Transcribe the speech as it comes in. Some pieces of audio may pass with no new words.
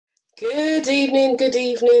Good evening, good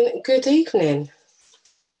evening, good evening.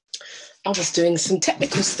 I was doing some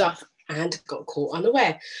technical stuff and got caught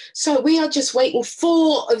unaware. So we are just waiting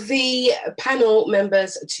for the panel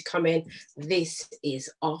members to come in. This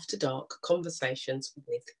is After Dark Conversations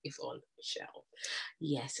with Yvonne Michelle.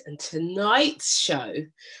 Yes, and tonight's show,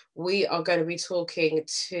 we are going to be talking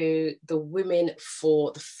to the women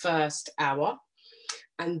for the first hour.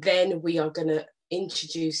 And then we are going to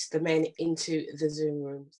introduce the men into the Zoom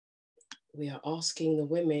rooms. We are asking the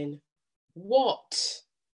women, what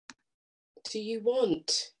do you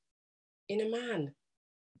want in a man?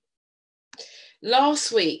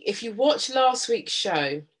 Last week, if you watched last week's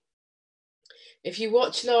show, that you will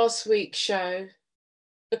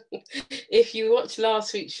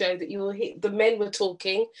hear the men were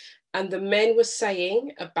talking and the men were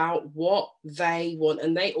saying about what they want.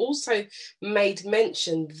 And they also made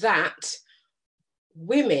mention that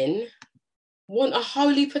women want a whole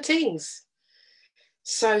heap of things.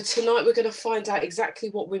 So tonight we're going to find out exactly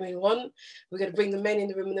what women want. We're going to bring the men in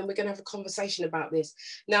the room and then we're going to have a conversation about this.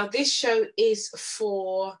 Now, this show is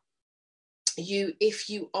for you if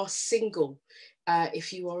you are single.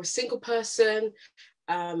 If you are a single person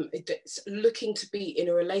that's looking to be in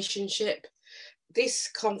a relationship, this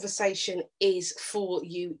conversation is for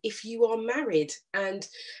you if you are married and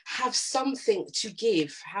have something to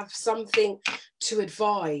give, have something to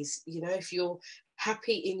advise. You know, if you're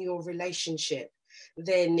happy in your relationship,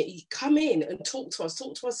 then you come in and talk to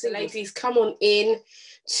us. Ladies, come on in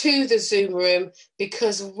to the Zoom room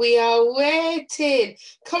because we are waiting.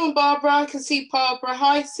 Come on, Barbara. I can see Barbara.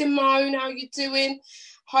 Hi, Simone. How you doing?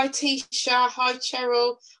 Hi, Tisha. Hi,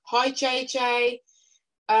 Cheryl. Hi, JJ.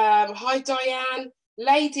 Hi, Diane.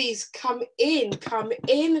 Ladies, come in. I've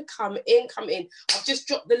just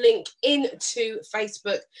dropped the link into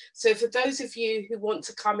Facebook. So for those of you who want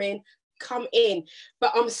to come in, come in.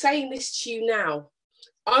 But I'm saying this to you now.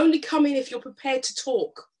 Only come in if you're prepared to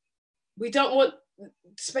talk. We don't want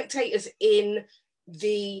spectators in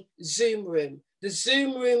the Zoom room. The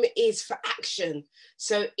Zoom room is for action.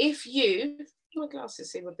 So if you, my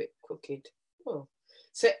glasses seem a bit crooked. Oh.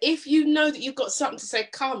 So if you know that you've got something to say,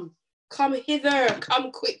 come hither,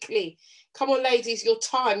 come quickly. Come on, ladies, your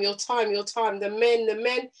time. The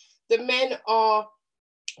men are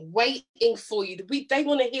waiting for you. They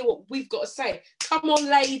want to hear what we've got to say. Come on,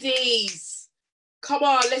 ladies. Come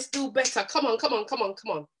on, let's do better. Come on.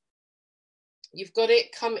 You've got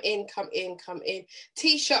it. Come in.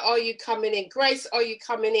 Tisha, are you coming in? Grace, are you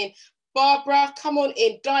coming in? Barbara, come on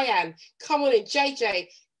in. Diane, come on in. JJ,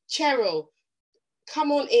 Cheryl,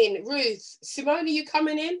 come on in. Ruth, Simone, are you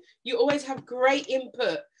coming in? You always have great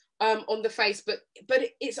input on the Facebook,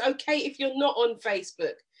 but it's okay if you're not on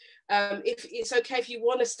Facebook. If it's okay if you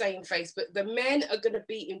want to stay in Facebook. The men are going to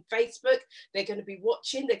be in Facebook. They're going to be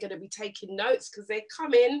watching. They're going to be taking notes because they're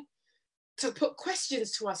coming to put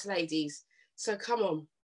questions to us, ladies. So come on.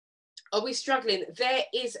 Are we struggling? There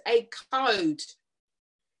is a code.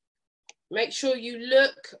 Make sure you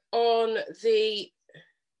look on the...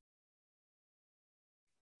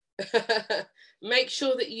 Make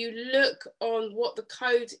sure that you look on what the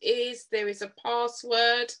code is. There is a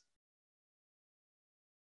password.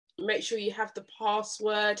 Make sure you have the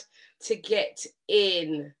password to get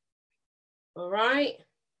in. All right.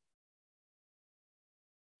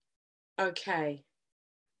 Okay.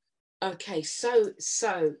 So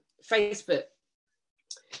Facebook.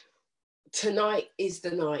 Tonight is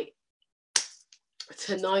the night.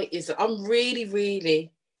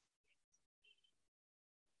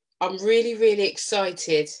 I'm really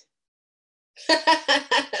excited.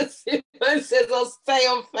 Simone says I'll stay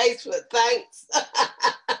on Facebook, thanks.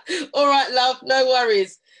 All right, love, no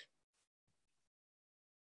worries.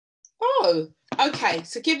 Oh, okay,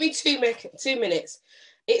 so give me 2 minutes.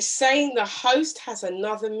 It's saying the host has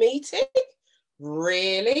another meeting.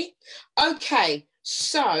 Really? Okay,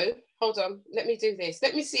 so hold on, let me do this.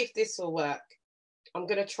 Let me see if this will work. I'm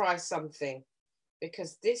going to try something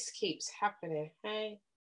because this keeps happening. Hey.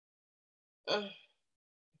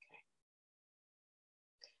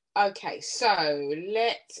 Okay, so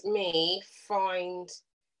let me find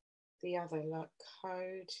the other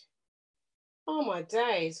code. Oh my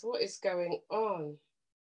days, what is going on?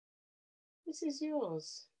 This is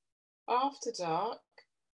yours. After Dark.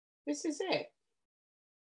 This is it.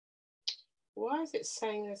 Why is it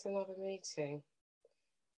saying there's another meeting?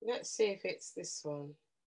 Let's see if it's this one.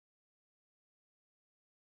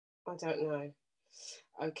 I don't know.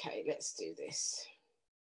 Okay, let's do this.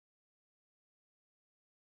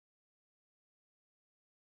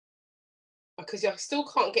 Because I still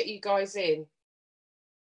can't get you guys in.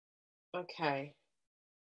 Okay.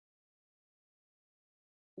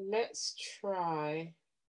 let's try.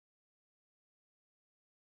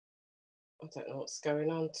 I don't know what's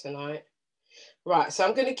going on tonight. Right, so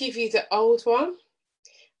I'm going to give you the old one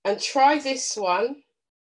and try this one.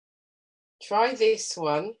 Try this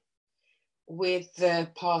one with the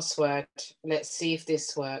password. Let's see if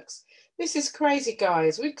this works. This is crazy,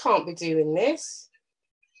 guys. We can't be doing this.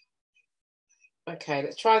 Okay,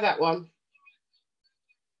 let's try that one.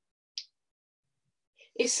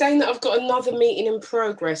 It's saying that I've got another meeting in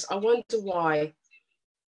progress. I wonder why.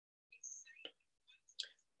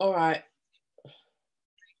 All right.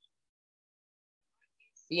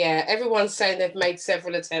 Yeah, everyone's saying they've made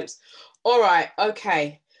several attempts. All right,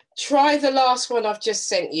 okay. Try the last one I've just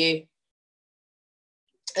sent you.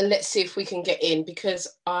 And let's see if we can get in, because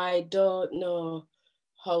I don't know.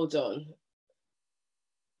 Hold on.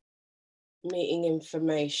 Meeting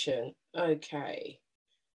information. Okay.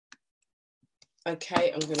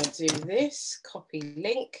 Okay, I'm going to do this. Copy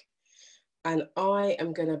link. And I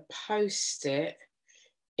am going to post it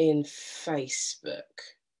in Facebook.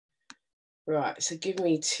 Right, so give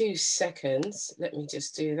me 2 seconds. Let me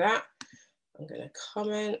just do that. I'm going to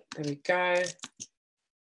comment. There we go.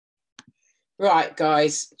 Right,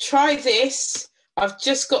 guys, try this. I've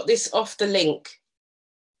just got this off the link.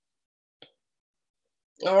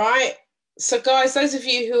 All right. So, guys, those of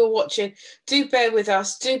you who are watching, do bear with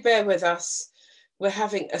us. Do bear with us. We're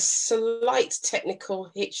having a slight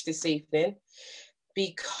technical hitch this evening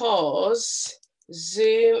because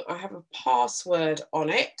Zoom, I have a password on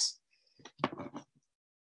it.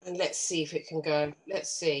 And let's see if it can go.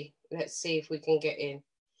 Let's see. Let's see if we can get in.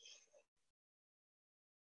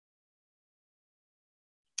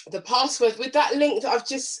 The password with that link that I've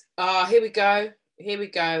just, here we go. Here we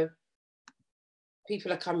go.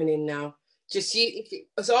 People are coming in now. Just you, if it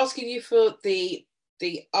was asking you for the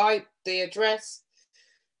address.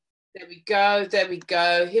 There we go. There we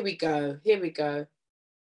go. Here we go. Here we go.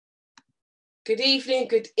 Good evening.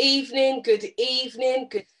 Good evening. Good evening.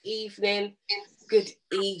 Good evening. Good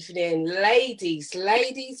evening, ladies.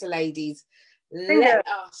 Ladies. Ladies. Let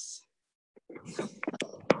us.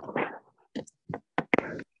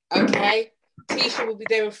 Okay. Tisha will be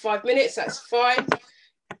there in 5 minutes. That's fine.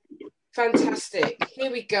 Fantastic.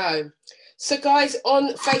 Here we go. So, guys,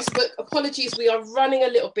 on Facebook, apologies, we are running a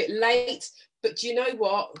little bit late, but do you know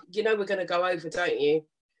what? You know we're going to go over, don't you?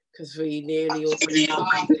 Because we nearly all. Here we go.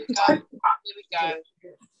 Here we go.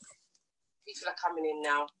 People are coming in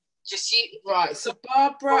now. Just you. Right. So,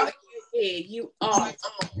 Barbara, are you here? You are.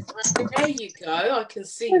 There you go. I can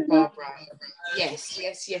see you, Barbara. Yes,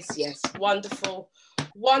 yes, yes, yes. Wonderful.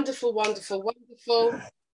 Wonderful, wonderful, wonderful.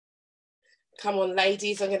 Come on,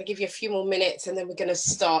 ladies, I'm going to give you a few more minutes and then we're going to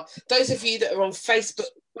start. Those of you that are on Facebook,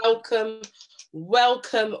 welcome,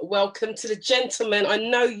 welcome, welcome. To the gentlemen, I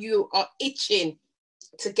know you are itching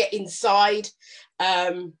to get inside,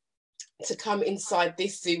 to come inside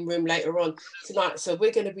this Zoom room later on tonight. So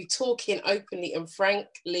we're going to be talking openly and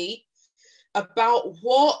frankly about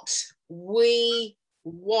what we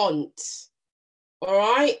want, all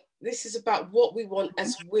right? This is about what we want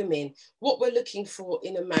as women, what we're looking for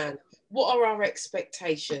in a man. What are our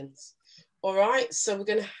expectations? All right. So we're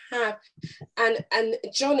going to have, and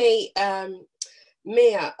Johnny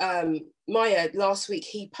Maya last week,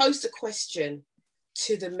 he posed a question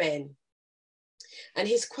to the men. And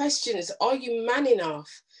his question is, are you man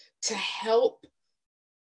enough to help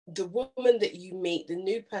the woman that you meet, the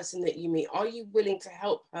new person that you meet? Are you willing to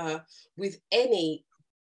help her with any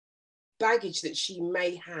baggage that she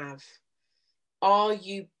may have? Are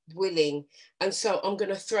you willing? And so I'm going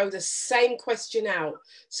to throw the same question out.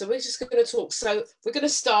 So we're just going to talk. So we're going to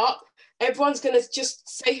start. Everyone's going to just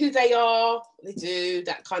say who they are, they do,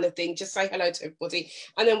 that kind of thing. Just say hello to everybody.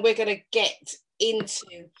 And then we're going to get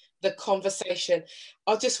into the conversation.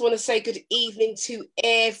 I just want to say good evening to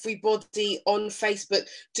everybody on Facebook.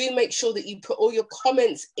 Do make sure that you put all your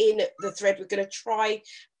comments in the thread. We're going to try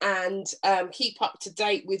and keep up to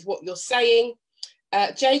date with what you're saying.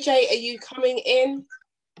 JJ, are you coming in?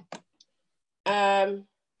 Yeah,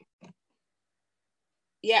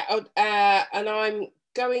 and I'm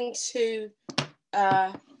going to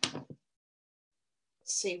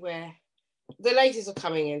see where the ladies are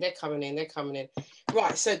coming in. They're coming in. They're coming in.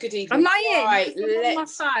 Right. So good evening. Am I in? Right,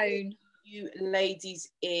 let's on my phone. You ladies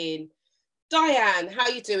in. Diane, how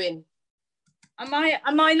are you doing? Am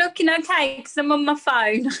I looking okay? Because I'm on my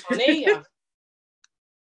phone. On here.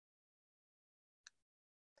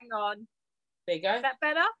 Hang on. There you go. Is that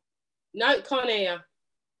better? No, can't hear.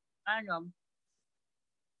 Hang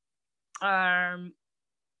on.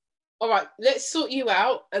 All right, let's sort you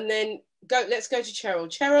out and then go. Let's go to Cheryl.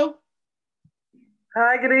 Cheryl.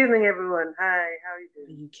 Hi, good evening, everyone. Hi, how are you Are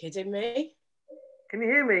doing? you kidding me? Can you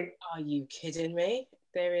hear me? Are you kidding me?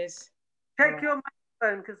 There is. Check your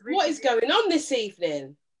microphone because What is going on this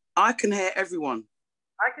evening? I can hear everyone.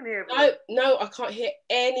 I can hear everyone. No, I can't hear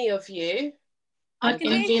any of you. I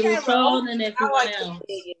can hear Ron and Now everyone I can else.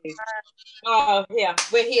 hear you. Oh, here.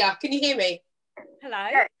 We're here. Can you hear me? Hello.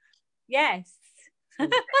 Yes. Yes.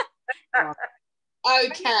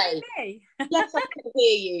 Okay. Can you hear me? Yes, I can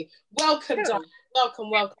hear you. Welcome, Good. Diane.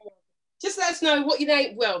 Welcome. Just let us know what your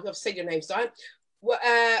name. Well, I've said your name, Diane.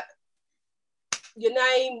 Your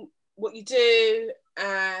name, what you do,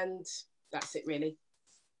 and that's it, really.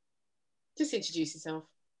 Just introduce yourself.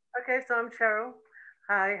 Okay, so I'm Cheryl.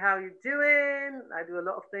 Hi, how you doing? I do a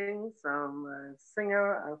lot of things. I'm a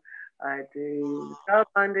singer. I do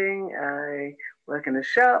crowdfunding. I work in a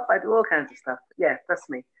shop. I do all kinds of stuff. Yeah, that's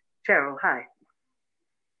me. Cheryl, hi.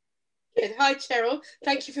 Good. Hi, Cheryl.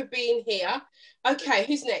 Thank you for being here. Okay,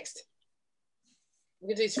 who's next? I'm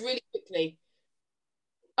going to do this really quickly.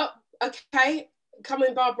 Oh, okay. Come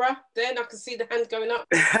in, Barbara. Then I can see the hand going up.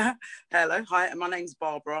 Hello, hi, my name's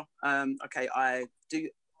Barbara. Okay, I do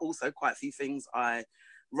also quite a few things. I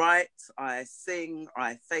write, I sing,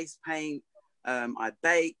 I face paint, I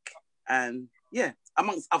bake, and yeah,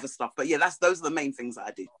 amongst other stuff. But yeah, those are the main things that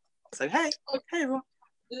I do. So hey everyone.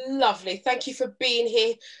 Lovely. Thank you for being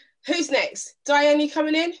here. Who's next? Diane, you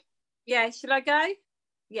coming in? Yeah, shall I go?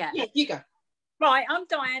 Yeah. Yeah, you go. Right, I'm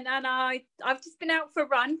Diane and I've just been out for a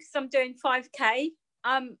run because I'm doing 5K.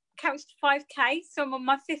 Couch to 5K, so I'm on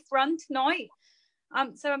my 5th run tonight.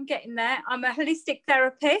 So I'm getting there. I'm a holistic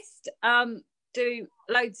therapist, do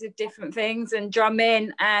loads of different things and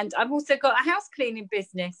drumming, and I've also got a house cleaning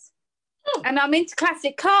business. Oh. And I'm into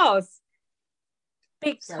classic cars.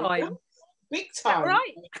 Big So time. Big Is that time.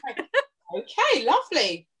 right? Okay,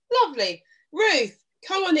 lovely. Ruth,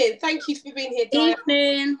 come on in. Thank you for being here, Diane.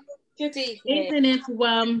 Evening. Good evening. Evening,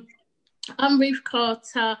 everyone. I'm Ruth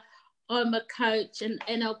Carter. I'm a coach and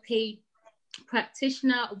NLP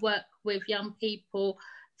practitioner. I work with young people,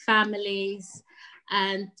 families,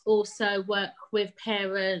 and also work with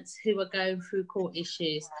parents who are going through court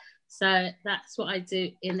issues. So that's what I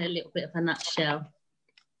do in a little bit of a nutshell.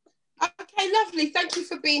 Okay, lovely. Thank you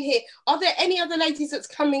for being here. Are there any other ladies that's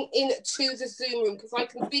coming into the Zoom room? Because I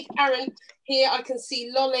can see Karen here. I can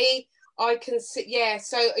see Lolly. I can see, yeah.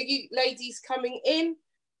 So are you ladies coming in?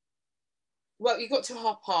 Well, you got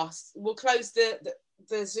to past. We'll close the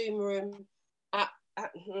Zoom room at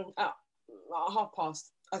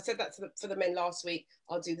past. I said that for the men last week.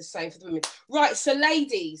 I'll do the same for the women. Right, so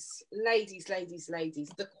ladies.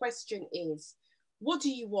 The question is, what do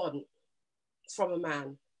you want from a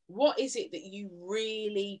man? What is it that you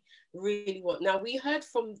really, really want? Now, we heard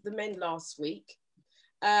from the men last week.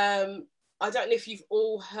 I don't know if you've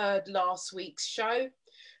all heard last week's show,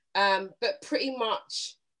 but pretty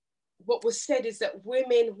much what was said is that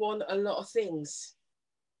women want a lot of things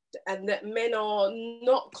and that men are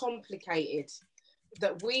not complicated,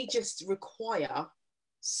 that we just require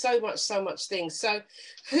so much things. So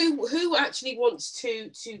who actually wants to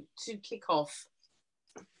kick off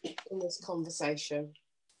in this conversation?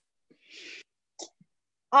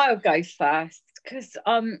 I'll go first because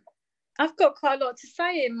I've got quite a lot to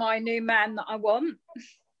say in my new man that I want.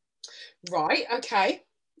 Right, okay.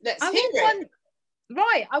 Let's hear it.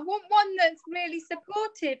 I want one that's really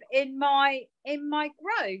supportive in my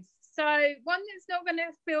growth. So one that's not going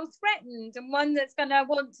to feel threatened, and one that's going to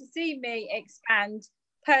want to see me expand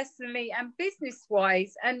personally and business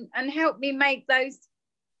wise, and help me make those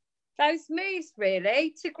moves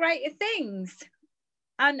really to greater things,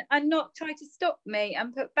 and not try to stop me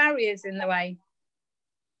and put barriers in the way.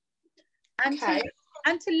 And okay.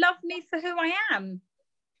 to love me for who I am.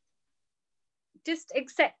 Just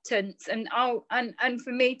acceptance, and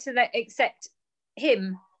for me to accept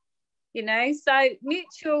him, you know. So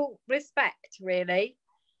mutual respect, really.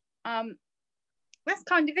 That's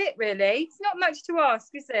kind of it, really. It's not much to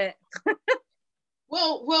ask, is it?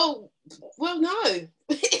 well, no,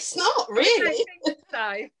 it's not really. I think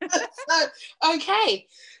so. So, okay.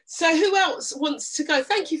 So who else wants to go?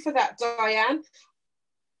 Thank you for that, Diane.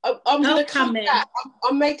 I'm going to come back.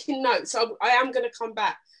 I'm making notes. I am going to come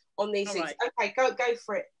back on these things. Right. Okay, go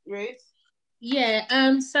for it, Ruth. Yeah,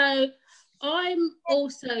 so I'm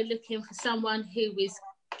also looking for someone who is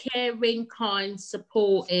caring, kind,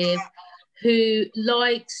 supportive, who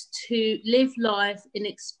likes to live life and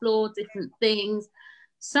explore different things,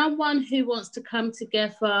 someone who wants to come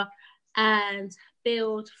together and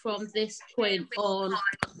build from this point on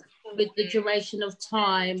with the duration of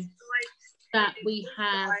time that we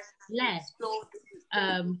have left.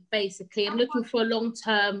 Basically, I'm looking for a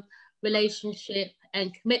long-term relationship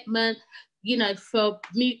and commitment, you know, for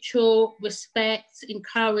mutual respect,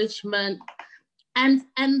 encouragement. And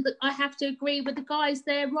I have to agree with the guys,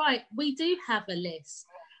 they're right. We do have a list.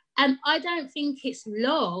 And I don't think it's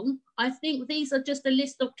long. I think these are just a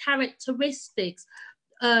list of characteristics,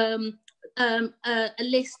 a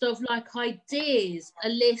list of like ideas, a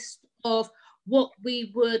list of what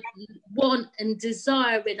we would want and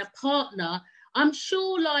desire in a partner. I'm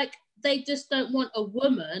sure like they just don't want a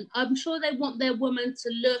woman. I'm sure they want their woman to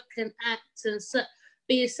look and act and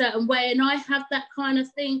be a certain way. And I have that kind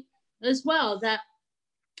of thing as well, that,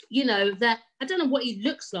 you know, that I don't know what he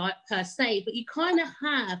looks like per se, but you kind of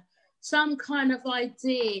have some kind of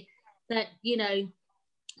idea that, you know,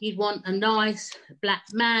 you'd want a nice black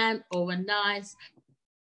man or a nice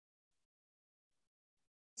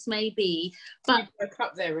maybe, but you broke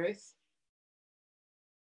up there, Ruth.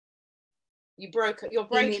 You're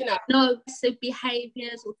breaking up. No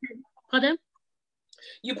behaviors or pardon?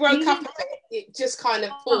 You broke up a bit. It just kind of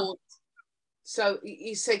paused. So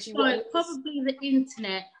you said you want probably the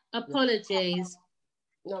internet. Apologies.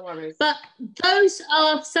 No worries. But those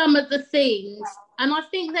are some of the things, and I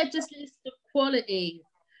think they're just lists of qualities.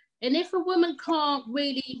 And if a woman can't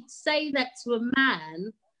really say that to a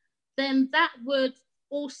man, then that would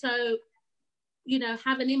also, you know,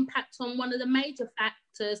 have an impact on one of the major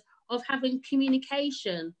factors of having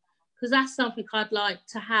communication, because that's something I'd like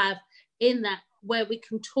to have in that, where we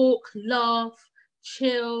can talk, laugh,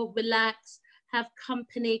 chill, relax, have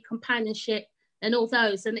company, companionship, and all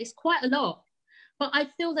those. And it's quite a lot. But I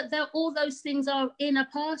feel that all those things are in a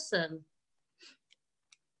person.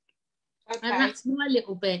 Okay. And that's my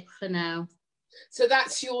little bit for now. So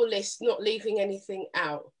that's your list, not leaving anything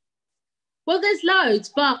out. Well, there's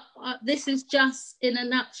loads, but this is just in a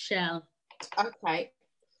nutshell. Okay.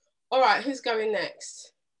 All right, who's going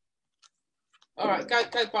next? All right, go,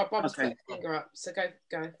 Bob. Bob's put his finger up. So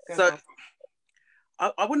go. So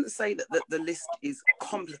I wouldn't say that the list is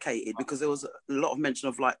complicated, because there was a lot of mention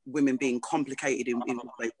of like women being complicated in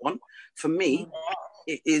what they want. For me,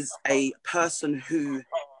 it is a person who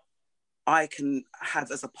I can have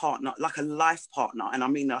as a partner, like a life partner. And I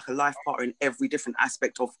mean like a life partner in every different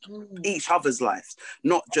aspect of each other's lives,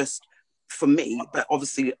 not just for me, but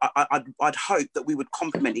obviously I'd hope that we would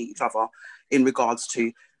complement each other in regards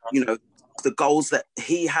to, you know, the goals that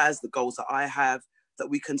he has, the goals that I have, that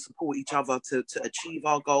we can support each other to achieve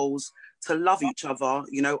our goals, to love each other,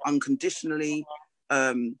 you know, unconditionally.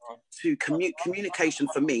 Communication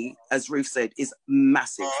for me, as Ruth said, is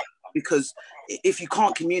massive, because if you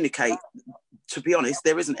can't communicate, to be honest,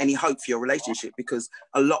 there isn't any hope for your relationship, because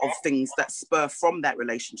a lot of things that spur from that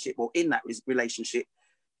relationship or in that relationship,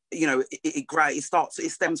 you know,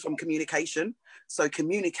 it stems from communication. So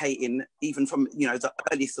communicating, even from, you know, the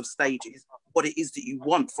earliest of stages, what it is that you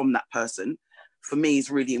want from that person, for me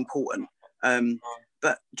is really important.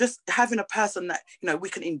 But just having a person that, you know, we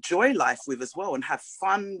can enjoy life with as well and have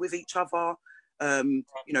fun with each other, you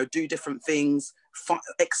know, do different things,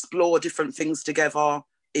 explore different things together,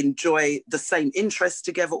 enjoy the same interests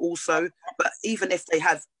together also. But even if they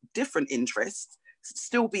have different interests,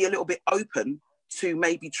 still be a little bit open to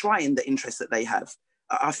maybe trying the interests that they have.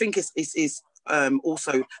 I think it's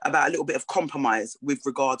also about a little bit of compromise with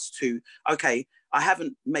regards to, okay, I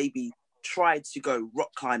haven't maybe tried to go rock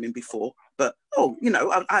climbing before, but you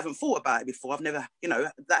know, I haven't thought about it before. I've never, you know,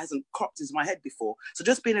 that hasn't cropped into my head before. So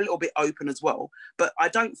just being a little bit open as well. But I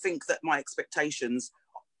don't think that my expectations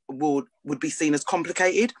would be seen as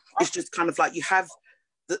complicated. It's just kind of like you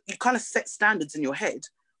kind of set standards in your head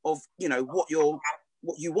of, you know, what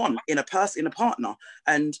you want in a person, in a partner.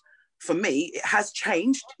 And for me, it has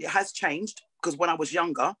changed because when I was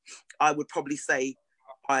younger, I would probably say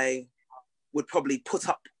I would probably put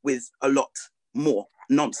up with a lot more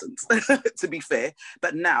nonsense, to be fair.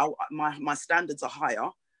 But now my standards are higher.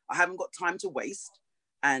 I haven't got time to waste,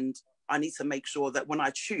 and I need to make sure that when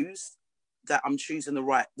I choose, that I'm choosing the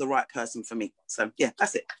right person for me. So yeah,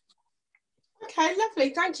 that's it. Okay, lovely.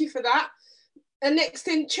 Thank you for that. And next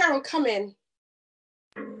in, Cheryl, come in.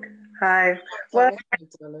 Hi. Well,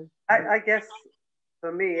 I guess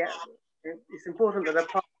for me, it's important that a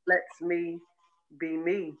partner lets me be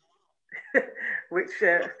me, which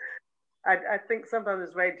I think sometimes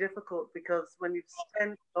is very difficult, because when you've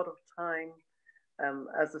spent a lot of time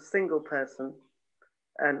as a single person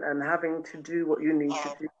and having to do what you need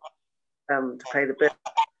to do to pay the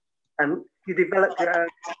bill, you develop your own.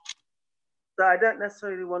 So I don't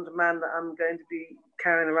necessarily want a man that I'm going to be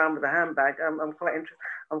carrying around with a handbag. I'm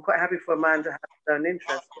quite happy for a man to have his own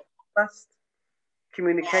interests. Trust,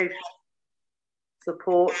 communication,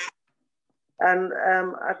 support, and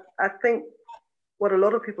I think what a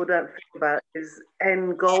lot of people don't think about is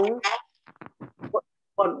end goal. What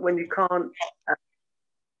you want when you can't,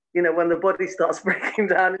 you know, when the body starts breaking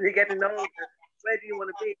down and you're getting older. Where do you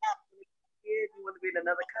want to be? Do you want to be in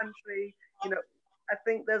another country? You know, I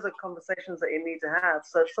think those are conversations that you need to have.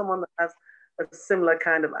 So someone that has a similar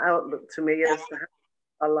kind of outlook to me as to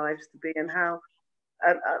how our lives to be and how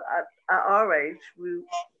at our age we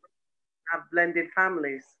have blended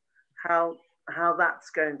families, how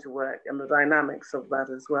that's going to work and the dynamics of that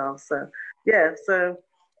as well. So yeah, so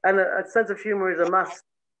and a sense of humor is a must,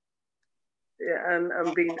 yeah,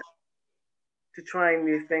 and being to trying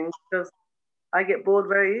new things because I get bored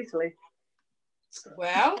very easily.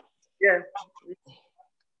 Well, yeah,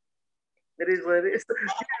 it is what it is.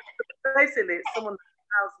 Basically, it's someone that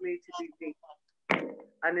allows me to be me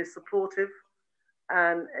and is supportive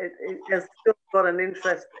and it has still got an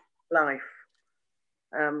interest in life,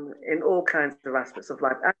 in all kinds of aspects of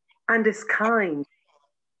life, and is kind.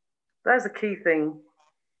 That's a key thing,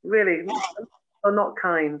 really. Or not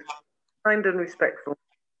kind and respectful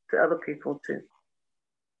to other people too.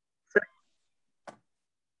 So,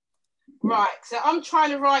 right, so I'm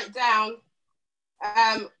trying to write down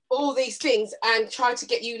all these things and try to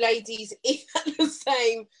get you ladies in at the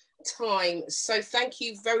same time. So thank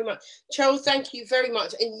you very much. Charles, thank you very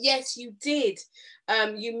much. And yes, you did.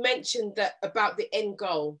 You mentioned that about the end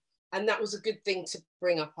goal, and that was a good thing to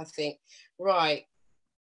bring up, I think. Right.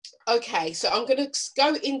 Okay, so I'm going to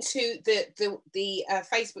go into the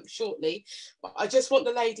Facebook shortly, but I just want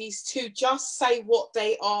the ladies to just say what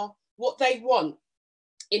they want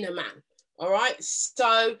in a man. All right,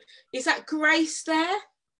 so is that Grace there?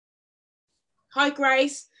 Hi,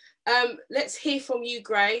 Grace. Let's hear from you,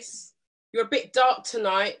 Grace. You're a bit dark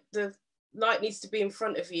tonight. The light needs to be in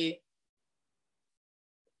front of you.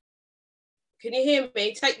 Can you hear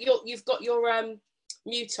me? You've got your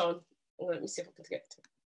mute on. Oh, let me see if I can get to it.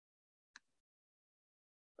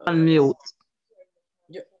 Unmute.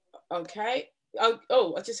 Okay.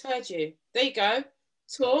 Oh, I just heard you. There you go.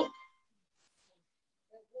 Talk.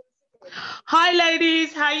 Hi,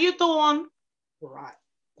 ladies. How you doing? Right.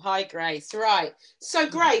 Hi, Grace. Right. So,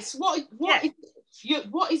 Grace, what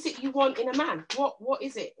is it you want in a man? What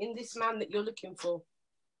is it in this man that you're looking for?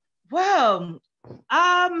 Well,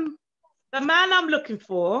 the man I'm looking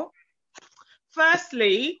for,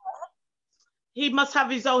 firstly, he must have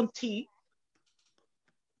his own teeth.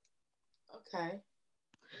 Okay.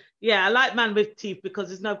 Yeah, I like man with teeth because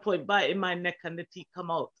there's no point biting my neck and the teeth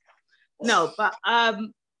come out. No, but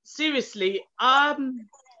seriously, I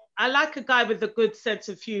like a guy with a good sense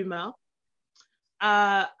of humor.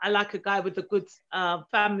 I like a guy with a good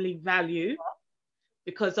family value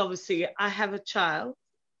because obviously I have a child,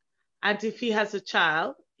 and if he has a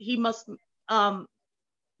child, he must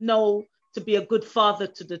know to be a good father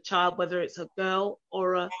to the child, whether it's a girl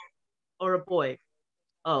or a boy.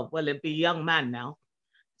 Oh, well, it'd be a young man now.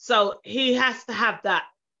 So he has to have that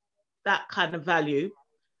kind of value.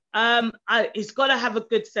 He's got to have a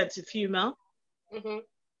good sense of humor. Mm-hmm.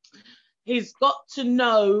 He's got to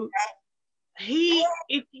know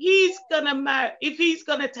if he's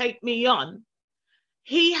gonna take me on,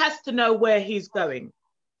 he has to know where he's going.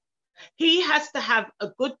 He has to have a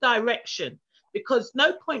good direction because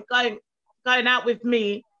no point going out with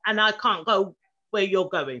me and I can't go where you're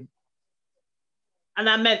going. And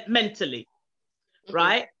I meant mentally, mm-hmm.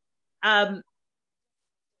 Right?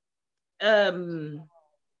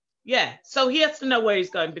 Yeah, so he has to know where he's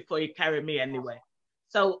going before he carry me anyway.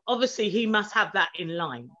 So obviously he must have that in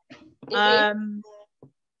line. Mm-hmm.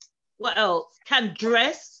 What else? Can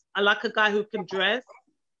dress. I like a guy who can dress.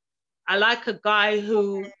 I like a guy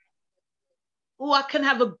who I can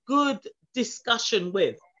have a good discussion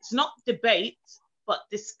with. It's not debate, but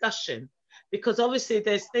discussion. Because obviously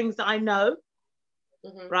there's things that I know,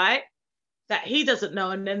 mm-hmm. right, that he doesn't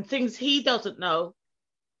know, and then things he doesn't know,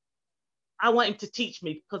 I want him to teach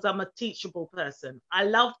me because I'm a teachable person. I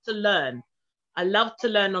love to learn. I love to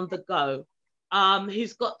learn on the go.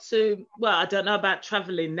 He's got to, well, I don't know about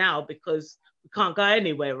traveling now because we can't go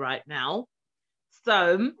anywhere right now.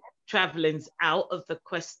 So traveling's out of the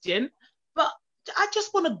question. But I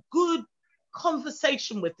just want a good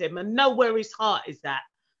conversation with him and know where his heart is at.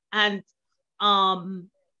 And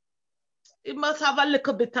he must have a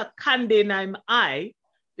little bit of candy in his eye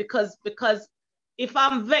because if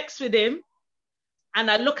I'm vexed with him and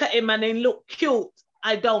I look at him and he look cute,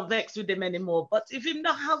 I don't vex with him anymore. But if he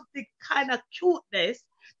don't have the kind of cuteness,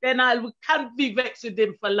 then I can't be vexed with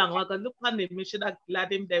him for long. I go, look at him, we should have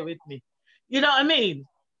glad him there with me. You know what I mean?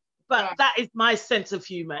 But that is my sense of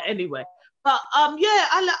humor anyway. But yeah,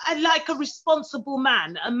 I like a responsible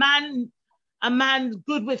man, a man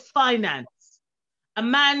good with finance. a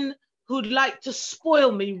man who'd like to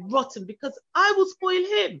spoil me rotten, because I will spoil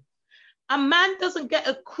him. A man doesn't get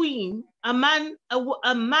a queen. A man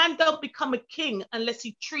don't become a king unless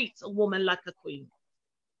he treats a woman like a queen.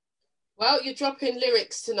 Well, you're dropping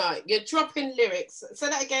lyrics tonight. You're dropping lyrics. Say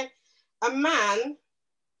that again. A man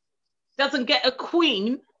doesn't get a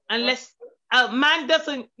queen unless a man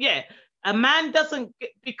doesn't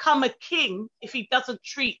become a king if he doesn't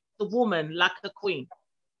treat the woman like a queen.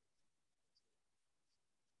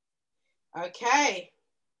 Okay.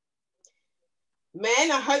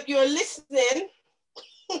 Men, I hope you're listening,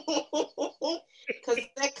 because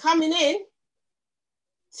they're coming in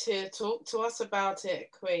to talk to us about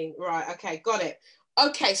it, Queen. Right, okay, got it.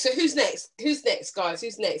 Okay, so who's next? Who's next, guys?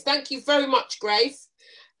 Who's next? Thank you very much, Grace.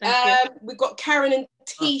 We've got Karen and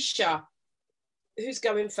Tisha. Who's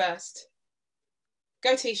going first?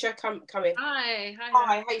 Go, Tisha, come in. Hi,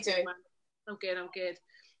 how you doing? I'm good.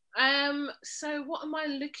 So what am I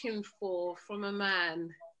looking for from a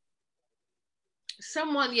man?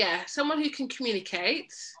 Someone who can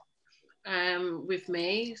communicate with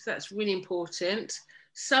me. So that's really important.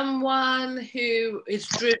 Someone who is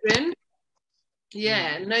driven,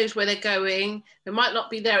 knows where they're going. They might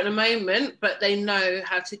not be there at the moment, but they know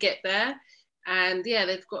how to get there. And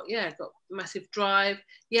they've got massive drive.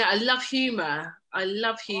 I love humor.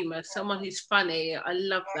 Someone who's funny. I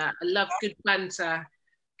love that. I love good banter.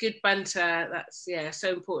 That's so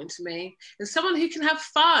important to me. And someone who can have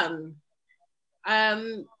fun.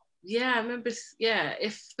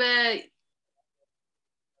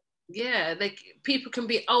 People can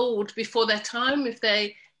be old before their time if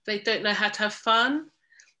they don't know how to have fun.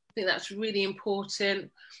 I think that's really important.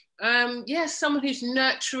 Someone who's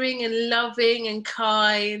nurturing and loving and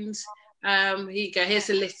kind. Here you go, here's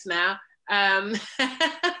a list now. I'm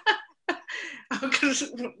going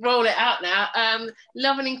to roll it out now.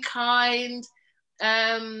 Loving and kind.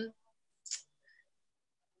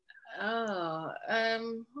 What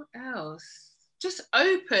else? Just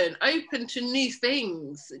open to new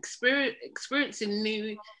things, experiencing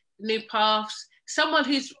new paths. Someone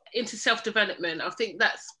who's into self-development. I think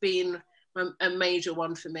that's been a major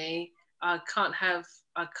one for me. I can't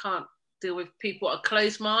deal with people who are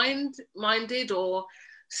closed-minded or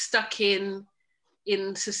stuck in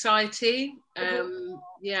society.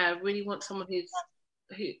 I really want someone who's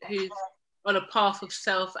on a path of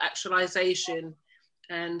self-actualization,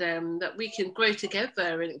 and that we can grow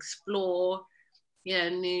together and explore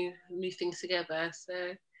new things together.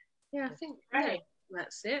 So I think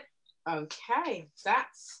that's it. Okay,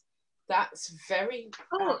 that's very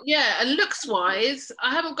and looks wise,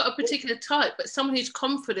 I haven't got a particular type, but someone who's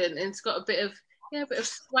confident and has got a bit of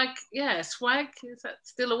swag. Swag, is that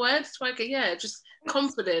still a word? Swagger, just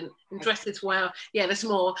confident and dresses well. There's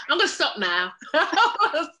more. I'm gonna stop now.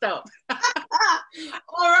 Stop.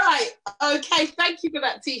 All right, okay, thank you for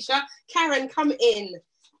that, Tisha. Karen, come in.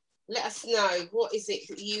 Let us know, what is it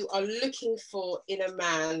that you are looking for in a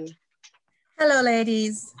man? Hello,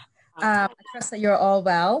 ladies. I trust that you're all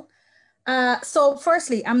well. So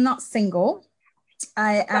firstly, I'm not single.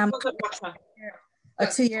 I am a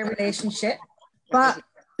 2-year relationship, but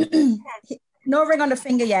no ring on the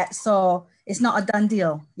finger yet, so it's not a done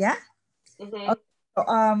deal. Yeah. Mm-hmm.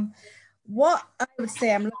 Okay, what I would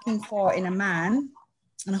say I'm looking for in a man,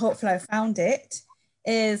 and hopefully I found it,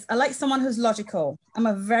 is I like someone who's logical. I'm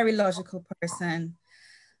a very logical person.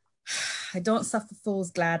 I don't suffer fools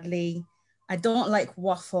gladly. I don't like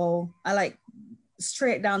waffle. I like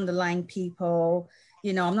straight down the line people.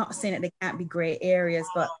 I'm not saying that they can't be gray areas,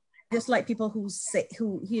 but I just like people who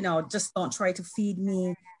just don't try to feed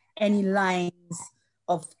me any lines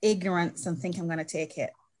of ignorance and think I'm going to take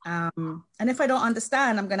it. And if I don't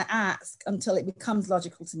understand, I'm going to ask until it becomes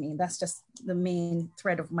logical to me. That's just the main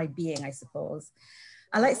thread of my being, I suppose.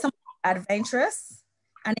 I like someone adventurous,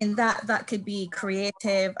 and in that could be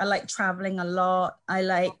creative. I like traveling a lot. I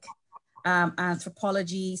like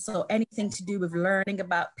anthropology, so anything to do with learning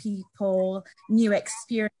about people, new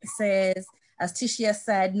experiences. As Tisha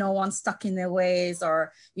said, no one stuck in their ways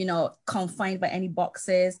or confined by any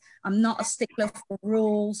boxes. I'm not a stickler for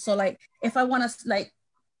rules. So if I want to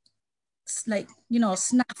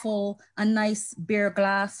snaffle a nice beer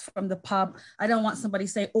glass from the pub, I don't want somebody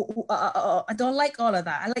say, I don't like all of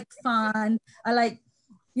that. I like fun. I like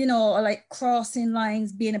crossing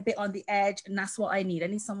lines, being a bit on the edge, and that's what I need. I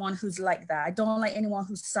need someone who's like that. I don't like anyone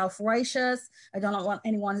who's self-righteous. I don't want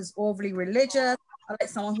anyone who's overly religious. I like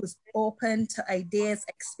someone who's open to ideas,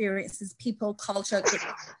 experiences, people, culture,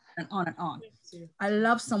 and on and on. I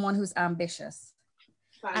love someone who's ambitious.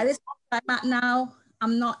 At this point I'm at now,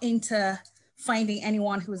 I'm not into finding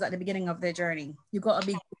anyone who's at the beginning of their journey. You've got to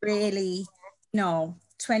be really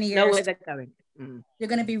 20 years. Know where they're going. You're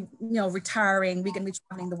going to be, retiring. We're going to be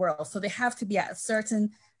traveling the world. So they have to be at a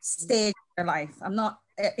certain stage of their life. I'm not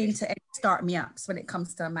into any start me ups when it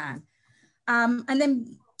comes to a man. And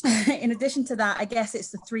then in addition to that, I guess it's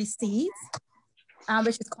the 3 C's,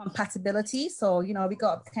 which is compatibility. So, we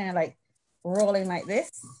got kind of like rolling like this,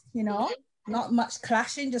 not much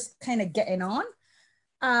clashing, just kind of getting on.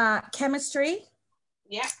 Chemistry.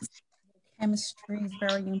 Yeah. Chemistry is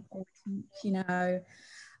very important,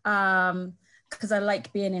 because I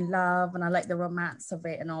like being in love and I like the romance of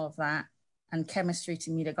it and all of that. And chemistry,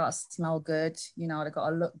 to me, they got to smell good, they got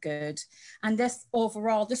to look good. And this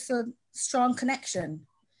overall, just a strong connection,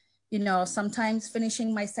 sometimes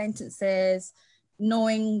finishing my sentences,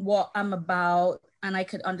 knowing what I'm about, and I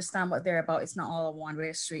could understand what they're about. It's not all a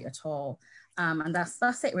one-way street at all. And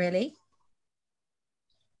that's it, really.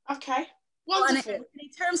 Okay, wonderful. And in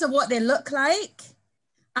terms of what they look like,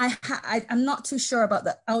 I'm not too sure about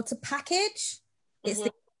the outer package. It's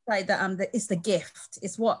the inside that it's the gift.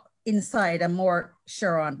 It's what inside I'm more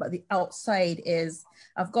sure on, but the outside is,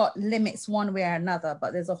 I've got limits one way or another,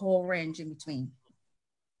 but there's a whole range in between.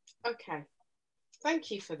 Okay,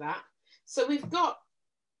 thank you for that. So we've got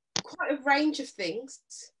quite a range of things,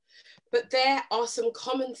 but there are some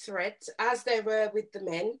common threads, as there were with the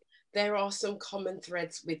men. There are some common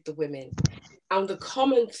threads with the women, and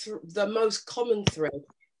the most common thread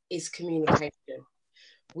is communication.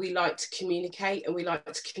 We like to communicate, and we like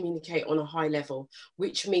to communicate on a high level,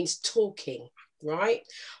 which means talking, right?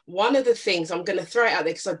 One of the things, I'm going to throw it out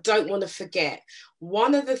there because I don't want to forget,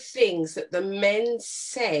 one of the things that the men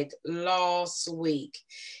said last week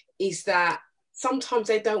is that sometimes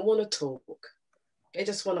they don't want to talk. They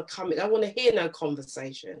just want to come in. They don't want to hear no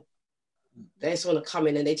conversation. They just want to come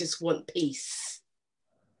in and they just want peace.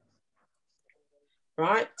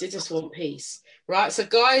 Right? They just want peace. Right? So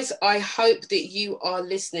guys, I hope that you are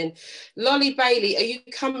listening. Lolly Bailey, are you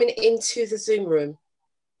coming into the Zoom room?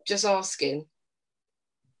 Just asking.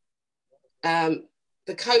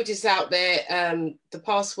 The code is out there. The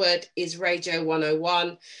password is Radio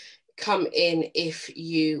 101. Come in if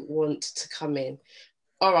you want to come in.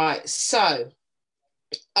 All right. So,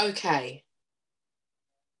 okay.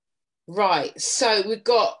 Right, so we've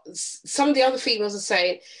got some of the other females are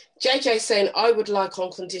saying, JJ saying, I would like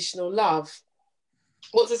unconditional love.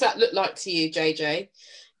 What does that look like to you, JJ?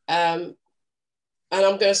 And I'm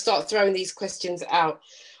going to start throwing these questions out.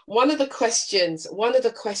 One of the questions,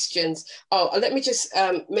 let me just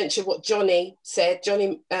mention what Johnny said.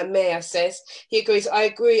 Johnny Mayer says, he agrees, I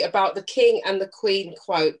agree about the king and the queen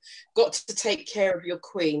quote, got to take care of your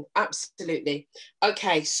queen. Absolutely.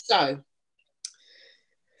 Okay, So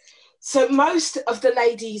most of the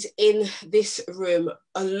ladies in this room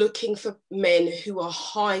are looking for men who are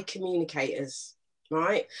high communicators,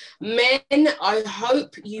 right? Men, I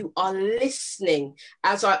hope you are listening.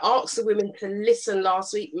 As I asked the women to listen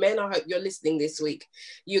last week, men, I hope you're listening this week.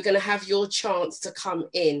 You're going to have your chance to come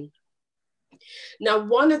in. Now,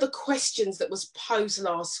 one of the questions that was posed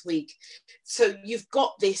last week, so you've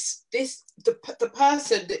got the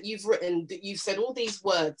person that you've written, that you've said all these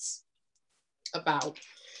words about,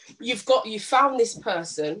 you found this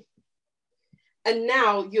person, and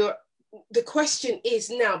now the question is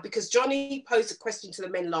now, because Johnny posed a question to the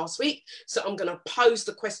men last week, so I'm going to pose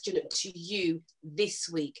the question to you this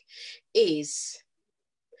week, is,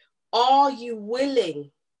 are you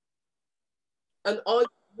willing and are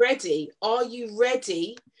you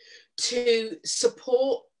ready to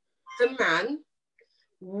support the man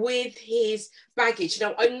with his baggage?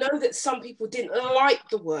 Now, I know that some people didn't like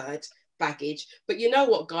the word baggage, but you know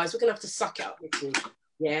what, guys, we're gonna have to suck it up this week.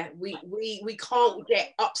 Yeah, we can't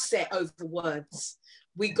get upset over words.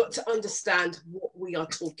 We got to understand what we are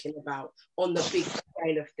talking about on the big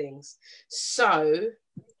scale of things. So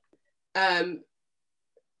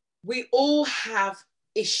we all have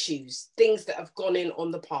issues, things that have gone in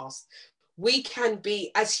on the past. We can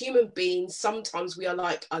be, as human beings, sometimes we are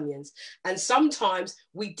like onions, and sometimes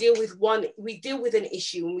we deal with an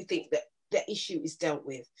issue and we think that the issue is dealt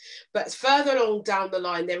with, but further along down the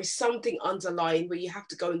line there is something underlying where you have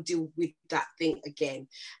to go and deal with that thing again,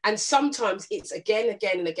 and sometimes it's again and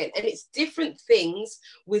again, and it's different things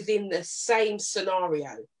within the same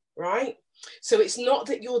scenario, right? So it's not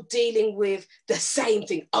that you're dealing with the same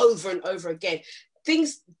thing over and over again.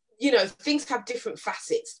 Things have different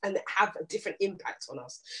facets and have a different impact on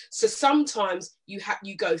us. So sometimes you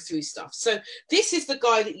go through stuff. So this is the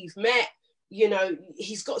guy that you've met.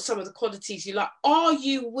 He's got some of the qualities you like. Are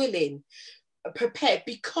you willing, prepared?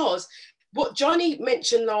 Because what Johnny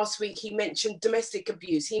mentioned last week, he mentioned domestic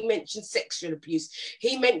abuse, he mentioned sexual abuse,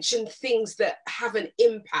 he mentioned things that have an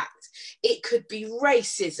impact. It could be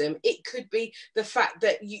racism, it could be the fact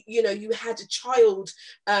that you know, you had a child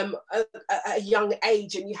at a young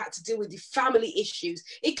age and you had to deal with the family issues.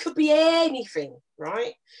 It could be anything,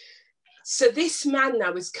 right? So this man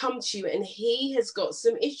now has come to you and he has got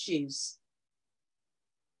some issues.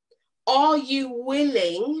 Are you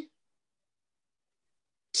willing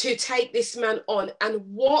to take this man on? And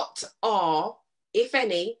what are, if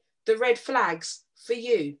any, the red flags for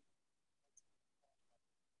you?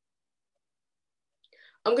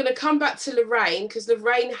 I'm going to come back to Lorraine because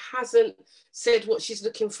Lorraine hasn't said what she's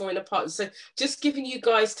looking for in a partner. So just giving you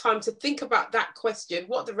guys time to think about that question.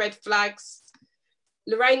 What are the red flags?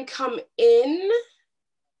 Lorraine, come in.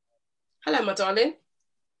 Hello, my darling.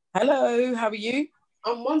 Hello, how are you?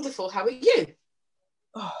 I'm wonderful. How are you?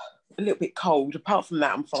 Oh, a little bit cold. Apart from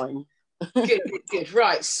that, I'm fine. Good, good, good.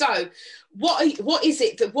 Right. So, what is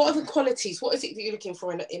it that? What are the qualities? What is it that you're looking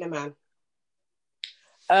for in a man?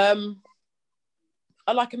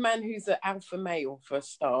 I like a man who's an alpha male for a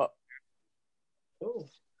start. Oh.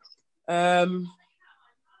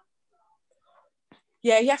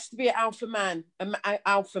 Yeah, he has to be an alpha man, an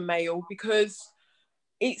alpha male, because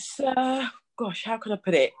it's gosh, how can I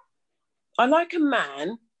put it? I like a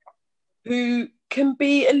man who can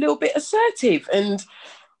be a little bit assertive and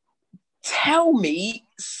tell me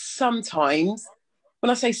sometimes, when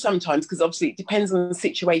I say sometimes, because obviously it depends on the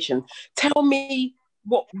situation, tell me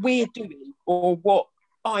what we're doing or what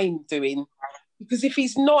I'm doing. Because if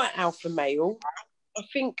he's not an alpha male, I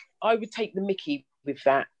think I would take the mickey with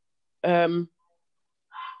that.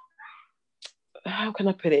 How can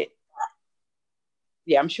I put it?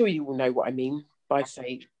 Yeah, I'm sure you will know what I mean by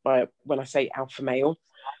when I say alpha male.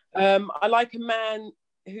 I like a man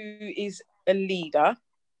who is a leader.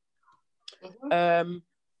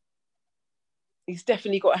 He's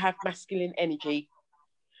definitely got to have masculine energy.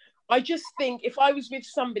 I just think if I was with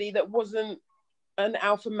somebody that wasn't an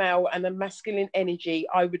alpha male and a masculine energy,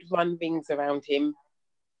 I would run rings around him.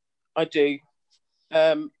 I do.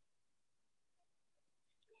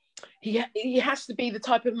 He has to be the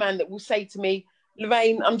type of man that will say to me,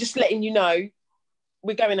 Lorraine, I'm just letting you know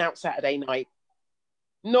we're going out Saturday night.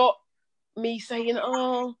 Not me saying,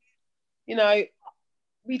 oh, you know,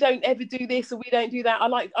 we don't ever do this or we don't do that. I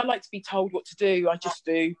like to be told what to do. I just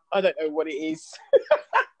do. I don't know what it is.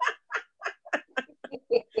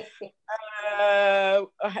 I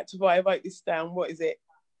had to write this down. What is it?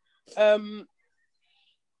 I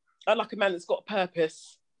like a man that's got a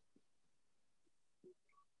purpose.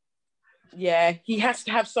 Yeah, he has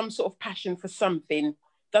to have some sort of passion for something.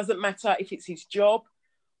 Doesn't matter if it's his job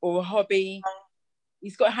or a hobby.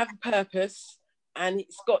 He's got to have a purpose, and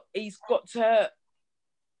he's got to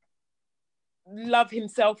love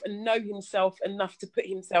himself and know himself enough to put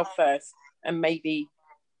himself first, and maybe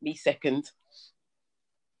me second,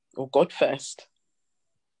 or God first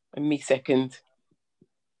and me second.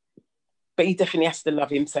 But he definitely has to love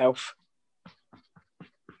himself.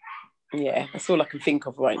 Yeah, that's all I can think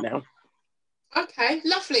of right now. Okay,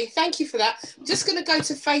 lovely. Thank you for that. I'm just going to go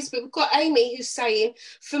to Facebook. We've got Amy who's saying,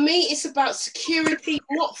 for me, it's about security,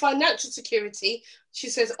 not financial security. She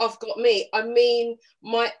says, I've got me. I mean,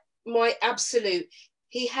 my absolute.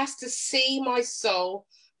 He has to see my soul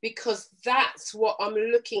because that's what I'm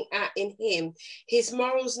looking at in him. His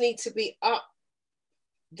morals need to be up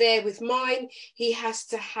there with mine. He has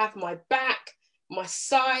to have my back, my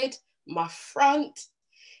side, my front.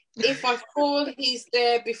 If I fall, he's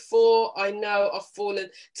there before I know I've fallen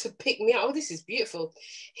to pick me up. Oh, this is beautiful.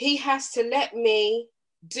 He has to let me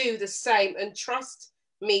do the same and trust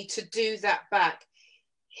me to do that back.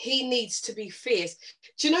 He needs to be fierce.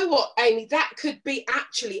 Do you know what, Amy? That could be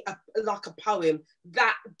actually like a poem.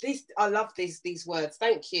 I love these words.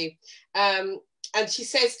 Thank you. And she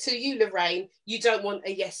says to you, Lorraine, you don't want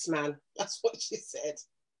a yes man. That's what she said.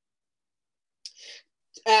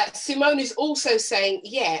 Simone is also saying,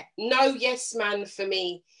 yeah, no yes man for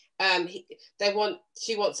me.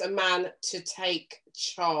 She wants a man to take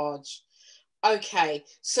charge. Okay,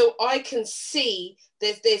 so I can see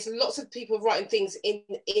there's lots of people writing things in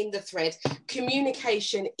the thread.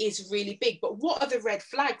 Communication is really big, but what are the red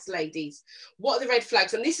flags, ladies? What are the red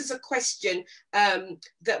flags? And this is a question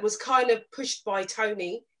that was kind of pushed by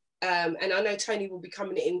Tony, and I know Tony will be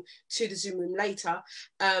coming in to the Zoom room later,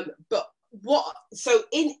 but so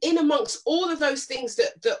in amongst all of those things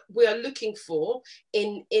that we are looking for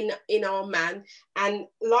in our man, and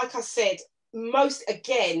like I said,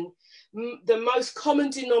 the most common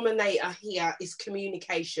denominator here is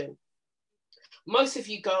communication. Most of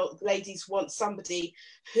you ladies want somebody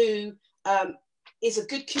who is a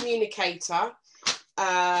good communicator,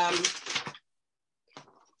 that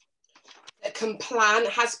can plan,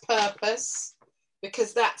 has purpose,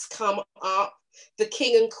 because that's come up. The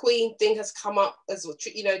king and queen thing has come up as well,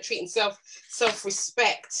 you know, treating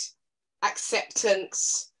self-respect,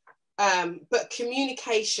 acceptance, but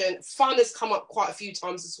communication, fun has come up quite a few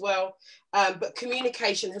times as well, but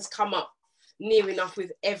communication has come up near enough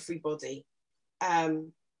with everybody.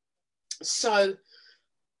 So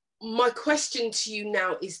my question to you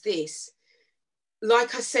now is this.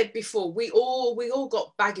 Like I said before, we all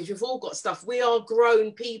got baggage, we've all got stuff. We are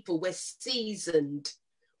grown people, we're seasoned.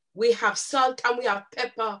 We have salt and we have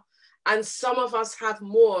pepper, and some of us have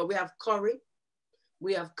more. We have curry,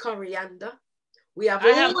 we have coriander, we have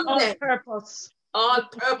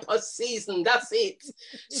all-purpose season, that's it.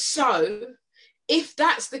 So if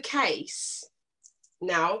that's the case,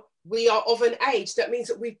 now we are of an age, that means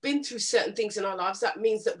that we've been through certain things in our lives. That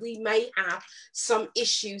means that we may have some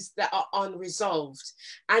issues that are unresolved,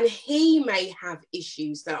 and he may have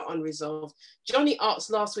issues that are unresolved. Johnny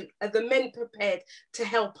asked last week, are the men prepared to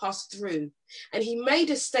help us through? And he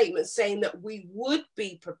made a statement saying that we would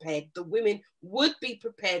be prepared, the women would be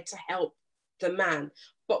prepared to help the man.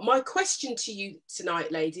 But my question to you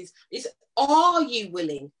tonight, ladies, is are you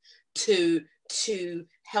willing to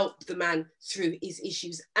help the man through his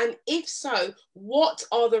issues? And if so, what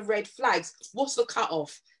are the red flags? What's the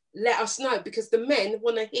cutoff? Let us know, because the men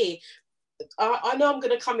want to hear. I know I'm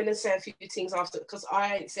going to come in and say a few things after, because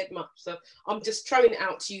I ain't said much. So I'm just throwing it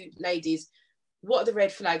out to you, ladies. What are the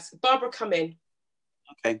red flags? Barbara, come in.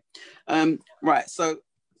 Okay. Right. So,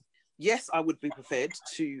 yes, I would be prepared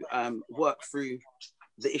to work through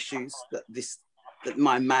the issues that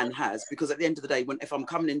my man has, because at the end of the day, if I'm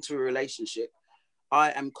coming into a relationship,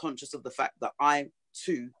 I am conscious of the fact that I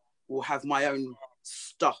too will have my own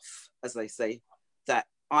stuff, as they say, that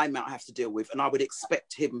I might have to deal with, and I would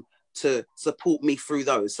expect him to support me through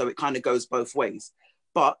those. So it kind of goes both ways.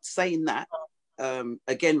 But saying that,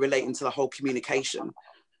 again, relating to the whole communication,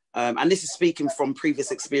 and this is speaking from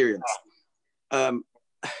previous experience,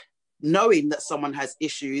 knowing that someone has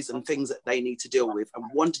issues and things that they need to deal with and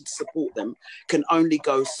wanting to support them can only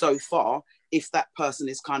go so far if that person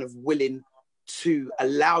is kind of willing to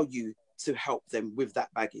allow you to help them with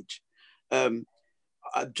that baggage.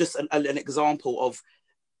 Just an example of,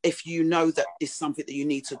 if you know that it's something that you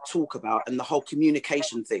need to talk about and the whole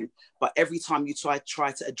communication thing, but every time you try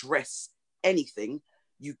to address anything,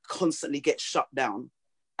 you constantly get shut down,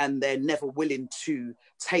 and they're never willing to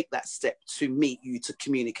take that step to meet you to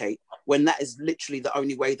communicate, when that is literally the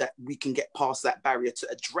only way that we can get past that barrier to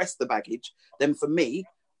address the baggage, then for me,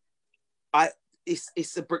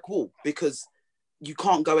 it's a brick wall, because you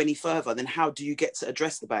can't go any further. Then how do you get to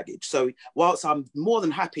address the baggage? So whilst I'm more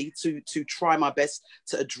than happy to try my best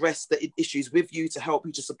to address the issues with you, to help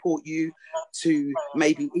you, to support you, to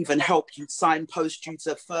maybe even help you, signpost you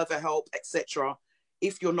to further help, etc.,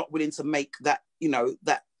 if you're not willing to make that,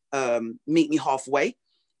 meet me halfway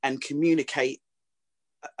and communicate,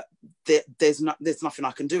 there's nothing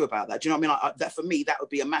I can do about that. Do you know what I mean? That for me, that would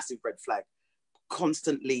be a massive red flag.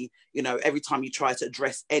 Constantly, every time you try to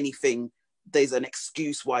address anything, there's an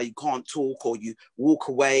excuse why you can't talk, or you walk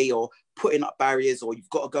away, or putting up barriers, or you've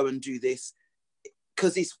got to go and do this,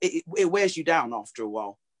 because it wears you down after a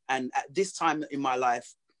while. And at this time in my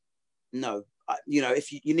life, no,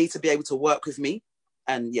 if you need to be able to work with me,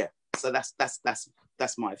 and yeah, so that's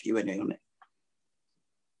my view anyway on it.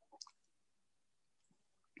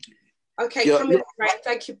 Okay, come in, Frank.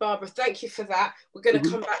 Thank you, Barbara. Thank you for that. We're going to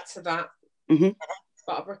come back to that.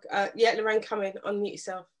 Barbara, Lorraine, come in. Unmute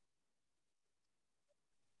yourself.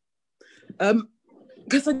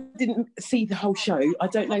 Because I didn't see the whole show, I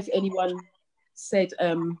don't know if anyone said,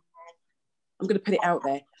 I'm going to put it out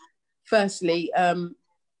there. Firstly,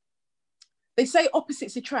 they say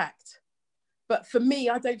opposites attract, but for me,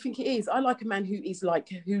 I don't think it is. I like a man who's like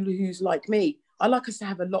me. I like us to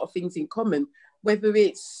have a lot of things in common, whether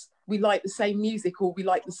it's we like the same music or we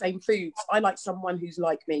like the same foods. I like someone who's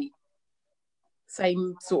like me,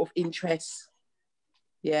 same sort of interests,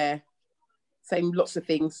 same lots of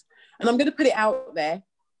things. And I'm going to put it out there.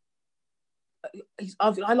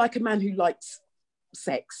 I like a man who likes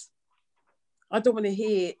sex. I can't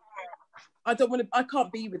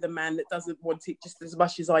be with a man that doesn't want it just as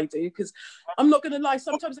much as I do, because I'm not going to lie,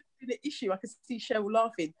 sometimes it's been an issue. I can see Cheryl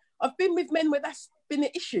laughing. I've been with men where that's been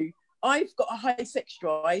an issue. I've got a high sex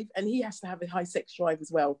drive and he has to have a high sex drive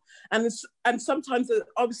as well. And sometimes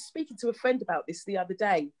I was speaking to a friend about this the other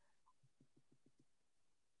day.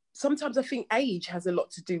 Sometimes I think age has a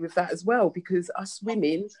lot to do with that as well, because us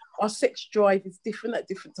women, our sex drive is different at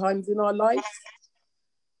different times in our lives.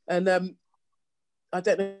 And I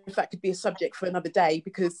don't know if that could be a subject for another day,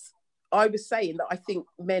 because I was saying that I think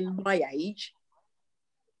men my age,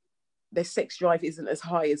 their sex drive isn't as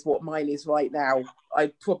high as what mine is right now.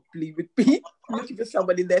 I probably would be looking for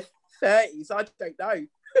someone in their 30s. I don't know.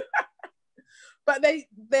 But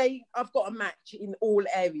I've got a match in all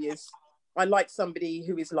areas. I like somebody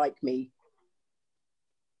who is like me.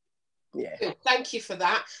 Yeah. Good. Thank you for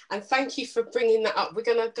that, and thank you for bringing that up. We're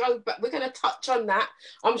going to go back. We're going to touch on that.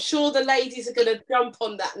 I'm sure the ladies are going to jump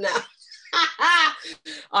on that now.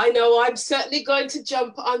 I know I'm certainly going to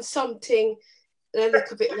jump on something a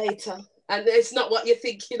little bit later, and it's not what you're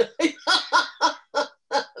thinking.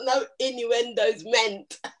 No innuendos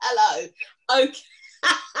meant. Hello. Okay.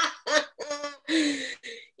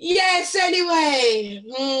 Yes.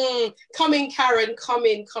 Anyway, come in, Karen. Come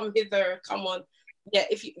in. Come hither. Come on. Yeah,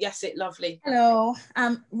 if you yes, it lovely. Hello.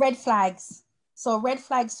 Red flags. So red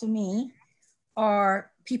flags for me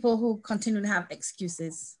are people who continue to have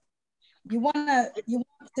excuses. You want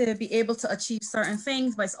to be able to achieve certain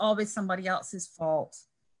things, but it's always somebody else's fault,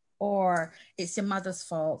 or it's your mother's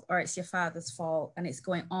fault, or it's your father's fault, and it's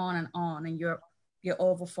going on, and you're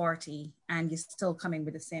over 40 and you're still coming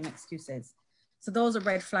with the same excuses. So those are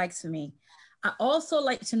red flags for me. I also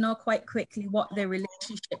like to know quite quickly what their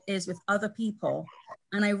relationship is with other people.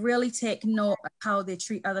 And I really take note of how they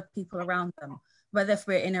treat other people around them, whether if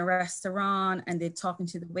we're in a restaurant and they're talking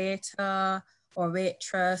to the waiter or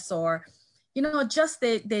waitress, or, you know, just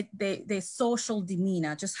their social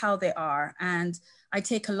demeanor, just how they are. And I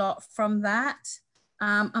take a lot from that.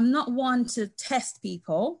 I'm not one to test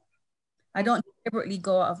people. I don't deliberately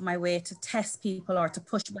go out of my way to test people or to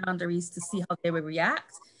push boundaries to see how they will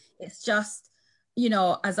react. It's just, you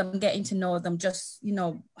know, as I'm getting to know them, just, you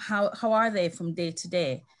know, how are they from day to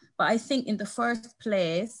day? But I think in the first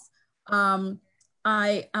place,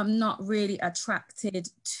 I am not really attracted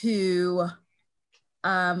to,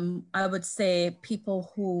 I would say, people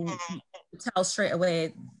who tell straight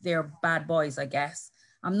away they're bad boys, I guess.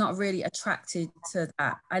 I'm not really attracted to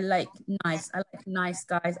that. I like nice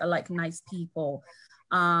guys. I like nice people.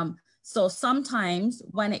 So sometimes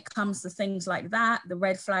when it comes to things like that, the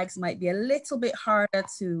red flags might be a little bit harder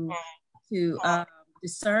to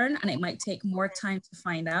discern, and it might take more time to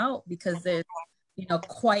find out because there's, you know,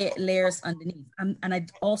 quiet layers underneath. And I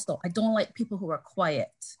don't like people who are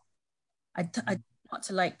quiet. I want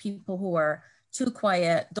to like people who are too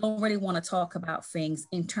quiet, don't really want to talk about things,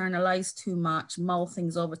 internalize too much, mull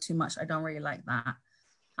things over too much. I don't really like that.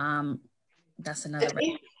 That's another red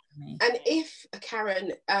flag for me. And if,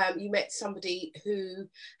 Karen, you met somebody who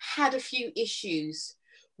had a few issues,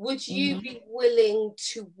 would you be willing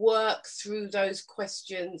to work through those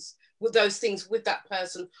questions, with those things with that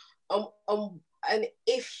person? And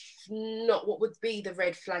if not, what would be the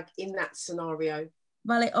red flag in that scenario?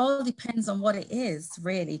 Well, it all depends on what it is,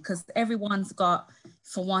 really, because everyone's got,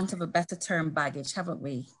 for want of a better term, baggage, haven't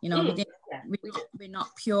we? You know, we're not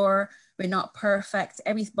pure, we're not perfect.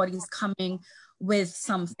 Everybody's coming with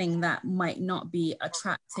something that might not be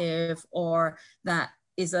attractive or that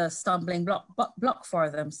is a stumbling block for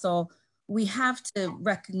them. So we have to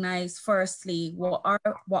recognize, firstly, what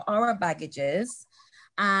our baggage is,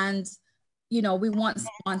 and you know, we want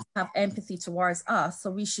someone to have empathy towards us,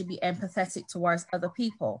 so we should be empathetic towards other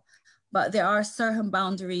people. But there are certain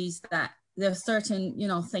boundaries that, there are certain, you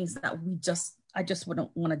know, things that I just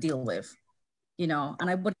wouldn't want to deal with, you know, and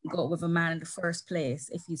I wouldn't go with a man in the first place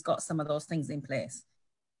if he's got some of those things in place.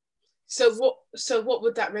 So what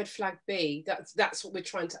would that red flag be? That's what we're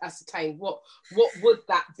trying to ascertain. What would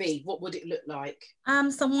that be? What would it look like?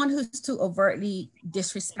 Someone who's too overtly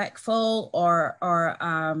disrespectful or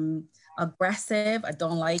aggressive. I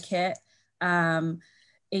don't like it.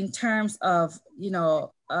 In terms of, you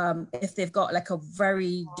know, if they've got like a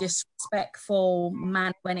very disrespectful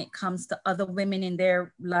man when it comes to other women in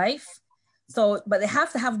their life. So, but they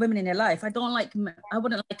have to have women in their life. I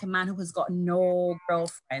wouldn't like a man who has got no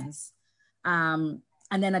girlfriends. And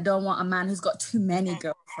then I don't want a man who's got too many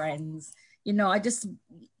girlfriends. You know,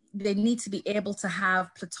 they need to be able to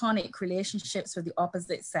have platonic relationships with the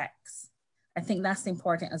opposite sex. I think that's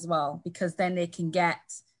important as well, because then they can get,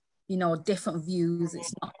 you know, different views.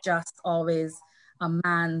 It's not just always a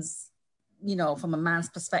man's, you know, from a man's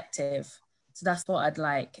perspective. So that's what I'd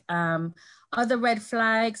like. Other red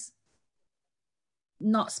flags,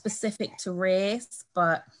 not specific to race,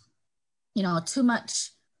 but, you know, too much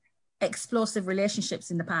explosive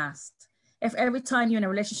relationships in the past. If every time you're in a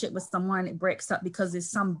relationship with someone, it breaks up because there's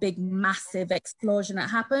some big, massive explosion that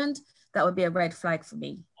happened, that would be a red flag for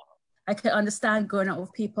me. I can understand going out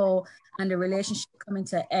with people and the relationship coming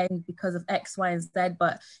to an end because of X, Y, and Z,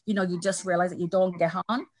 but, you know, you just realize that you don't get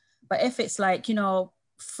on. But if it's like, you know,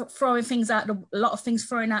 throwing things out, a lot of things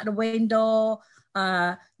thrown out the window,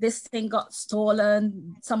 this thing got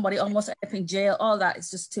stolen, somebody almost ended up in jail, all that is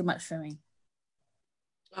just too much for me.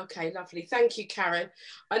 Okay, lovely. Thank you, Karen.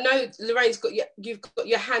 I know Lorraine's got you've got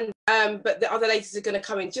your hand, but the other ladies are going to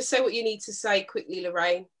come in. Just say what you need to say quickly,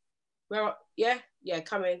 Lorraine. Yeah,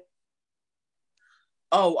 come in.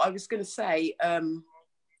 Oh, I was going to say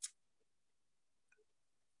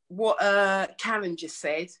what Karen just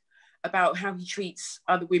said about how he treats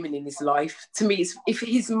other women in his life. To me, it's, if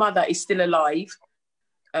his mother is still alive,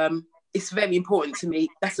 it's very important to me.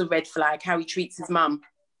 That's a red flag, how he treats his mum.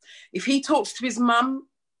 If he talks to his mum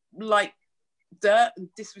like dirt and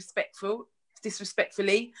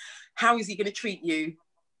disrespectfully, how is he going to treat you?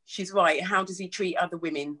 She's right. How does he treat other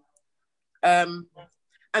women? And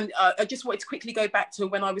I just wanted to quickly go back to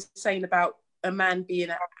when I was saying about a man being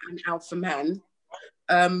an alpha man.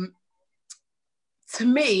 To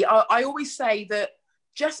me, I always say that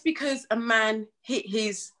just because a man hit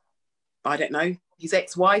his, I don't know, his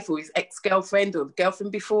ex-wife or his ex-girlfriend or the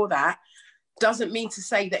girlfriend before that, doesn't mean to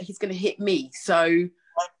say that he's going to hit me. So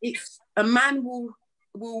if a man will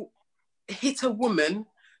hit a woman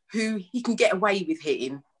who he can get away with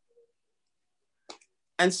hitting.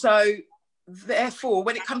 And so therefore,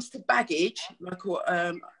 when it comes to baggage, like what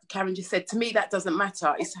Karen just said, to me, that doesn't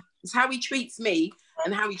matter. It's how he treats me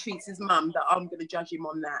and how he treats his mum that I'm going to judge him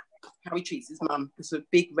on that. How he treats his mum. It's a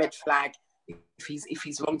big red flag if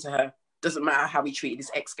he's wrong to her. Doesn't matter how he treated his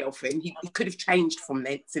ex-girlfriend. He could have changed from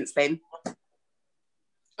then, since then.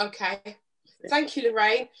 Okay. Thank you,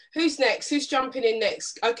 Lorraine. Who's next? Who's jumping in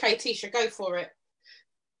next? Okay, Tisha, go for it.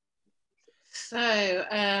 So,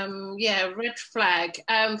 yeah, red flag.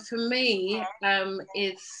 For me,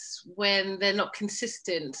 it's when they're not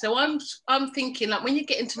consistent. So I'm thinking, like, when you're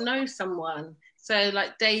getting to know someone, so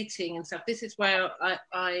like dating and stuff, this is where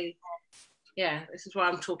this is where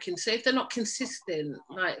I'm talking. So if they're not consistent,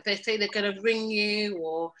 like they say they're going to ring you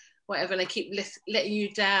or whatever, and they keep letting you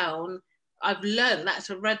down, I've learned that's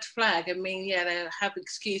a red flag. I mean, yeah, they have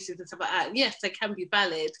excuses and stuff like that. Yes, they can be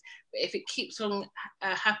valid, but if it keeps on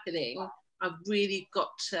happening, I've really got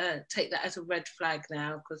to take that as a red flag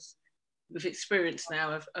now, because with experience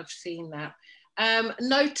now, I've seen that.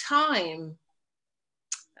 No time.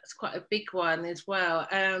 That's quite a big one as well.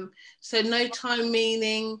 So no time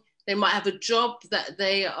meaning they might have a job that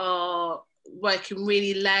they are working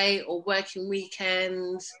really late or working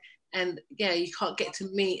weekends, and yeah, you can't get to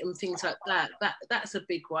meet and things like that. That's a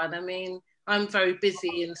big one. I mean, I'm very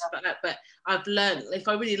busy and stuff like that, but I've learned if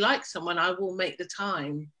I really like someone, I will make the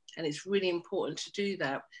time. And it's really important to do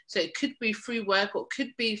that. So it could be through work or it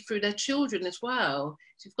could be through their children as well.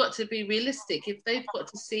 So you've got to be realistic. If they've got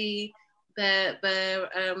to see their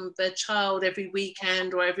child every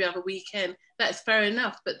weekend or every other weekend, that's fair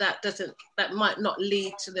enough. But that might not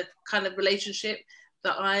lead to the kind of relationship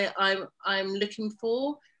that I'm looking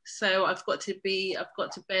for. So I've got to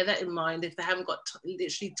bear that in mind. If they haven't got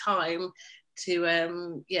literally time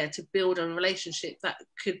to build a relationship, that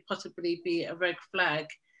could possibly be a red flag.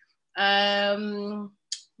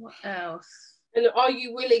 What else? And are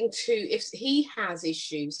you willing to, if he has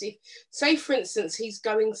issues, if, say for instance, he's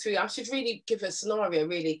going through, I should really give a scenario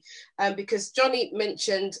really, because Johnny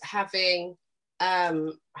mentioned having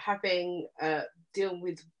deal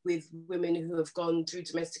with women who have gone through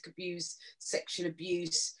domestic abuse, sexual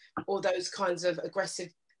abuse, or those kinds of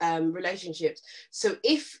aggressive relationships. So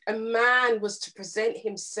if a man was to present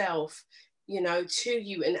himself, you know, to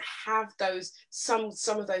you and have those some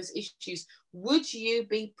of those issues, would you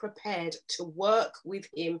be prepared to work with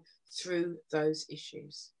him through those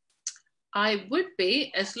issues? I would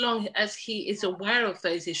be, as long as he is aware of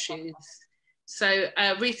those issues. So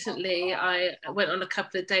recently I went on a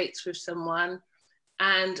couple of dates with someone,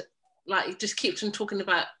 and like he just keeps on talking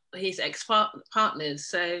about his ex-partners.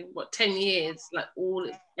 So 10 years, like all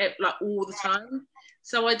the time.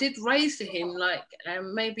 So I did raise to him, like,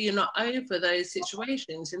 maybe you're not over those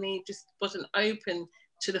situations. And he just wasn't open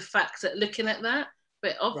to the fact that looking at that.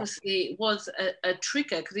 But obviously it was a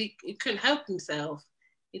trigger, because he couldn't help himself.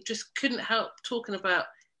 He just couldn't help talking about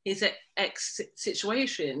his ex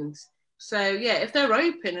situations. So yeah, if they're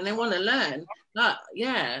open and they want to learn, like,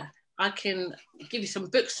 yeah, I can give you some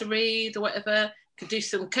books to read or whatever, could do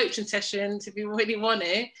some coaching sessions if you really want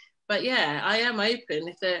it. But yeah, I am open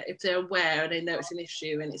if they're aware and they know it's an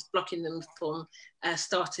issue and it's blocking them from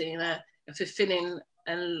starting a fulfilling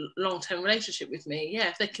and long-term relationship with me. Yeah,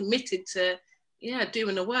 if they're committed to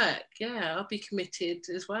doing the work, yeah, I'll be committed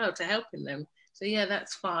as well to helping them. So yeah,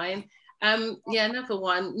 that's fine. Another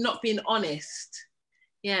one, not being honest.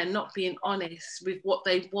 Yeah, not being honest with what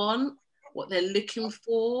they want what they're looking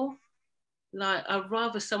for. Like, I'd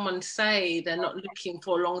rather someone say they're not looking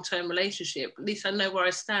for a long-term relationship. At least I know where I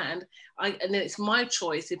stand. And then it's my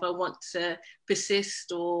choice if I want to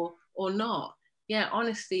persist or not. Yeah,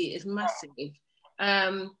 honesty is massive.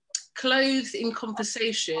 Clothes in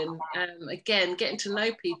conversation. Again, getting to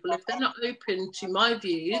know people. If they're not open to my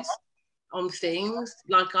views on things,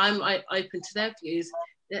 like I'm open to their views,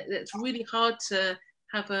 that's really hard to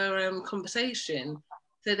have a conversation.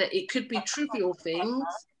 So that it could be trivial things,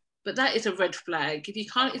 but that is a red flag. If you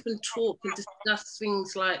can't even talk and discuss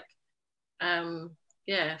things like,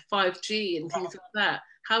 5G and things like that,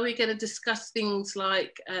 how are we going to discuss things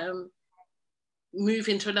like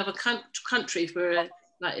moving to another country for,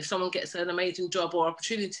 like, if someone gets an amazing job or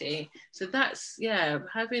opportunity? So that's,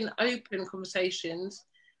 having open conversations,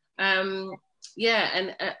 and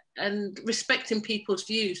respecting people's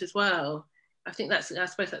views as well. I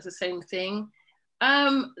suppose that's the same thing.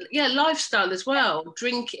 Lifestyle as well.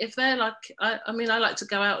 Drink, if they're like, I like to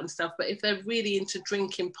go out and stuff, but if they're really into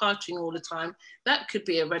drinking, partying all the time, that could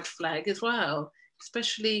be a red flag as well,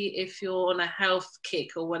 especially if you're on a health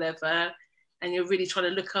kick or whatever, and you're really trying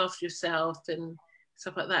to look after yourself and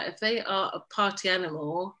stuff like that. If they are a party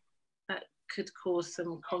animal, that could cause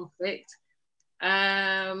some conflict.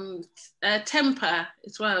 Temper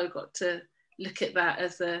as well, you've got to look at that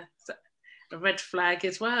as a red flag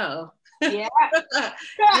as well. Yeah.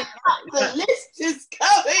 The list is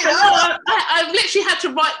going on. I've literally had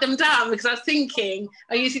to write them down because I was thinking,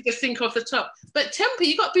 I usually just think off the top. But temper,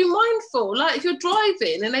 you got to be mindful. Like, if you're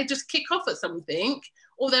driving and they just kick off at something,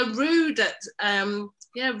 or they're rude at,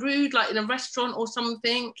 rude, like in a restaurant or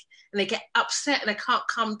something, and they get upset and they can't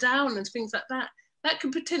calm down and things like that, that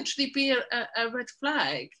could potentially be a red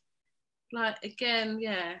flag. Like, again,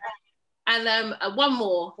 yeah. And one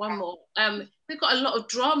more. They've got a lot of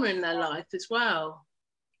drama in their life as well.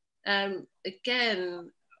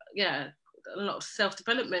 Again, a lot of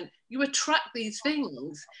self-development. You attract these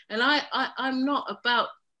things, and I'm not about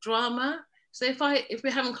drama. So if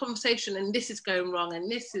we're having a conversation and this is going wrong and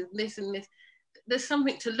this and this, there's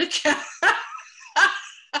something to look at.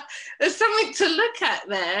 There's something to look at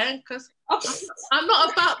there, because I'm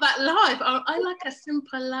not about that life. I like a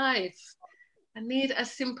simple life. I need a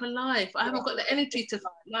simple life. I haven't got the energy to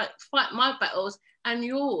fight my battles and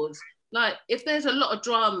yours. Like, if there's a lot of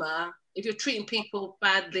drama, if you're treating people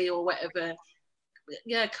badly or whatever,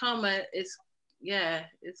 karma is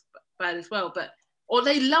bad as well. Or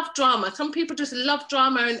they love drama. Some people just love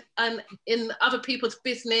drama and in other people's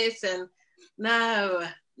business, and no,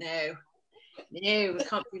 we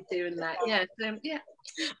can't be doing that.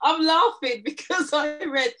 I'm laughing because I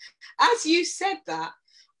read, as you said that,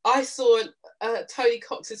 I saw Tony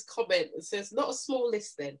Cox's comment that says, not a small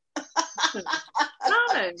list then. No,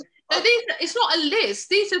 it's not a list.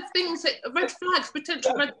 These are things that red flags,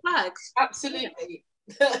 potential red flags. Absolutely.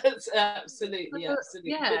 absolutely.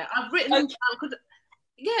 Yeah, I've written them down.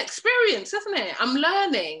 Experience, isn't it? I'm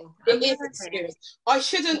learning. It is experience. I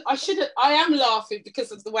am laughing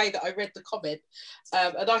because of the way that I read the comment.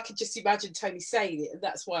 And I could just imagine Tony saying it, and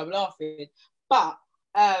that's why I'm laughing. But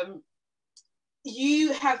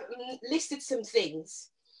you have listed some things.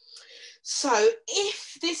 So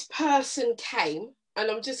if this person came, and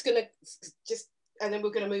I'm just going to and then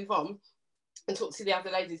we're going to move on and talk to the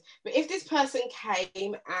other ladies. But if this person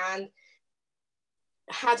came and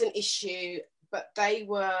had an issue, but they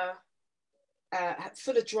were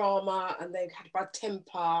full of drama and they had bad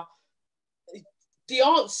temper, the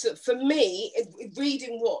answer for me,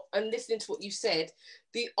 reading what and listening to what you said,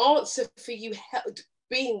 the answer for you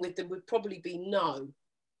being with them would probably be no.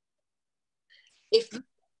 Is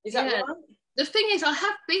that right? The thing is, I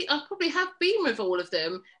probably have been with all of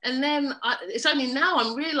them, and then it's only now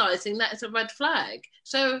I'm realising that it's a red flag.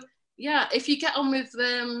 So if you get on with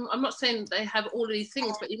them, I'm not saying they have all of these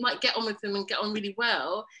things, but you might get on with them and get on really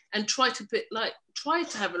well and try to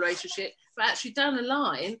have a relationship, but actually down the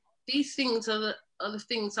line, these things are the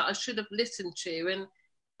things that I should have listened to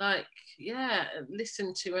and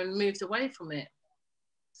listened to and moved away from it.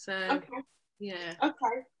 So okay,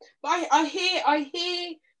 but I hear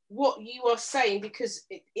what you are saying, because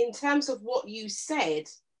in terms of what you said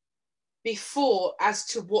before as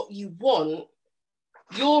to what you want,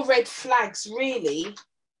 your red flags really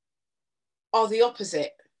are the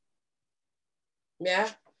opposite. Yeah,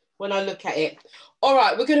 when I look at it. All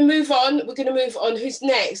right, we're going to move on. Who's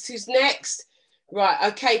next?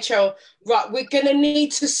 Right, okay, Cheryl. Right, we're going to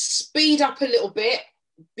need to speed up a little bit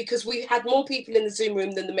because we had more people in the Zoom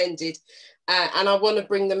room than the men did. And I want to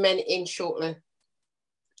bring the men in shortly.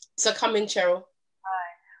 So come in, Cheryl.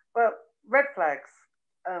 Hi. Well, red flags.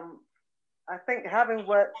 I think having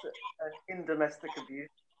worked in domestic abuse,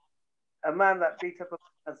 a man that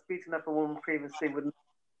has beaten up a woman previously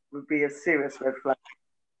would be a serious red flag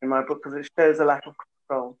in my book, because it shows a lack of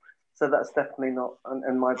control. So that's definitely not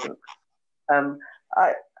in my book.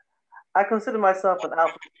 I consider myself an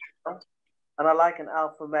alpha male, and I like an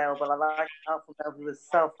alpha male, but I like an alpha male who is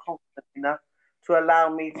self-confident enough to allow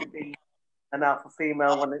me to be an alpha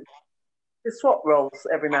female when it swap roles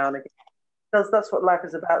every now and again. Because that's what life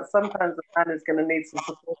is about. Sometimes the man is going to need some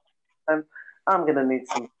support, and I'm going to need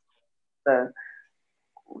some. So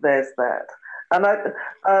there's that.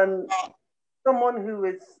 And someone who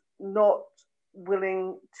is not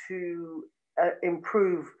willing to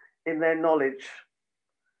improve in their knowledge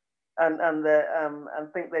and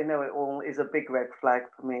think they know it all is a big red flag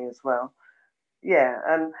for me as well. Yeah,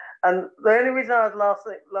 and the only reason I was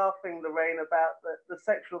laughing, Lorraine, about the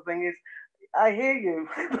sexual thing is I hear you.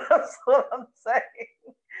 That's what I'm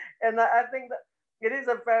saying. And I think that it is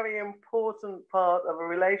a very important part of a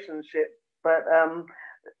relationship. But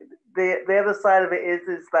the other side of it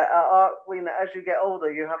is that as you get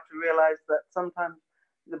older, you have to realize that sometimes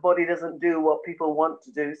the body doesn't do what people want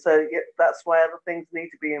to do. So that's why other things need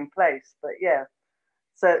to be in place. But yeah.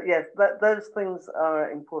 So yes, those things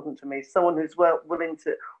are important to me. Someone who's willing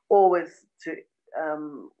to always to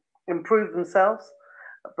improve themselves,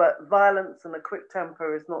 but violence and a quick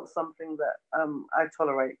temper is not something that I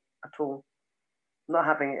tolerate at all. Not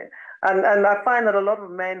having it, and I find that a lot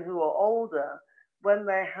of men who are older, when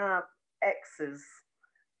they have exes,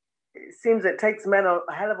 it seems it takes men a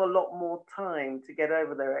hell of a lot more time to get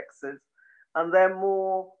over their exes, and they are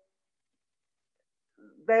more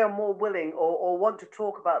willing or want to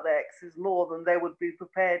talk about their exes more than they would be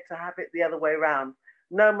prepared to have it the other way around.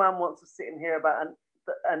 No man wants to sit and hear about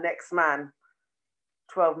an ex-man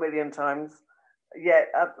 12 million times.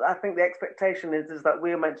 Yet I think the expectation is that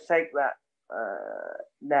we're meant to take that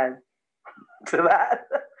no to that.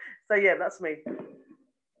 So yeah, that's me.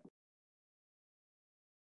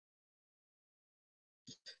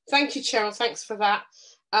 Thank you, Cheryl. Thanks for that.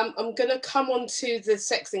 I'm going to come on to the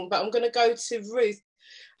sex thing, but I'm going to go to Ruth.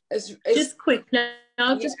 Just quickly,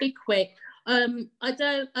 I'll just be quick. I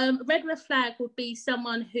don't. A red flag would be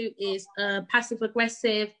someone who is passive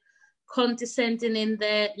aggressive, condescending in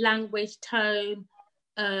their language, tone,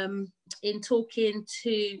 in talking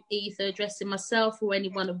to either addressing myself or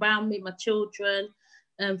anyone around me, my children,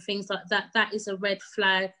 things like that. That is a red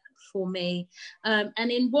flag for me.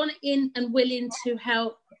 And in wanting and willing to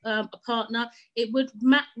help a partner, it would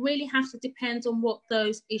really have to depend on what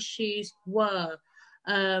those issues were.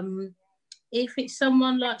 If it's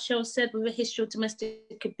someone like Cheryl said with a history of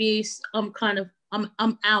domestic abuse, I'm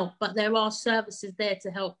out, but there are services there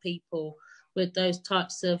to help people with those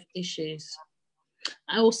types of issues.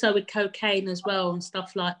 Also with cocaine as well and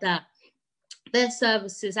stuff like that. There's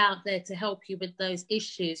services out there to help you with those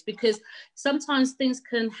issues, because sometimes things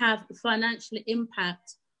can have a financial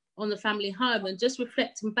impact on the family home. And just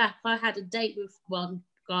reflecting back, I had a date with one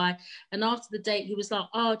guy, and after the date he was like,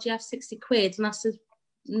 oh, do you have 60 quid? And I said,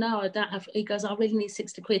 no, I don't have. He goes, I really need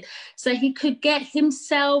 60 quid. So he could get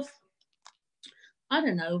himself, I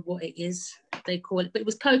don't know what it is they call it, but it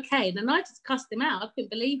was cocaine. And I just cussed him out. I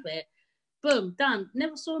couldn't believe it. Boom, done.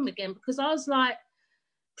 Never saw him again, because I was like,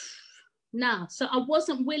 nah. So I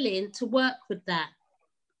wasn't willing to work with that.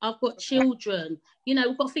 I've got children. You know,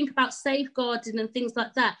 we've got to think about safeguarding and things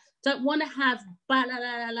like that. Don't want to have blah, blah,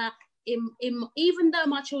 blah, blah, even though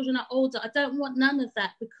my children are older, I don't want none of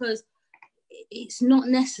that, because it's not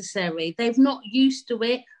necessary. They've not used to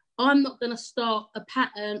it. I'm not going to start a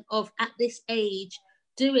pattern of, at this age,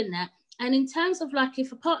 doing that. And in terms of like,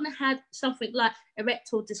 if a partner had something like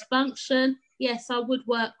erectile dysfunction, yes, I would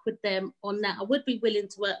work with them on that. I would be willing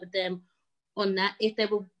to work with them on that if they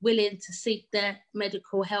were willing to seek their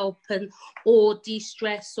medical help or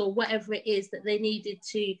de-stress or whatever it is that they needed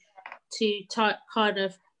to kind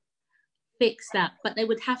of fix that. But they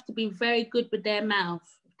would have to be very good with their mouth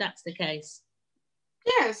if that's the case.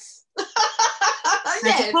 Yes.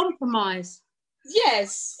 As a compromise.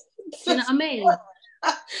 Yes. You know what I mean?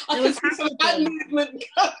 I can see some hand movement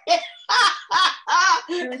going.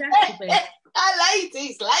 There would have to be.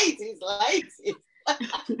 Ladies.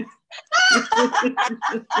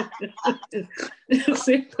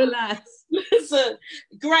 Simple as. Listen,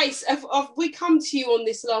 Grace, have we come to you on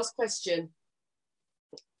this last question?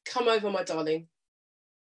 Come over, my darling.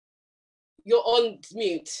 You're on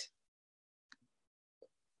mute.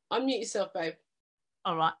 Unmute yourself, babe.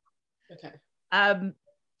 All right. Okay.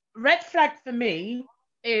 Red flag for me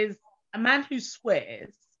is a man who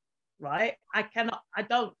swears, right? I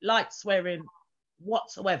don't like swearing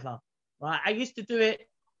whatsoever, right? I used to do it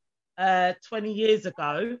 20 years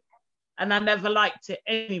ago, and I never liked it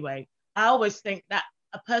anyway. I always think that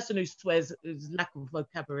a person who swears is lack of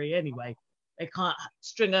vocabulary anyway. They can't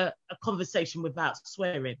string a conversation without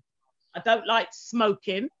swearing. I don't like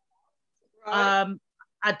smoking. Right.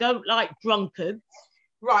 I don't like drunkards.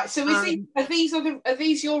 Right. So are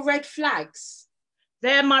these your red flags?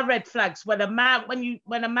 They're my red flags. When a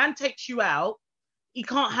man takes you out, he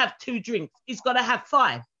can't have 2 drinks. He's got to have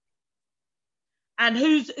 5. And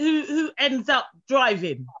who ends up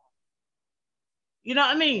driving? You know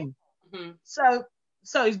what I mean? Mm-hmm.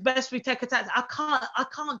 So it's best we take a taxi. I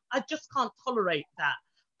just can't tolerate that.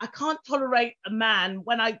 I can't tolerate a man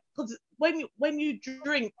because when you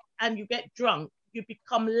drink and you get drunk, you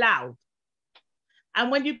become loud. And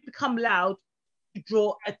when you become loud, you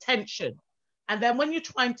draw attention. And then when you're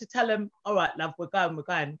trying to tell him, all right, love, we're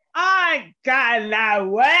going. I ain't going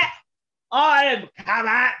nowhere. I'm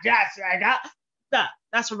coming just like that.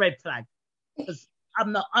 That's a red flag. Because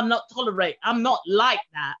I'm not like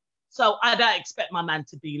that. So I don't expect my man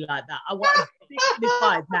to be like that. I want a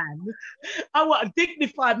dignified man. I want a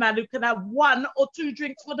dignified man who can have 1 or 2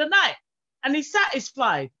 drinks for the night. And he's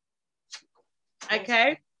satisfied.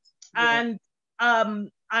 Okay? Yeah. And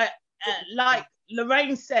I like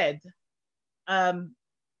Lorraine said, and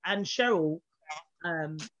Cheryl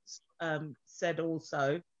said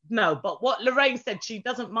also, no, but what Lorraine said, she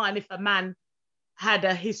doesn't mind if a man had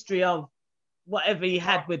a history of whatever he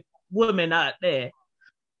had with women out there.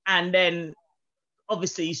 And then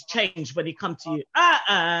obviously he's changed when he come to you.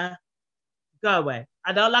 Go away.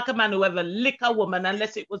 I don't like a man who ever lick a woman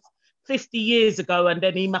unless it was 50 years ago and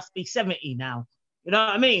then he must be 70 now. You know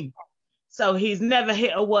what I mean? So he's never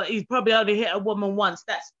hit he's probably only hit a woman once.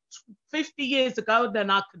 That's 50 years ago, then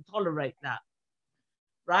I can tolerate that.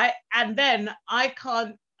 Right? And then I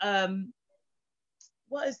can't,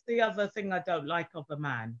 what is the other thing I don't like of a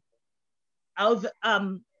man?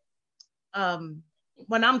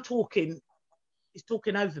 When I'm talking, he's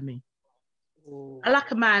talking over me. Ooh. I like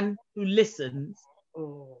a man who listens,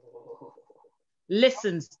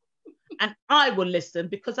 and I will listen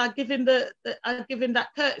because I give him that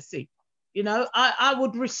courtesy. You know, I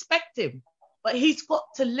would respect him, but he's got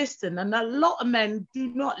to listen, and a lot of men do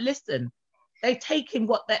not listen. They take in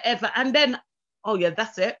whatever, and then, oh yeah,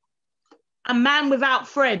 that's it. A man without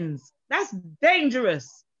friends, that's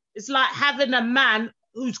dangerous. It's like having a man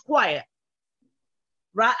who's quiet.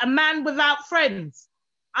 Right? A man without friends.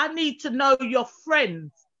 I need to know your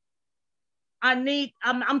friends.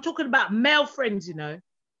 I'm talking about male friends, you know,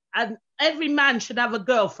 and every man should have a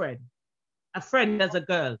girlfriend, a friend as a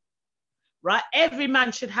girl, right? Every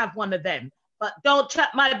man should have one of them, but don't chat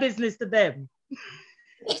my business to them.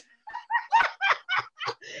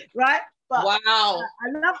 Right? But wow.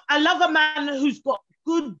 I love a man who's got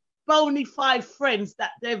good bona fide friends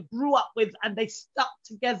that they grew up with and they stuck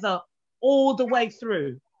together all the way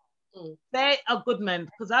through. They are good men,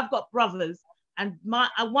 because I've got brothers, and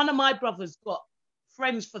one of my brothers got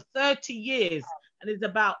friends for 30 years, and there's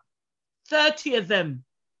about 30 of them,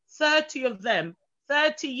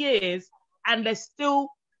 30 years, and they're still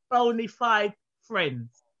bona fide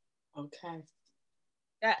friends. Okay.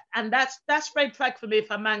 And that's red flag for me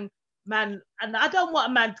if a man, and I don't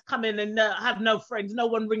want a man to come in and have no friends, no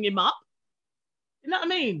one ring him up. You know what I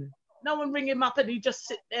mean? No one ring him up and he just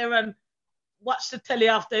sit there and watch the telly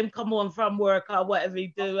after him come on from work or whatever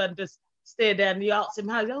he do and just stay there and you ask him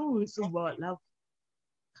how, oh, it's all right, love.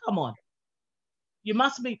 Come on. You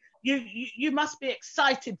must be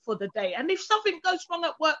excited for the day. And if something goes wrong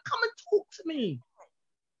at work, come and talk to me.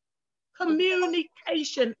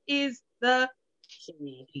 Communication is the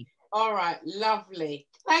key. All right, lovely.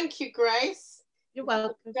 Thank you, Grace. You're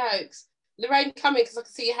welcome. Jokes. Lorraine, come in because I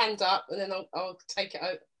can see your hand up, and then I'll take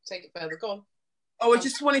it further. Go on. Oh, I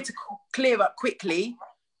just wanted to clear up quickly.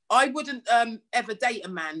 I wouldn't ever date a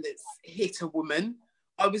man that's hit a woman.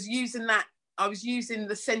 I was using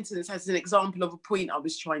the sentence as an example of a point I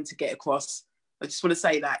was trying to get across. I just want to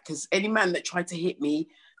say that, because any man that tried to hit me,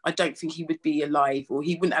 I don't think he would be alive, or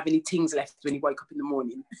he wouldn't have any tings left when he woke up in the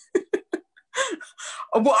morning.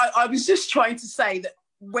 I was just trying to say that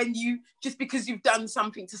just because you've done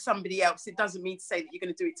something to somebody else, it doesn't mean to say that you're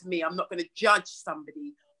going to do it to me. I'm not going to judge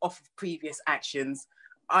somebody off of previous actions.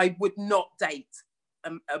 I would not date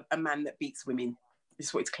a man that beats women.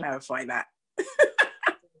 Just wanted to clarify that.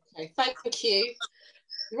 Okay, thank you.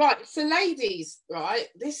 Right, so ladies, right,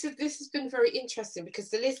 this has been very interesting because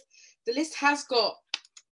the list has got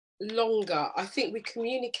longer. I think we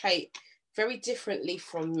communicate very differently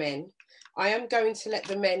from men. I am going to let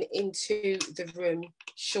the men into the room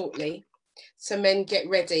shortly, so men, get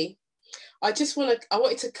ready. I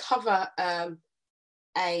wanted to cover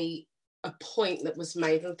a point that was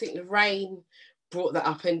made. And I think Lorraine brought that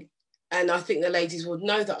up, and I think the ladies would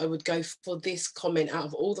know that I would go for this comment out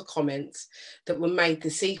of all the comments that were made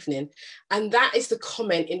this evening. And that is the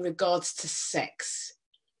comment in regards to sex.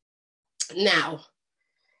 Now,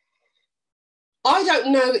 I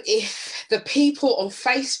don't know if the people on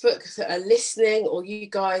Facebook that are listening, or you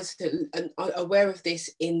guys that are aware of this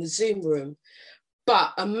in the Zoom room,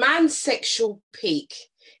 but a man's sexual peak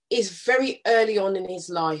is very early on in his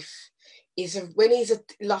life. Is when he's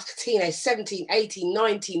like a teenager, 17, 18,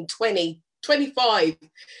 19, 20, 25.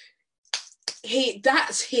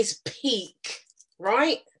 That's his peak,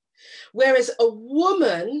 right? Whereas a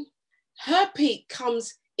woman, her peak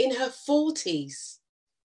comes in her 40s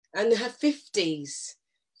and her 50s.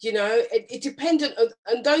 You know, it depends on,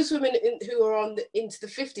 and those women who are into the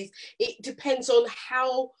 50s, it depends on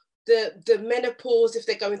how the menopause, if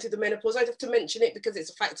they're going through the menopause. I'd have to mention it because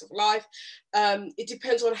it's a fact of life. It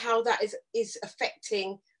depends on how that is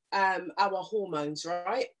affecting our hormones,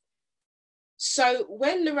 right? So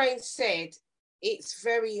when Lorraine said it's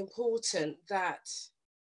very important that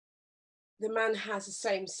the man has the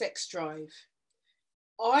same sex drive,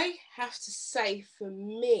 I have to say, for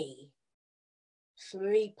me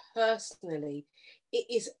personally, it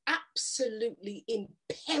is absolutely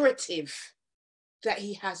imperative that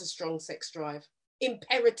he has a strong sex drive.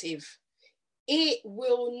 Imperative. It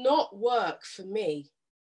will not work for me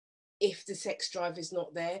if the sex drive is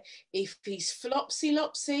not there. If he's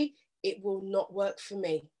flopsy-lopsy, it will not work for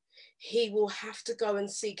me. He will have to go and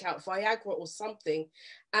seek out Viagra or something.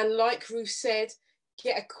 And like Ruth said,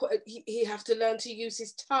 he have to learn to use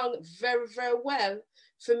his tongue very, very well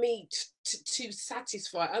for me to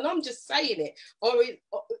satisfy. And I'm just saying it. Or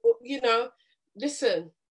you know,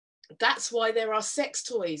 listen, that's why there are sex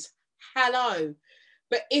toys. Hello.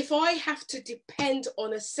 But if I have to depend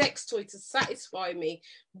on a sex toy to satisfy me,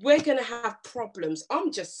 we're going to have problems.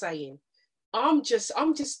 I'm just saying. I'm just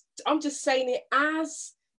saying it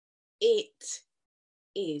as it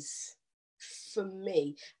is for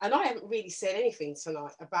me. And I haven't really said anything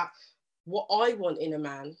tonight about what I want in a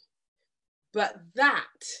man. But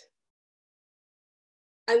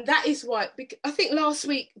and that is why, I think last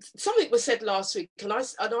week, something was said last week, or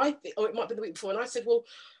it might be the week before, and I said, well,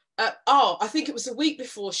 I think it was the week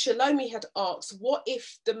before, Shalomi had asked, what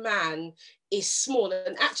if the man is small?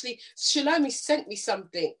 And actually, Shalomi sent me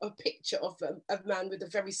a picture of a man with a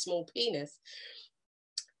very small penis.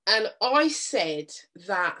 And I said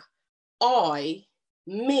that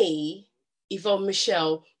Yvonne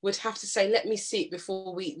Michelle, would have to say, let me see it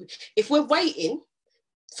before if we're waiting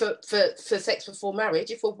for sex before marriage,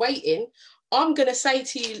 if we're waiting, I'm going to say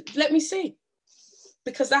to you, let me see,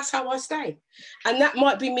 because that's how I stay. And that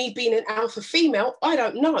might be me being an alpha female, I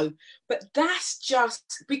don't know, but that's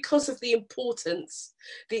just because of the importance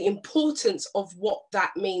of what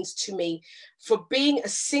that means to me for being a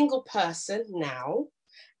single person now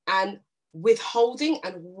and withholding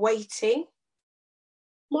and waiting.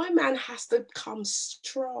 My man has to come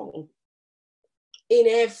strong in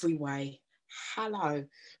every way. Hello.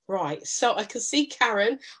 Right, so I can see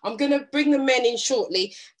Karen. I'm going to bring the men in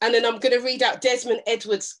shortly, and then I'm going to read out Desmond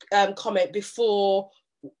Edwards' comment before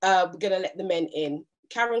we're going to let the men in.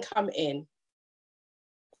 Karen, come in.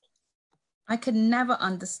 I could never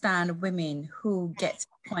understand women who get to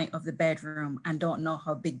the point of the bedroom and don't know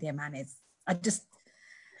how big their man is.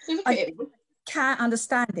 I can't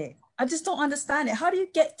understand it. I just don't understand it. How do you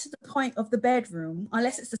get to the point of the bedroom,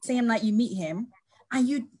 unless it's the same night you meet him, and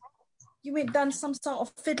you ain't done some sort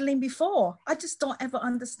of fiddling before? I just don't ever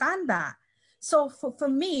understand that. So for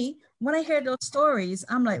me, when I hear those stories,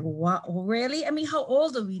 I'm like, what, really? I mean, how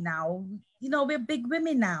old are we now? You know, we're big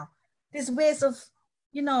women now. There's ways of,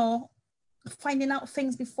 you know, finding out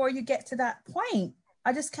things before you get to that point.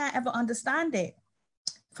 I just can't ever understand it.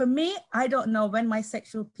 For me, I don't know when my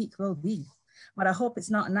sexual peak will be, but I hope it's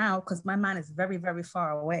not now, because my man is very, very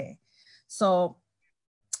far away. So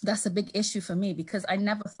that's a big issue for me, because I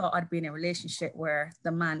never thought I'd be in a relationship where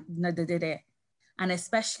the man never did it. And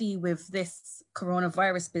especially with this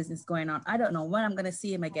coronavirus business going on, I don't know when I'm going to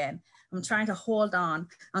see him again. I'm trying to hold on.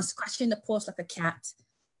 I'm scratching the post like a cat.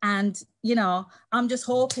 And, you know, I'm just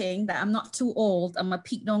hoping that I'm not too old and my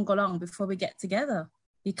peak don't go long before we get together.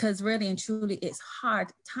 Because really and truly, it's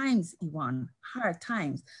hard times, Yvonne, hard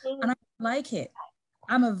times. And I like it.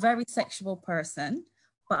 I'm a very sexual person,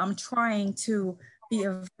 but I'm trying to be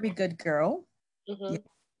a very good girl. Yeah,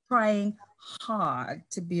 trying hard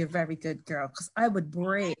to be a very good girl, because I would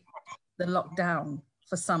break the lockdown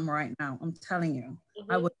for some right now. I'm telling you,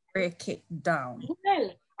 I would break it down.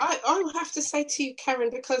 Well, I will have to say to you,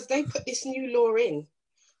 Karen, because they put this new law in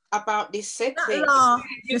about this said That thing. law,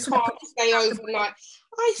 You can't stay overnight.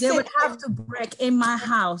 They would have to break in my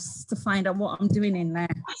house to find out what I'm doing in there.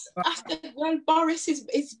 I said, well, Boris,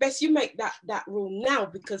 it's best you make that rule now,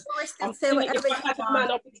 because I'm say thinking if whatever I had you a man,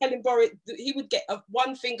 want. I'd be telling Boris that he would get a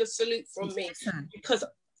one finger salute from me, Listen. because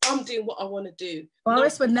I'm doing what I want to do.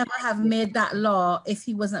 Boris would never have made that law if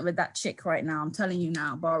he wasn't with that chick right now. I'm telling you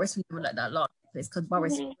now, Boris would never let that law take place, because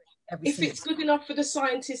Boris. If it's good enough for the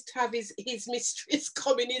scientist to have his mistress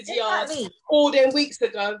come in his yard Exactly. all them weeks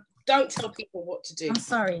ago, don't tell people what to do. I'm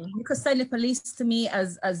sorry. You could send the police to me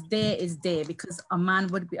as day is day, because a man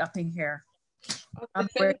would be up in here. Send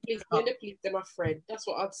the police, they're my friend. That's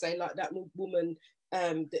what I'd say, like that woman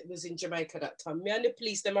that was in Jamaica that time. Me and the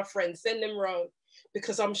police, they're my friends. Send them round,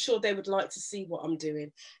 because I'm sure they would like to see what I'm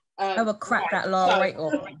doing. I will crack that law right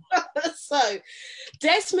open. So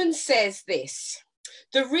Desmond says this.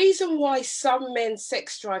 The reason why some men's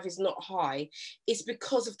sex drive is not high is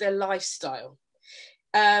because of their lifestyle.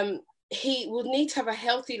 He will need to have a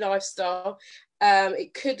healthy lifestyle.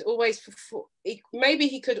 It could always perform, maybe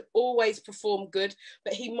he could always perform good,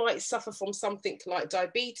 but he might suffer from something like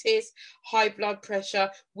diabetes, high blood pressure,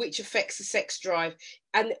 which affects the sex drive,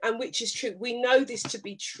 and which is true. We know this to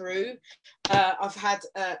be true. I've had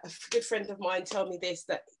a good friend of mine tell me this,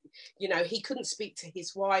 that, you know, he couldn't speak to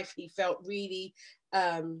his wife. He felt really,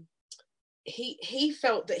 he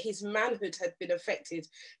felt that his manhood had been affected.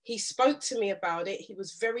 He spoke to me about it. He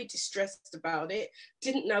was very distressed about it,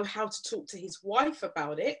 didn't know how to talk to his wife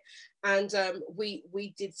about it. And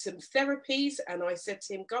we did some therapies, and I said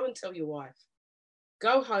to him, go and tell your wife.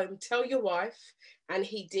 Go home, tell your wife. And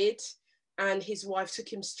he did. And his wife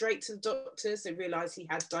took him straight to the doctors. They realized he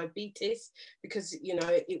had diabetes because, you know,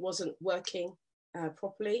 it wasn't working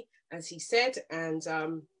properly, as he said. And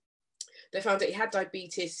they found that he had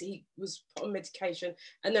diabetes. He was put on medication,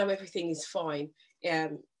 and now everything is fine.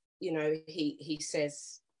 You know, he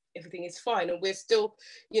says everything is fine, and we're still,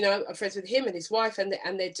 you know, I'm friends with him and his wife, and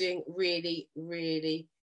they're doing really, really,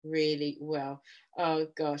 really well. Oh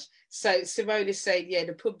gosh. So Simone is saying, yeah,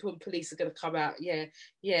 the Pum Pum police are going to come out.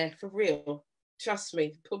 Yeah, for real. Trust me,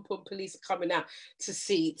 the Pum Pum police are coming out to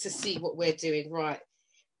see what we're doing. Right.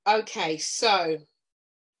 Okay. So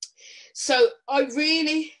I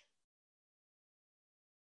really.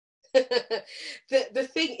 the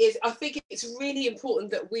thing is, I think it's really important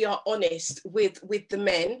that we are honest with the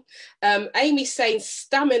men. Amy's saying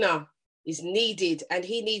stamina is needed, and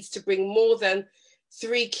he needs to bring more than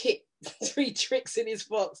three tricks in his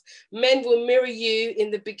box. Men will mirror you in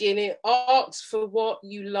the beginning, ask for what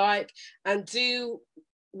you like, and do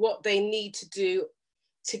what they need to do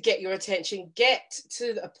to get your attention. Get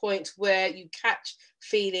to a point where you catch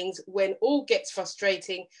feelings. When all gets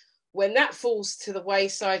frustrating, when that falls to the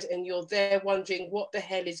wayside and you're there wondering what the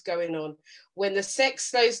hell is going on. When the sex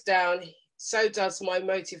slows down, so does my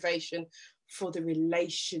motivation for the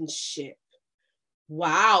relationship.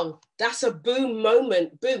 Wow, that's a boom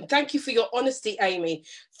moment. Boom. Thank you for your honesty, Amy.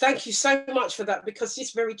 Thank you so much for that, because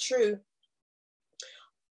it's very true.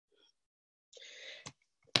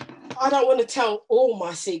 I don't want to tell all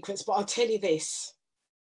my secrets, but I'll tell you this.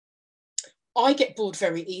 I get bored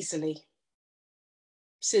very easily.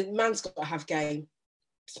 So man's got to have game.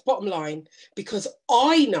 It's bottom line, because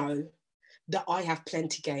I know that I have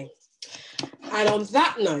plenty game. And on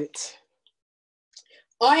that note,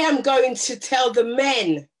 I am going to tell the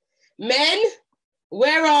men,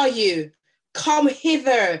 where are you? Come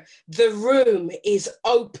hither. The room is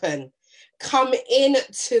open. Come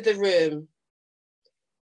into the room.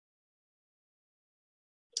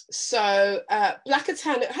 So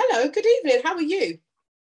Blackatana, hello, good evening. How are you?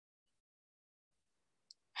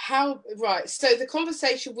 Right, so the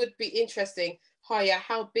conversation would be interesting. Hiya,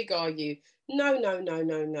 how big are you? No.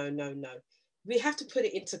 We have to put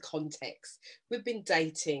it into context. We've been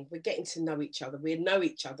dating, we're getting to know each other, we know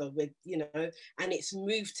each other, with, you know, and it's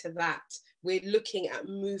moved to that. We're looking at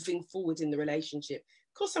moving forward in the relationship.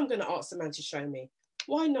 Of course, I'm going to ask the man to show me.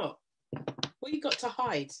 Why not? What you got to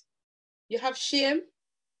hide? You have shame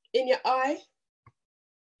in your eye?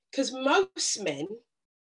 Because most men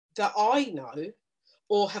that I know,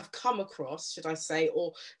 or have come across, should I say,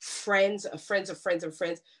 or friends of friends of friends of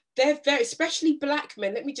friends, they're very, especially black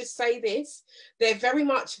men, let me just say this, they're very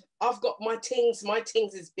much, I've got my tings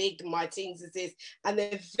is big, my tings is this, and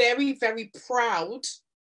they're very, very proud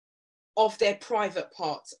of their private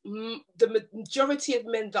parts. The majority of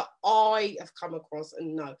men that I have come across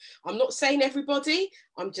and know, I'm not saying everybody,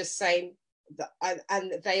 I'm just saying that,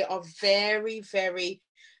 and they are very, very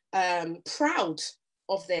proud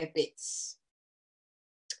of their bits.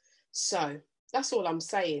 So that's all I'm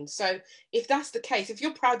saying. So if that's the case, if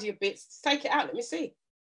you're proud of your bits, take it out. Let me see.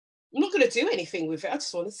 I'm not going to do anything with it. I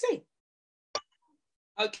just want to see.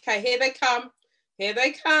 Okay, here they come. Here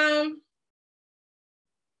they come.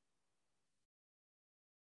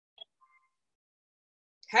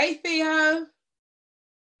 Hey, Theo.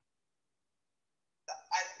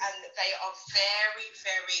 And they are very,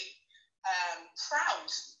 very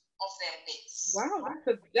proud of their bits. Wow,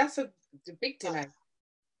 that's a big delay.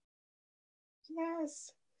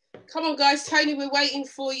 Yes. Come on, guys. Tony, we're waiting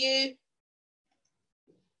for you.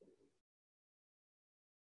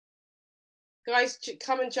 Guys,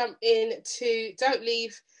 come and jump in to, don't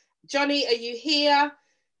leave. Johnny, are you here?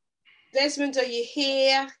 Desmond, are you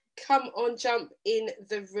here? Come on, jump in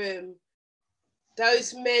the room.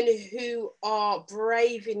 Those men who are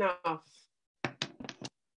brave enough.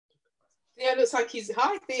 Theo looks like he's,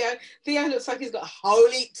 hi Theo. Theo looks like he's got a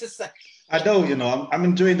whole heap to say. I know, you know, I'm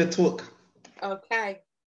enjoying the talk. Okay.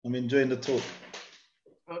 I'm enjoying the talk.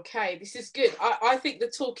 Okay, this is good. I think the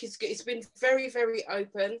talk is good. It's been very, very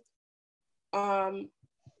open. Barbara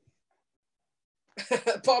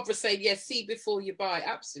said, yes, see before you buy.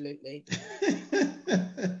 Absolutely.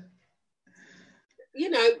 You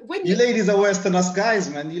know, when you ladies are worse than us guys,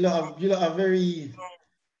 man. You lot are very,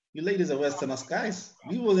 you ladies are worse than us guys.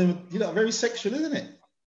 You lot are very sexual, isn't it?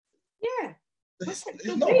 Yeah. It's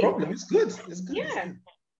not a problem. It's good. It's good. Yeah. It's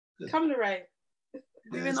good. Come, Lorraine.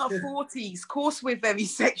 We're in our 40s. Of course, we're very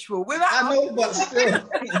sexual. I know, but still. We're in our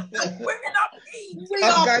peak.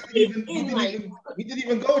 Us guys we didn't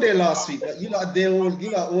even go there last week. But you lot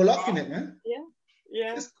are all up in it, man. Yeah.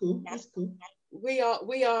 Yeah. It's cool. It's cool. We are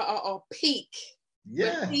at our peak.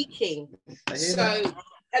 Yeah. We're peaking. So, that.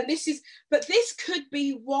 and but this could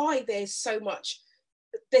be why there's so much,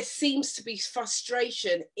 there seems to be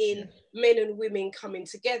frustration in men and women coming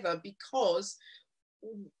together, because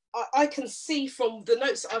I can see from the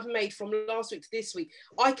notes I've made from last week to this week,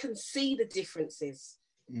 I can see the differences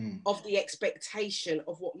of the expectation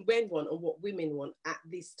of what men want and what women want at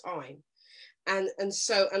this time. And I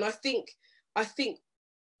think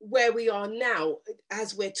where we are now,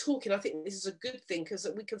 as we're talking, I think this is a good thing, because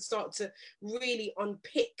we can start to really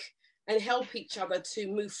unpick and help each other to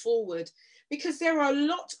move forward, because there are a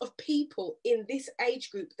lot of people in this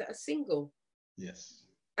age group that are single. Yes.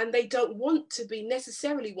 And they don't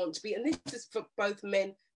necessarily want to be, and this is for both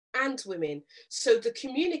men and women. So the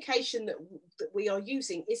communication that we are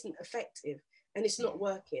using isn't effective, and it's not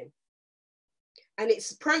working. And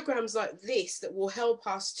it's programs like this that will help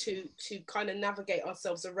us to kind of navigate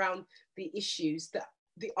ourselves around the issues,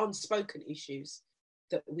 the unspoken issues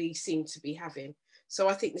that we seem to be having. So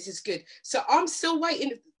I think this is good. So I'm still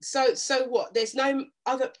waiting. So what? There's no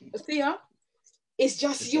other, Thea? It's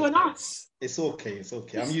just you and us. It's okay. It's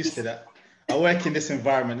okay. I'm used to that. I work in this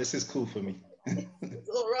environment. This is cool for me. It's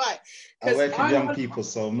all right. I work with young people,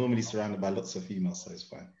 so I'm normally surrounded by lots of females, so it's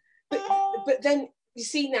fine. But then, you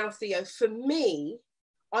see now, Theo, for me,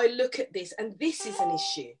 I look at this and this is an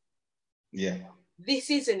issue. Yeah.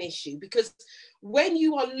 This is an issue, because when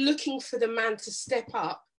you are looking for the man to step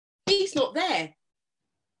up, he's not there.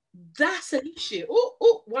 That's an issue.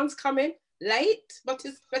 Oh, one's coming. Late, but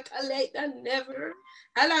it's better late than never.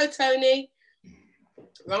 Hello, Tony.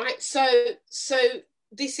 Right, so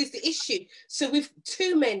this is the issue. So we've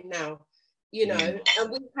 2 men now, you know,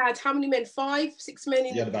 and we've had how many men? 5, 6 men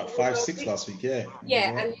in. Yeah, about 5, 6 last week. Yeah.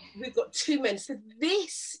 Yeah, and we've got 2 men. So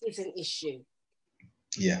this is an issue.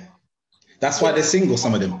 Yeah, that's why they're single.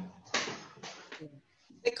 Some of them.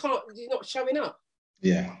 They can't. They're not showing up.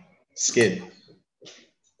 Yeah, scared.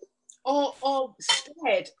 Or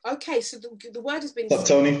scared. Okay, so the word has been. What's up,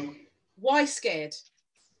 Tony? Why scared?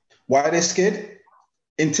 Why are they scared?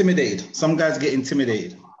 Intimidated. Some guys get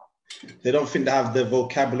intimidated. They don't think they have the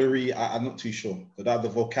vocabulary. I'm not too sure. They don't have the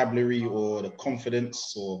vocabulary or the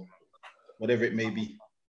confidence or whatever it may be.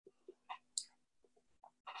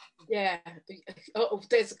 Yeah. Oh,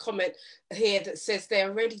 there's a comment here that says they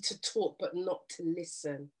are ready to talk but not to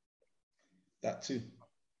listen. That too.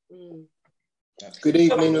 Good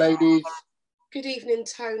evening, ladies. Good evening,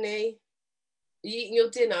 Tony. You eating your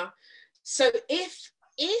dinner? So if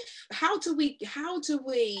how do we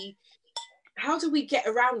get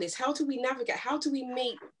around this? How do we navigate? How do we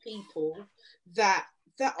meet people that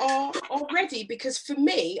are ready? Because for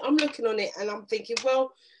me, I'm looking on it and I'm thinking,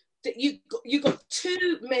 well, that you got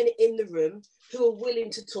 2 men in the room who are willing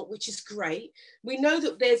to talk, which is great. We know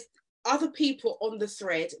that there's other people on the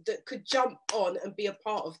thread that could jump on and be a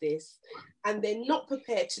part of this, and they're not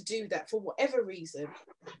prepared to do that for whatever reason.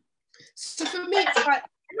 So for me, it's like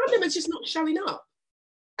none of them are just not showing up.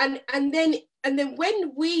 And then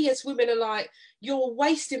when we as women are like, you're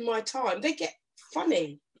wasting my time, they get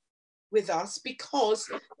funny. with us because,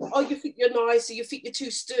 oh, you think you're nice, or you think you're too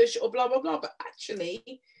stush, or blah, blah, blah. But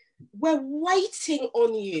actually, we're waiting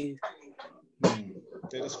on you.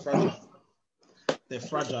 They're just fragile. They're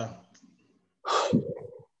fragile.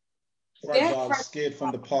 Scared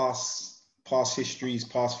from the past histories,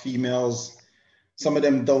 past females. Some of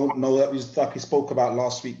them don't know that, like we spoke about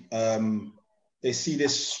last week. They see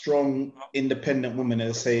this strong, independent woman and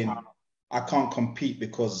they're saying, I can't compete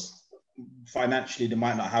because financially they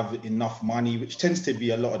might not have enough money, which tends to be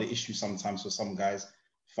a lot of the issue sometimes for some guys.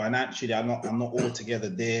 Financially, I'm not altogether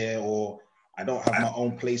there, or I don't have my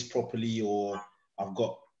own place properly, or I've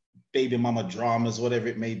got baby mama dramas, whatever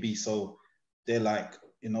it may be. So they're like,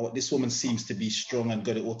 you know what, this woman seems to be strong and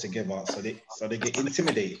got it all together. So they get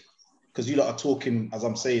intimidated. Because you lot are talking, as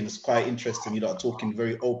I'm saying, it's quite interesting. You lot are talking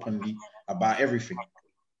very openly about everything.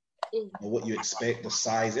 You know, what you expect, the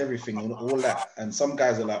size, everything, all that. And some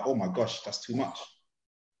guys are like, oh my gosh, that's too much.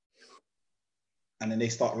 And then they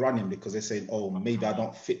start running because they're saying, oh, maybe I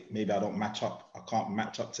don't fit, maybe I don't match up. I can't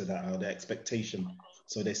match up to that, or the expectation.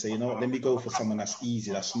 So they say, you know what, let me go for someone that's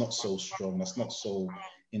easy, that's not so strong, that's not so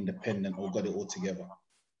independent, or got it all together.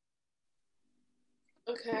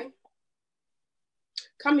 Okay.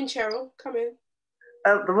 Come in, Cheryl, come in.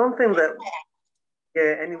 The one thing that,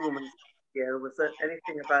 any woman was that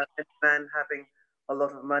anything about a man having a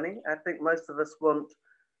lot of money. I think most of us want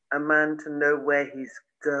a man to know where he's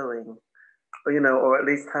going, or, or at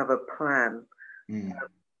least have a plan.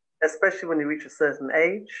 Especially when you reach a certain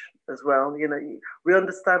age as well. We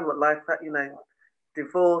understand what life,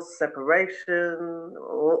 divorce, separation,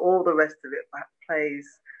 all the rest of it plays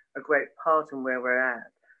a great part in where we're at.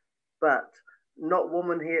 But not one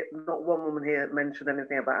woman here mentioned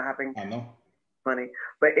anything about having money,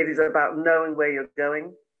 but it is about knowing where you're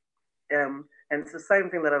going. And it's the same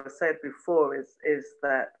thing that I've said before, is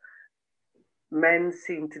that men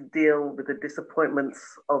seem to deal with the disappointments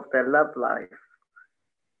of their love life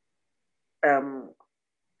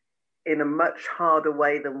in a much harder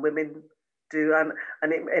way than women do.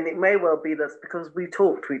 And it may well be that's because we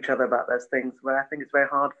talk to each other about those things, where I think it's very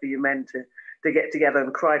hard for you men to get together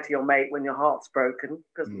and cry to your mate when your heart's broken,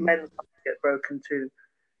 because men get broken too,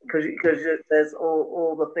 because there's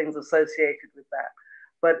all the things associated with that.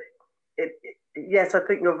 But yes, I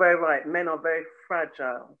think you're very right. Men are very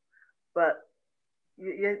fragile, but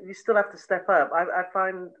you still have to step up. I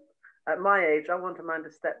find at my age, I want a man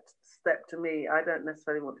to step to me. I don't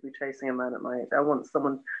necessarily want to be chasing a man at my age. I want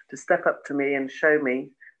someone to step up to me and show me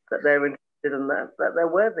that they're interested and that they're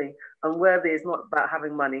worthy. And worthy is not about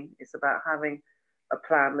having money. It's about having a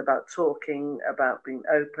plan, about talking, about being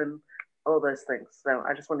open, all those things. So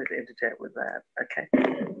I just wanted to interject with that. Okay.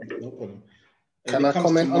 No problem. Can I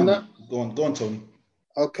comment on that? Go on, Tony.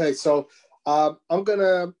 Okay, so I'm going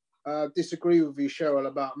to disagree with you, Cheryl,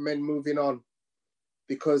 about men moving on.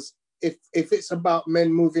 Because if it's about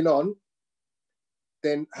men moving on,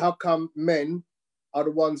 then how come men are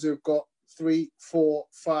the ones who've got 3, 4,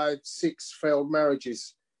 5, 6 failed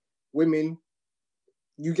marriages? Women,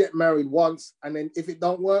 you get married once, and then if it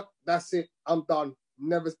don't work, that's it. I'm done.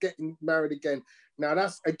 Never getting married again. Now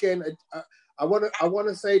that's again. I want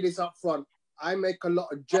to say this up front. I make a lot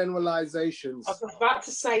of generalizations. I was about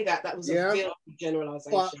to say that was a real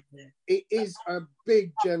generalization. But it is a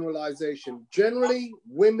big generalization. Generally,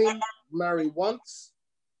 women marry once.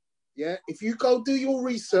 Yeah, if you go do your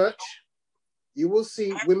research, you will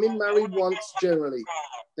see women marry once generally.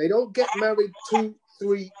 They don't get married 2,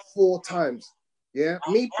 3, 4 times. Yeah,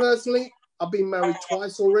 me personally, I've been married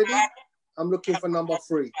twice already. I'm looking for number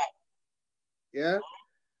 3. Yeah.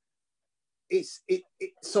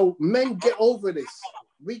 So men get over this.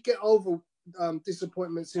 We get over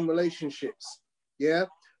disappointments in relationships. Yeah.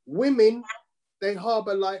 Women, they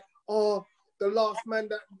harbor like, oh, the last man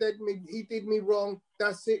that did me, he did me wrong.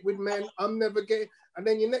 That's it with men. I'm never getting. And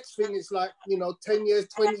then your next thing is like, 10 years,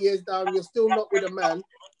 20 years down, you're still not with a man.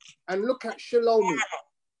 And look at Shalomi.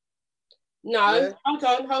 No, yeah? hold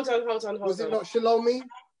on. Was it not Shalomi?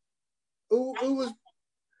 Who was?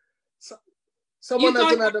 Someone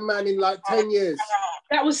hasn't had a man in like 10 years.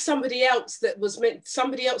 That was somebody else that was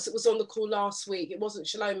on the call last week. It wasn't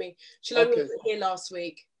Shalomi. Shalomi wasn't here last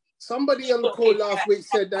week. Somebody on the call last week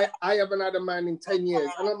said that I haven't had a man in 10 years.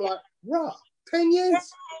 And I'm like, rah, 10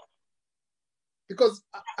 years? Because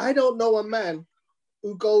I don't know a man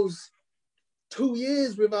who goes 2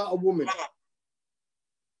 years without a woman.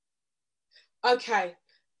 Okay.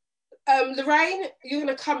 Lorraine, you're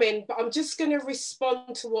going to come in, but I'm just going to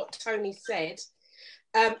respond to what Tony said.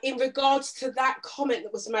 In regards to that comment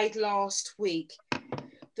that was made last week,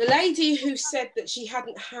 the lady who said that she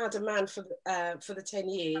hadn't had a man for the 10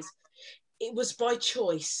 years, it was by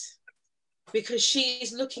choice. because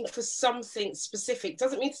she's looking for something specific.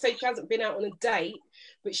 Doesn't mean to say she hasn't been out on a date,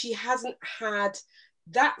 but she hasn't had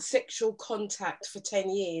that sexual contact for 10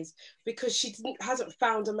 years because she hasn't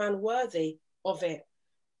found a man worthy of it.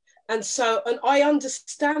 And so, and I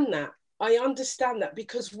understand that. I understand that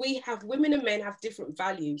because women and men have different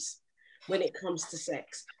values when it comes to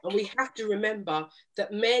sex. And we have to remember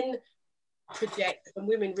that men project and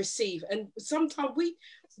women receive. And sometimes we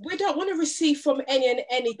don't want to receive from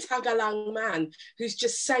any tagalang man who's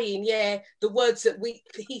just saying, yeah, the words that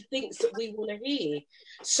he thinks that we want to hear.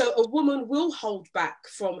 So a woman will hold back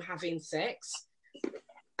from having sex.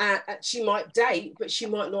 She might date, but she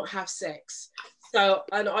might not have sex. So,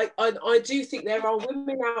 and I do think there are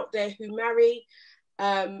women out there who marry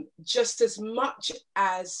just as much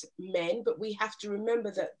as men, but we have to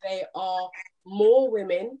remember that there are more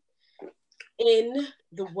women in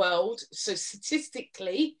the world. So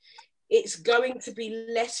statistically, it's going to be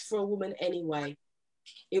less for a woman anyway.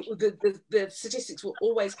 The statistics will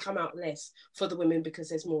always come out less for the women because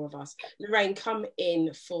there's more of us. Lorraine, come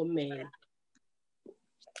in for me.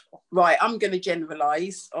 Right, I'm going to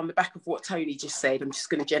generalise on the back of what Tony just said. I'm just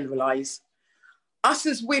going to generalise. Us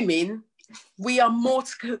as women, we are more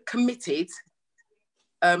committed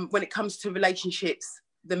when it comes to relationships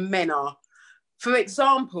than men are. For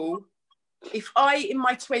example, if I, in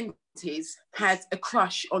my 20s, had a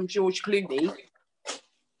crush on George Clooney,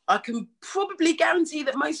 I can probably guarantee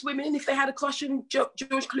that most women, if they had a crush on George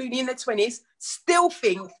Clooney in their 20s, still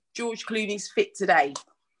think George Clooney's fit today.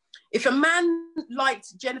 If a man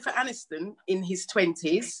liked Jennifer Aniston in his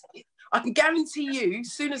 20s, I can guarantee you,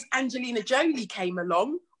 as soon as Angelina Jolie came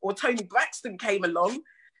along or Tony Braxton came along,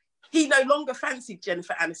 he no longer fancied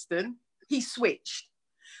Jennifer Aniston. He switched.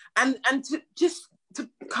 And to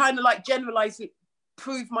kind of like generalize it,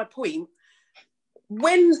 prove my point,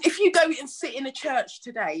 if you go and sit in a church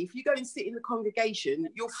today, if you go and sit in the congregation,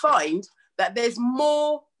 you'll find that there's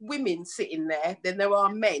more women sitting there than there are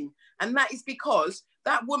men. And that is because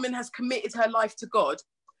that woman has committed her life to God,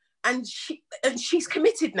 and she's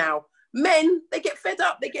committed now. Men, they get fed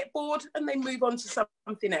up, they get bored, and they move on to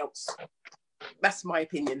something else. That's my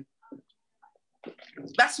opinion.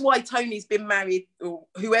 That's why Tony's been married, or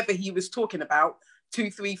whoever he was talking about, 2,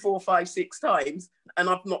 3, 4, 5, 6 times, and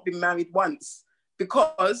I've not been married once,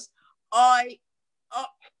 because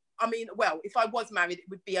if I was married, it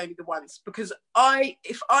would be only the once, because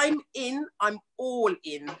if I'm in, I'm all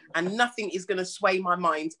in, and nothing is going to sway my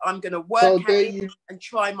mind. I'm going to work at it and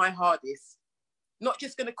try my hardest. Not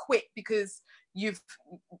just going to quit because if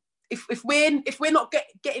we're not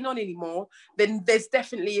getting on anymore, then there's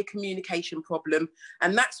definitely a communication problem.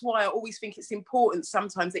 And that's why I always think it's important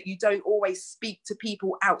sometimes that you don't always speak to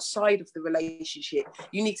people outside of the relationship.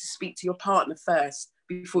 You need to speak to your partner first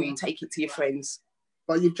before you take it to your friends.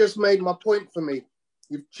 But you've just made my point for me.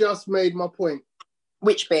 You've just made my point.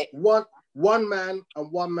 Which bit? One man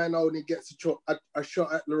and one man only gets a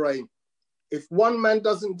shot at Lorraine. If one man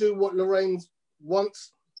doesn't do what Lorraine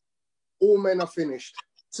wants, all men are finished.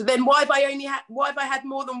 So then why have I had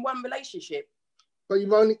more than one relationship? But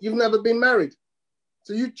you've never been married.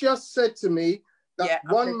 So you just said to me that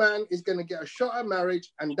one man is going to get a shot at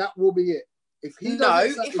marriage and that will be it. If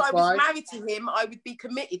I was married to him, I would be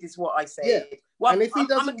committed, is what I said. Yeah. Well, and if he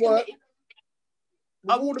doesn't work,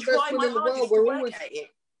 I will try my hardest to work at it.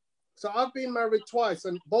 So I've been married twice,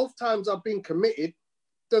 and both times I've been committed.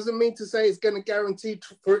 Doesn't mean to say it's going to guarantee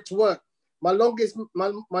for it to work. My longest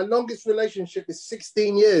relationship is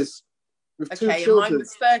 16 years with 2 children. And mine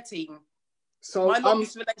was 13. So my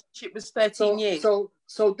longest relationship was 13 years.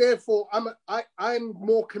 So therefore, I'm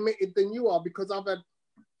more committed than you are because I've had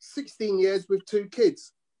 16 years with 2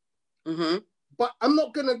 kids. Mm-hmm. But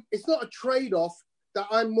it's not a trade-off that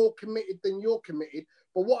I'm more committed than you're committed.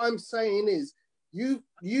 But what I'm saying is,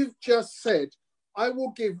 you've just said,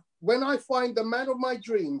 when I find the man of my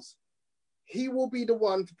dreams, he will be the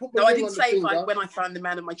one to put the ring on the finger. No, I didn't say when I found the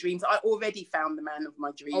man of my dreams. I already found the man of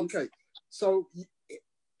my dreams. Okay. So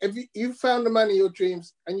if you found the man of your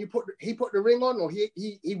dreams and he put the ring on, or he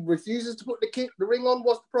refuses to put the ring on,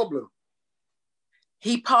 what's the problem?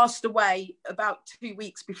 He passed away about 2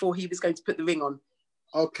 weeks before he was going to put the ring on.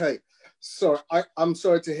 Okay. So I'm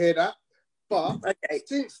sorry to hear that. But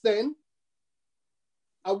since then,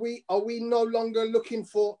 are we no longer looking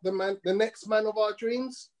for the next man of our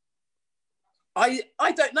dreams? I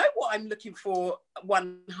don't know what I'm looking for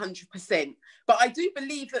 100%, but I do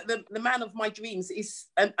believe that the man of my dreams is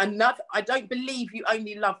another. I don't believe you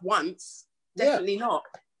only love once. Definitely not.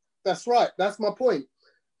 That's right. That's my point.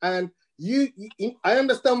 And I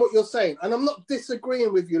understand what you're saying, and I'm not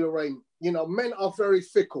disagreeing with you, Lorraine. You know, men are very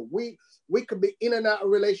fickle. We could be in and out of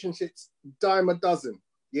relationships dime a dozen,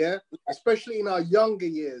 yeah? Especially in our younger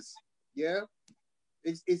years, yeah?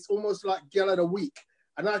 It's almost like girl of the week.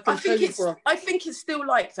 And I can tell you I think it's still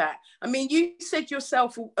like that. I mean, you said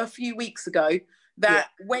yourself a few weeks ago that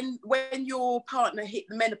when your partner hit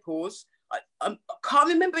the menopause, I can't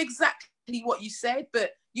remember exactly what you said,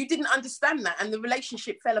 but you didn't understand that and the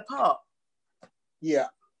relationship fell apart. Yeah.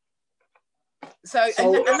 So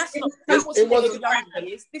and that's not, that wasn't in your younger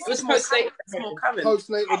years. This is more current.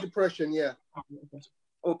 Postnatal depression, yeah.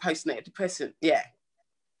 Or postnatal depression, yeah.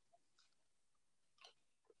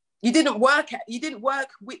 You didn't work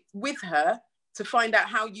with her to find out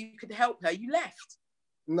how you could help her. You left.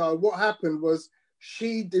 No, what happened was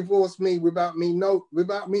she divorced me without me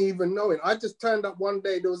even knowing. I just turned up one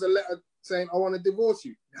day, there was a letter saying, I want to divorce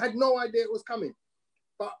you. I had no idea it was coming.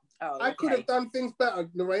 But I could have done things better,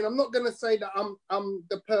 Lorraine. I'm not going to say that I'm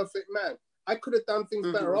the perfect man. I could have done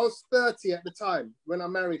things better. I was 30 at the time when I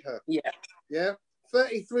married her. Yeah. Yeah.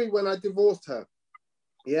 33 when I divorced her.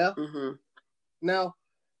 Yeah. Now,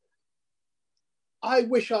 I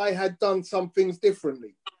wish I had done some things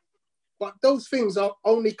differently, but those things are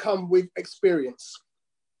only come with experience.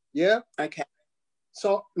 Yeah. Okay.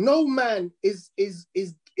 So no man is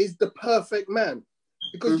the perfect man,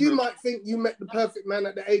 because you might think you met the perfect man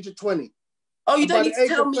at the age of 20. Oh, you don't need to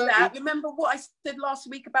tell me that. Remember what I said last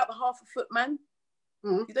week about the half a foot man?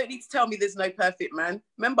 You don't need to tell me there's no perfect man.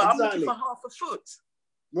 Remember, I'm looking for half a foot.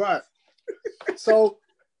 Right. So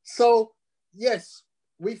yes,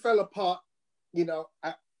 we fell apart, you know,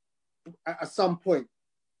 at some point.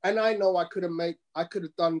 And I know I could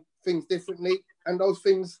have done things differently, and those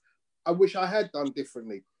things I wish I had done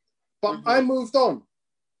differently. But I moved on.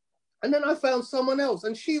 And then I found someone else,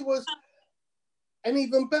 and she was an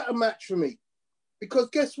even better match for me. Because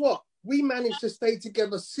guess what? We managed to stay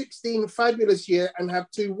together 16 fabulous years and have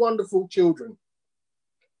 2 wonderful children.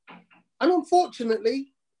 And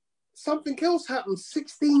unfortunately, something else happened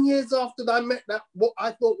 16 years after I met that, what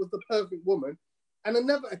I thought was the perfect woman, and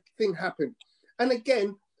another thing happened. And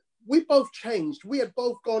again, we both changed. We had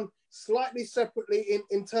both gone slightly separately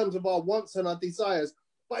in terms of our wants and our desires,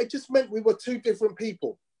 but it just meant we were 2 different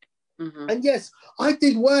people. And yes, I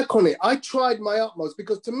did work on it. I tried my utmost,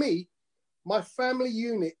 because to me, my family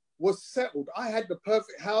unit was settled. I had the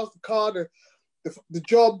perfect house, the car, the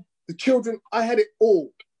job, the children. I had it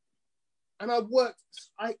all. And I worked,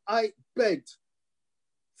 I begged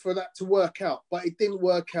for that to work out, but it didn't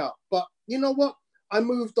work out. But you know what? I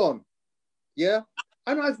moved on. Yeah.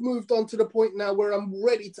 And I've moved on to the point now where I'm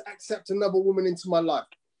ready to accept another woman into my life.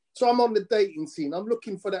 So I'm on the dating scene. I'm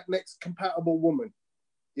looking for that next compatible woman.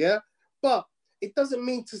 Yeah. But it doesn't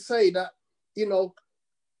mean to say that, you know,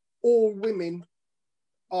 all women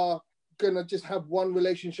are going to just have one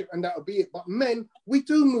relationship and that'll be it. But men, we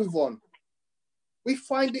do move on. We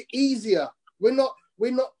find it easier. We're not,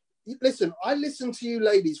 listen, I listened to you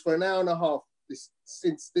ladies for an hour and a half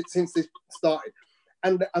since this started.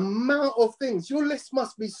 And the amount of things, your list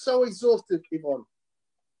must be so exhaustive, Yvonne.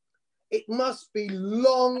 It must be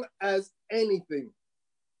long as anything.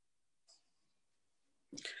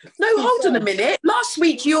 No, hold on a minute. Last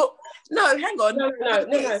week hang on. No.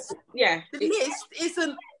 Yeah. The list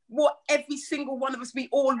isn't what every single one of us, we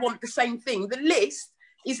all want the same thing. The list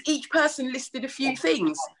is each person listed a few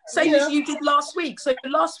things, same as you did last week. So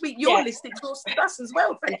last week, your list exhausted us as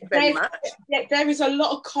well. Thank you very much. There is a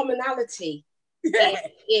lot of commonality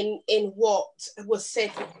in what was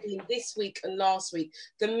said between this week and last week.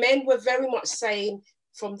 The men were very much saying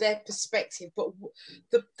from their perspective, but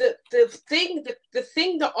the thing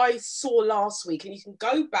that I saw last week, and you can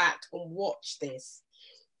go back and watch this,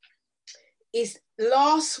 is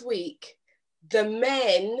last week the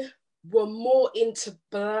men were more into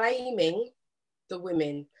blaming the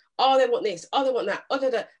women. Oh, they want this, oh, they want that,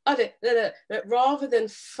 rather than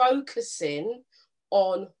focusing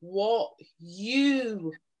on what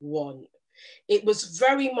you want. It was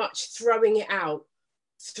very much throwing it out,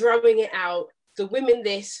 the women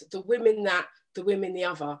this, the women that, the women the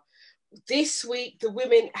other. This week, the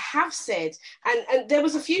women have said, and there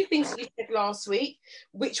was a few things that you said last week,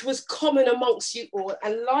 which was common amongst you all.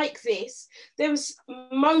 And like this, there was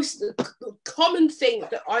most common thing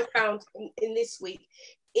that I found in this week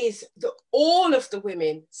is that all of the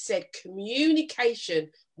women said communication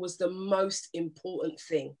was the most important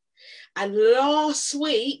thing. And last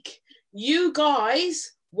week, you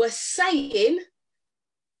guys were saying,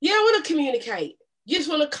 you don't want to communicate. You just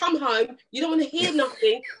want to come home. You don't want to hear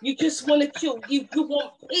nothing. You just want to chill. You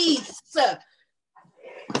want peace.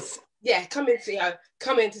 Yeah, come in, Theo.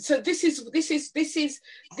 Come in. So this is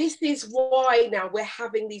why now we're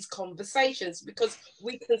having these conversations, because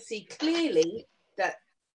we can see clearly that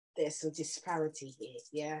there's some disparity here.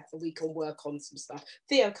 Yeah, and we can work on some stuff.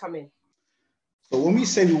 Theo, come in. So when we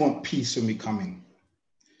say we want peace when we come in,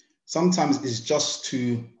 sometimes it's just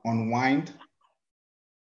to unwind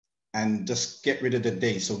and just get rid of the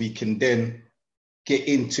day so we can then get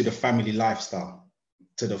into the family lifestyle,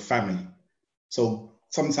 to the family. So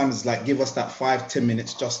sometimes it's like, give us that 5-10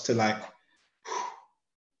 minutes just to like,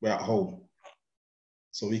 we're at home.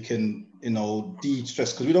 So we can, you know,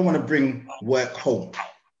 de-stress, because we don't want to bring work home.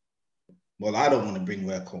 Well, I don't want to bring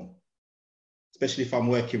work home, especially if I'm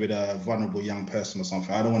working with a vulnerable young person or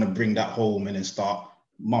something. I don't want to bring that home and then start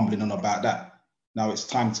mumbling on about that. Now it's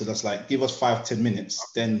time to just like, give us 5-10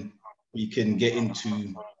 minutes, then we can get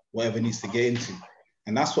into whatever needs to get into.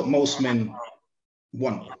 And that's what most men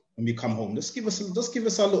want when we come home. Just give us a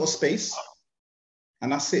little space,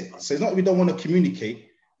 and that's it. So it's not that we don't want to communicate,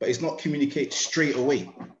 but it's not communicate straight away.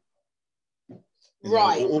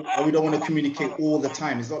 Right. Or we don't want to communicate all the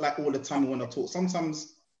time. It's not like all the time we want to talk.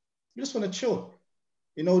 Sometimes we just want to chill.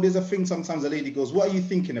 You know, there's a thing sometimes a lady goes, what are you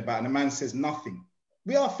thinking about? And the man says nothing.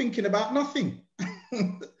 We are thinking about nothing.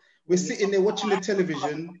 We're sitting there watching the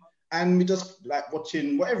television and we just like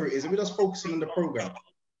watching whatever it is, and we're just focusing on the program.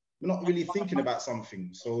 We're not really thinking about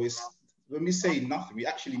something. So it's, when we say nothing, we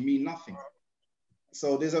actually mean nothing.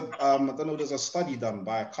 So there's a, I don't know, there's a study done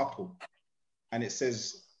by a couple, and it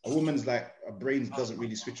says a woman's like, her brain doesn't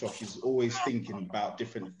really switch off. She's always thinking about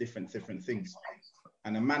different things.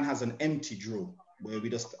 And a man has an empty drawer where we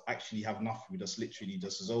just actually have nothing. We just literally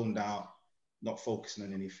just zoned out, not focusing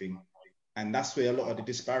on anything. And that's where a lot of the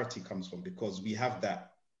disparity comes from, because we have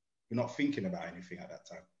that, we're not thinking about anything at that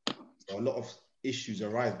time. So a lot of issues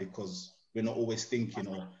arise because we're not always thinking,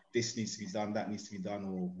 or this needs to be done, that needs to be done,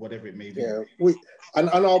 or whatever it may be. Yeah, and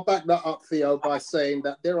I'll back that up, Theo, by saying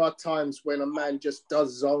that there are times when a man just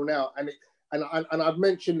does zone out, and I've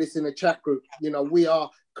mentioned this in the chat group. You know, we are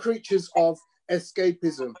creatures of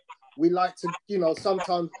escapism. We like to, you know,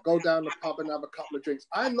 sometimes go down the pub and have a couple of drinks.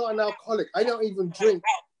 I'm not an alcoholic. I don't even drink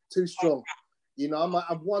too strong. You know, I might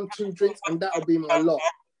have 1-2 drinks and that'll be my lot.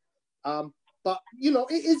 But, you know,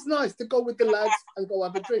 it is nice to go with the lads and go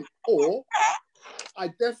have a drink. Or I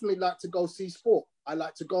definitely like to go see sport. I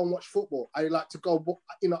like to go and watch football. I like to go,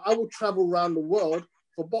 you know, I will travel around the world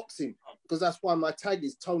for boxing, because that's why my tag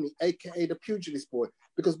is Tony, aka the Pugilist Boy,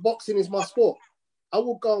 because boxing is my sport. I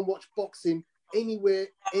will go and watch boxing anywhere,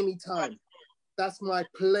 anytime. That's my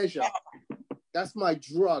pleasure. That's my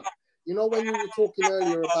drug. You know, when you were talking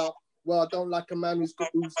earlier about, well, I don't like a man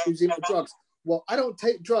who's into drugs. Well, I don't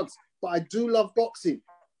take drugs, but I do love boxing.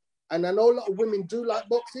 And I know a lot of women do like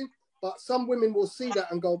boxing, but some women will see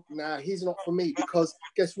that and go, nah, he's not for me, because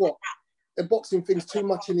guess what? The boxing thing's too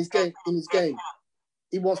much in his game.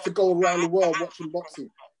 He wants to go around the world watching boxing.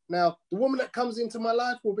 Now, the woman that comes into my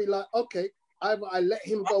life will be like, okay, either I let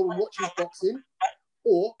him go and watch his boxing,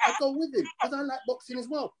 or I go with him, because I like boxing as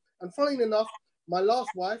well. And funny enough, my last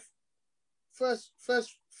wife, first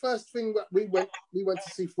thing that we went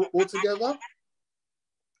to see football together,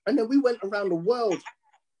 and then we went around the world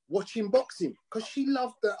watching boxing, because she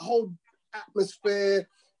loved the whole atmosphere,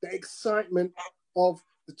 the excitement of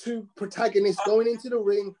the two protagonists going into the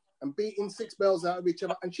ring and beating 6 bells out of each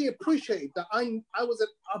other. And she appreciated that I was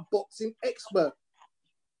a boxing expert.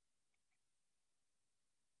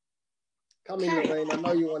 Come in, Lorraine. I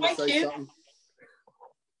know you want to say something.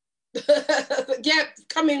 Yeah,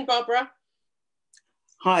 come in, Barbara.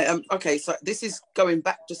 Hi. Okay, so this is going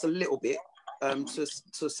back just a little bit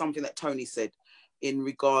to something that Tony said in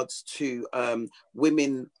regards to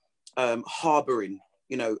women harboring.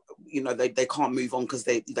 You know, they can't move on because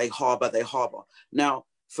they harbor. Now,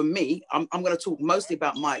 for me, I'm going to talk mostly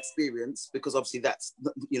about my experience, because obviously that's,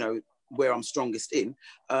 you know, where I'm strongest in.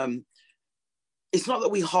 It's not that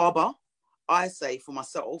we harbor. I say for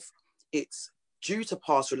myself, it's due to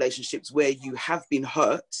past relationships where you have been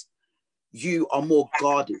hurt, you are more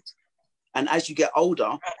guarded. And as you get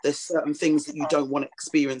older, there's certain things that you don't want to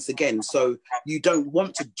experience again. So you don't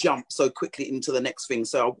want to jump so quickly into the next thing.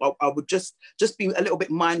 So I would just be a little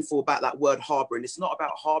bit mindful about that word harboring. It's not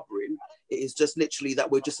about harboring. It is just literally that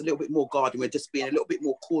we're just a little bit more guarded. We're just being a little bit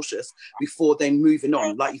more cautious before then moving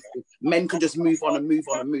on. Like men can just move on and move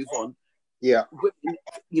on and move on. Yeah.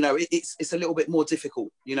 You know, it's a little bit more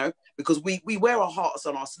difficult, you know, because we wear our hearts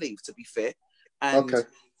on our sleeve, to be fair. And okay.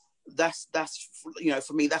 That's you know,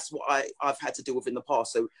 for me, that's what I've had to deal with in the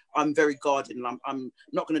past. So I'm very guarded, and I'm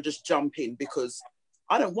not going to just jump in, because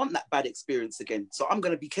I don't want that bad experience again. So I'm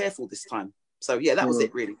going to be careful this time. So yeah, that was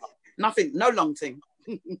it really. Nothing, no long thing.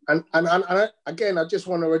 And again, I just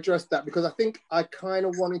want to address that because I think I kind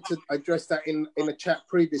of wanted to address that in a chat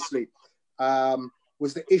previously,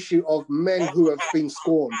 was the issue of men who have been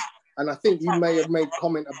scorned. And I think you may have made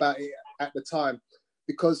comment about it at the time,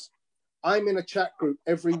 because I'm in a chat group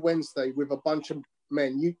every Wednesday with a bunch of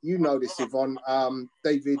men. You know this, Yvonne,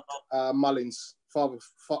 David Mullins, father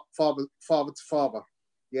to father.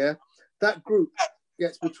 Yeah, that group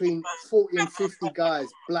gets between 40 and 50 guys,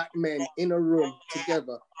 black men in a room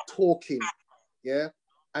together talking. Yeah,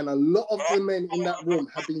 and a lot of the men in that room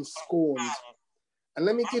have been scorned. And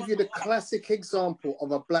let me give you the classic example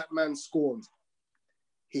of a black man scorned.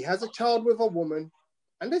 He has a child with a woman,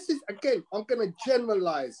 and this is, again, I'm going to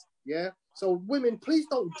generalize. Yeah. So women, please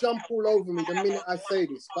don't jump all over me the minute I say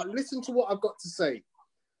this, but listen to what I've got to say.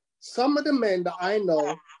 Some of the men that I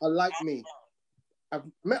know are like me. I've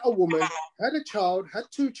met a woman, had a child, had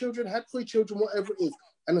 2 children, had 3 children, whatever it is.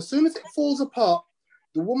 And as soon as it falls apart,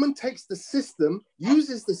 the woman takes the system,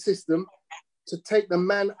 uses the system to take the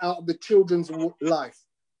man out of the children's life.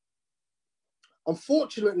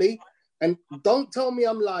 Unfortunately, and don't tell me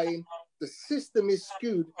I'm lying, the system is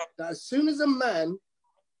skewed that as soon as a man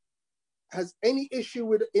has any issue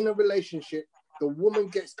with in a relationship, the woman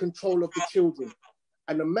gets control of the children.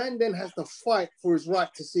 And the man then has to fight for his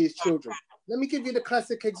right to see his children. Let me give you the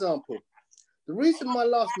classic example. The reason my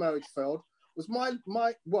last marriage failed was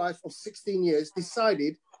my wife of 16 years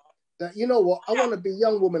decided that, you know what, I want to be a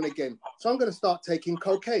young woman again. So I'm going to start taking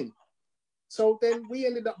cocaine. So then we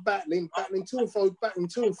ended up battling to and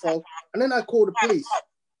fro. And then I called the police.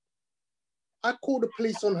 I called the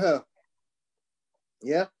police on her.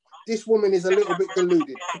 Yeah. This woman is a little bit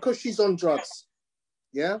deluded because she's on drugs.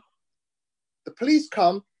 Yeah. The police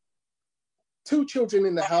come, 2 children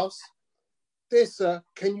in the house. Dear sir,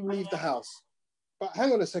 can you leave the house? But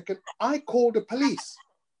hang on a second, I called the police.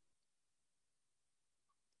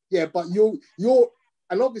 Yeah, but you're,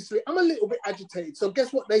 and obviously I'm a little bit agitated. So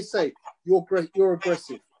guess what they say? You're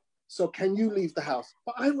aggressive. So can you leave the house?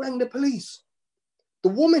 But I rang the police. The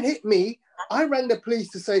woman hit me. I rang the police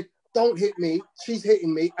to say, don't hit me. She's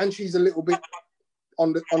hitting me and she's a little bit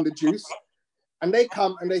on the juice. And they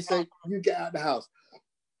come and they say, you get out of the house.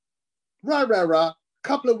 Rah.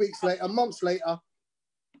 Couple of weeks later, months later,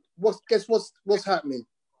 guess what's happening?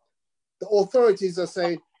 The authorities are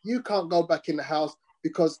saying, you can't go back in the house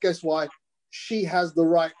because guess why? She has the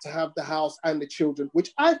right to have the house and the children,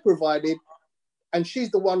 which I provided, and she's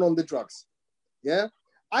the one on the drugs. Yeah?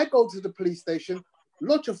 I go to the police station,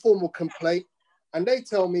 lodge a formal complaint, and they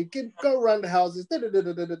tell me, go around the houses,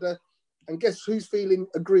 and guess who's feeling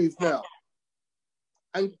aggrieved now?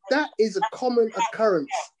 And that is a common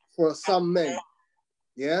occurrence for some men.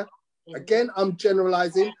 Yeah. Again, I'm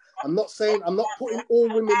generalizing. I'm not putting all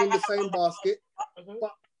women in the same basket,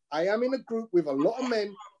 but I am in a group with a lot of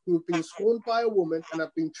men who have been scorned by a woman and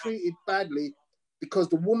have been treated badly because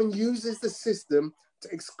the woman uses the system to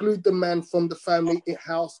exclude the man from the family,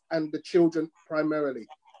 house, and the children primarily.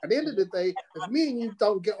 At the end of the day, if me and you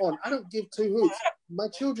don't get on, I don't give 2 hoots. My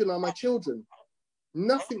children are my children.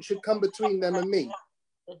 Nothing should come between them and me.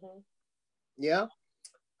 Yeah.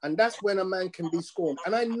 And that's when a man can be scorned.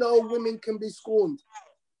 And I know women can be scorned.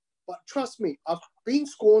 But trust me, I've been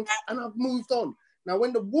scorned and I've moved on. Now,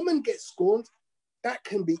 when the woman gets scorned, that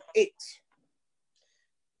can be it.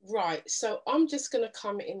 Right. So I'm just going to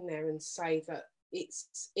come in there and say that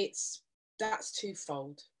that's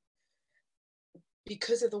twofold.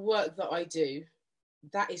 Because of the work that I do,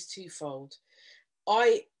 that is twofold.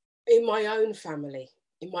 In my own family,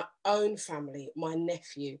 my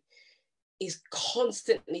nephew is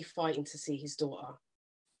constantly fighting to see his daughter,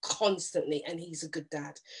 constantly, and he's a good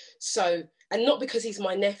dad. So, and not because he's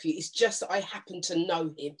my nephew, it's just that I happen to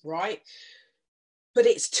know him, right? But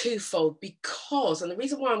it's twofold because, and the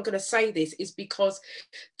reason why I'm going to say this is because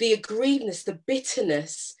the aggrievedness, the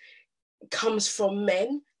bitterness comes from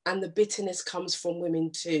men, and the bitterness comes from women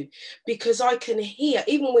too, because I can hear,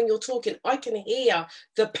 even when you're talking, I can hear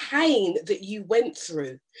the pain that you went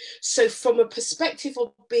through. So from a perspective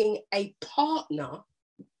of being a partner,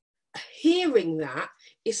 hearing that,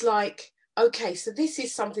 it's like, okay, so this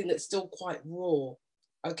is something that's still quite raw.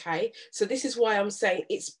 Okay, so this is why I'm saying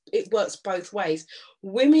it works both ways.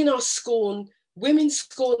 Women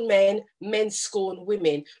scorn men, men scorn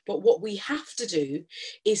women. But what we have to do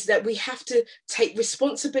is that we have to take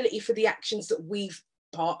responsibility for the actions that we've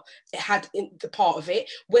had in the part of it,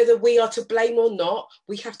 whether we are to blame or not.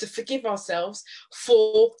 We have to forgive ourselves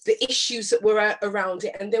for the issues that were around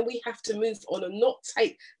it, and then we have to move on and not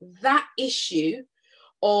take that issue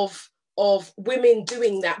of women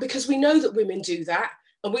doing that, because we know that women do that,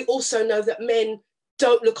 and we also know that men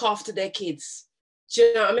don't look after their kids. Do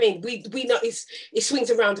you know what I mean? We know it swings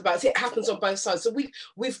and roundabouts. It happens on both sides. So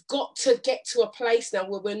we've got to get to a place now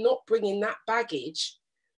where we're not bringing that baggage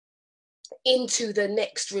into the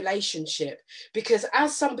next relationship. Because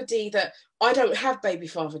as somebody that I don't have baby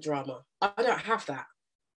father drama, I don't have that.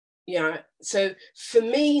 Yeah. So for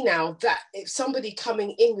me now, that if somebody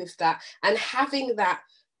coming in with that and having that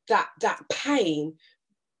pain,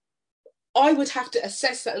 I would have to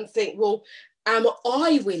assess that and think, well, am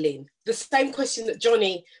I willing? The same question that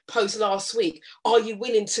Johnny posed last week. Are you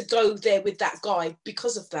willing to go there with that guy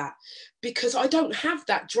because of that? Because I don't have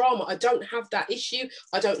that drama. I don't have that issue.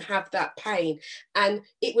 I don't have that pain. And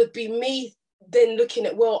it would be me then looking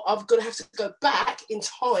at, well, I'm going to have to go back in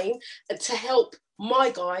time to help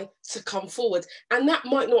my guy to come forward. And that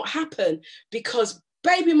might not happen because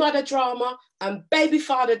baby mother drama and baby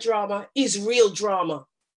father drama is real drama.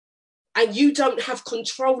 And you don't have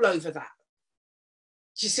control over that.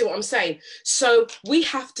 Do you see what I'm saying? So we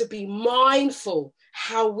have to be mindful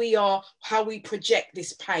how we project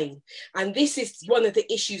this pain. And this is one of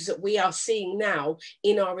the issues that we are seeing now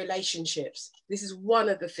in our relationships. This is one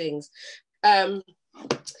of the things.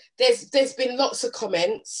 There's been lots of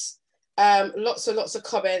comments, lots of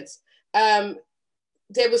comments.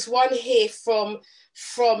 There was one here from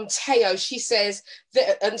Teo. She says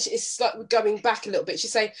that, and it's like we're going back a little bit. She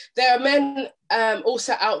say there are men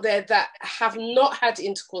also out there that have not had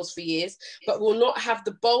intercourse for years, but will not have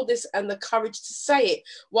the boldness and the courage to say it,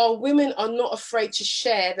 while women are not afraid to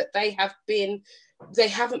share that they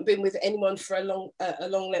haven't been with anyone for a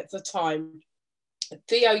long length of time.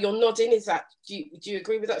 Theo, you're nodding. Is that do you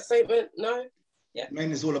agree with that statement? No? Yeah.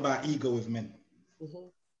 Men is all about ego with men. Mm-hmm.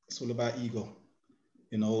 It's all about ego.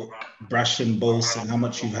 You know, brash and boast and how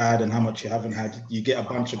much you've had and how much you haven't had. You get a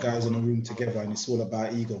bunch of guys in a room together and it's all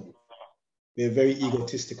about ego. We're very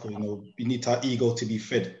egotistical, you know. We need our ego to be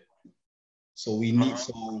fed. So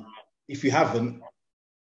if I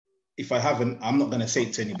haven't, I'm not going to say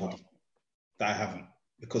it to anybody that I haven't,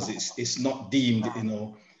 because it's not deemed, you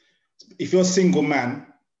know. If you're a single man,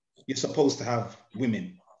 you're supposed to have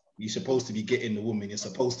women. You're supposed to be getting the woman. You're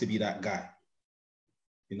supposed to be that guy.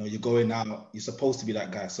 You know, you're going out, you're supposed to be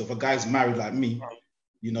that guy. So if a guy's married like me,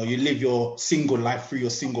 you know, you live your single life through your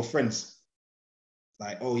single friends.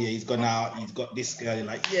 Like, oh yeah, he's gone out, he's got this girl. You're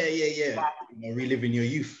like, yeah. You know, reliving your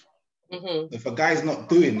youth. Mm-hmm. If a guy's not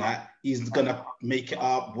doing that, he's gonna make it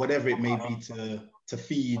up, whatever it may be, to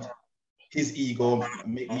feed his ego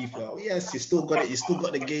and make me feel, oh yes, you still got it, you still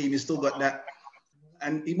got the game, you still got that.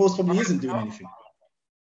 And he most probably isn't doing anything.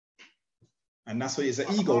 And that's what it's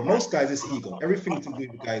an ego. Most guys, it's ego. Everything to do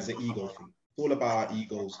with guys is an ego thing. It's all about our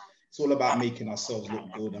egos. It's all about making ourselves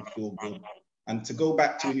look good and feel good. And to go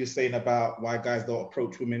back to when you're saying about why guys don't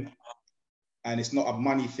approach women, and it's not a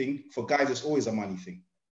money thing. For guys, it's always a money thing.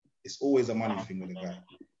 It's always a money thing with a guy.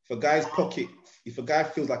 If a guy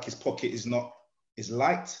feels like his pocket is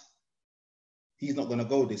light, he's not gonna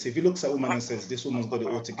go there. So if he looks at a woman and says, this woman's got it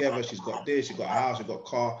all together, she's got this, she's got a house, she's got a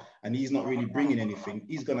car, and he's not really bringing anything,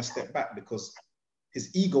 he's gonna step back because his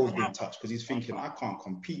ego's been touched, because he's thinking, I can't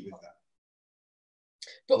compete with that.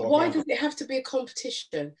 But why does it have to be a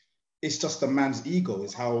competition? It's just a man's ego.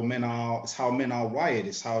 It's how men are wired.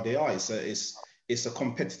 It's how they are. It's a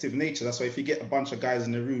competitive nature. That's why if you get a bunch of guys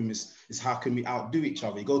in the room, it's how can we outdo each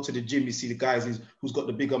other? You go to the gym, you see the guys who's got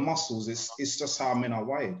the bigger muscles. It's just how men are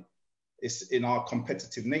wired. It's in our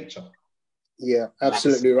competitive nature. Yeah,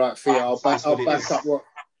 absolutely right, Theo.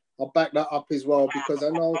 I'll back that up as well, because I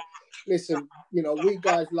know, listen, you know, we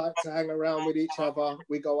guys like to hang around with each other.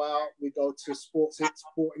 We go out, we go to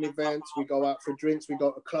sporting events, we go out for drinks, we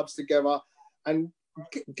go to clubs together, and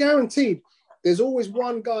guaranteed, there's always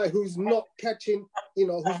one guy who's not catching, you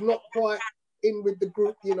know, who's not quite in with the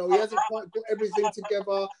group. You know, he hasn't quite got everything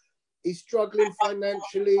together. He's struggling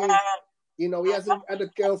financially. You know, he hasn't had a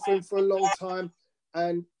girlfriend for a long time.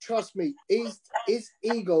 And trust me, his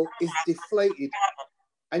ego is deflated.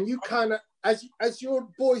 And you kind of, as your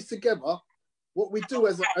boys together, what we do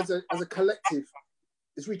as a collective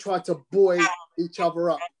is we try to buoy each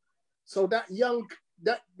other up. So that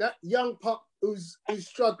young pup who's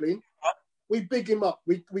struggling, we big him up.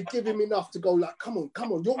 We give him enough to go like, come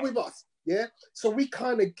on, you're with us, yeah. So we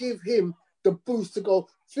kind of give him the boost to go,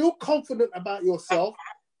 feel confident about yourself,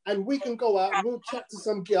 and we can go out and we'll chat to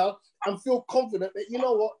some girl and feel confident that, you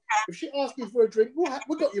know what, if she asks you for a drink, we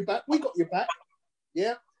got your back. We got your back,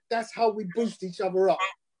 yeah. That's how we boost each other up.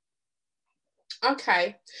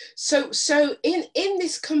 Okay, so in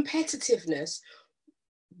this competitiveness,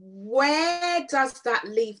 where does that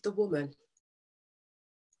leave the woman?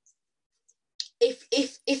 If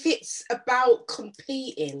it's about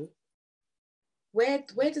competing, where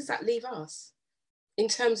does that leave us? in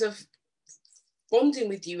terms of bonding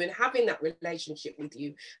with you and having that relationship with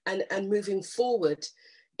you and moving forward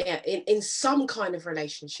in some kind of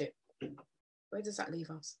relationship? Where does that leave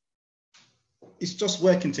us? It's just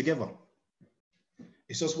working together.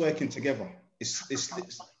 It's just working together. It's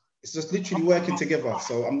just literally working together.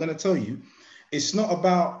 So I'm going to tell you, it's not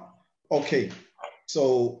about, okay,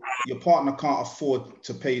 so your partner can't afford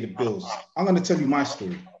to pay the bills. I'm going to tell you my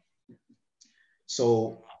story.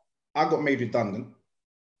 So I got made redundant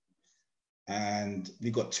and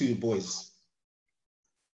we got 2 boys.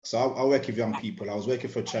 So I work with young people. I was working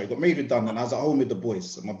for a charity, got made redundant. I was at home with the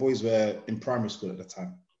boys. So my boys were in primary school at the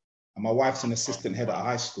time. And my wife's an assistant head at a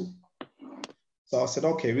high school. So I said,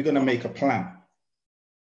 okay, we're going to make a plan.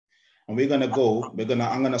 And we're going to go,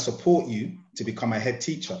 I'm going to support you to become a head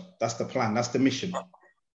teacher. That's the plan. That's the mission.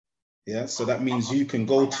 Yeah. So that means you can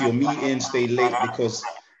go to your meeting, stay late, because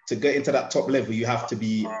to get into that top level, you have to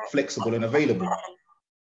be flexible and available.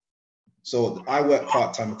 So I work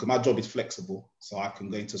part-time because my job is flexible. So I can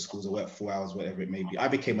go into schools and work 4 hours, whatever it may be. I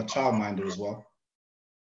became a childminder as well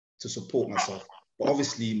to support myself. But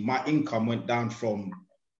obviously my income went down from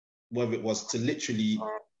whether it was to literally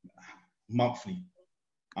monthly.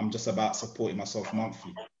 I'm just about supporting myself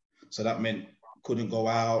monthly. So that meant couldn't go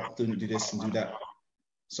out, couldn't do this and do that.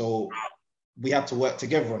 So we had to work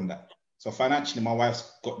together on that. So financially, my wife's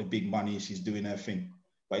got the big money, she's doing her thing.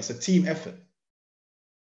 But it's a team effort.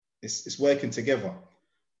 It's working together.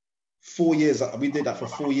 4 years, we did that for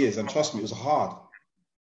 4 years, and trust me, it was hard.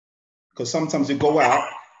 Because sometimes you go out,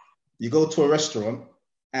 you go to a restaurant,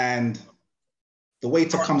 and the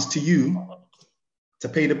waiter comes to you to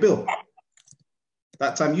pay the bill.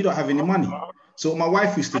 That time you don't have any money. So what my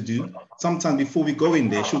wife used to do, sometimes before we go in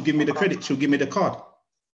there, she'll give me the credit, she'll give me the card.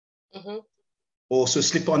 Mm-hmm. Or she'll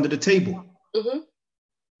slip it under the table. Mm-hmm.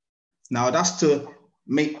 Now that's to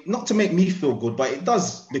make, not to make me feel good, but it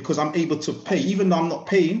does, because I'm able to pay, even though I'm not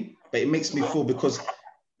paying, but it makes me feel, because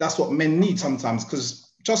that's what men need sometimes.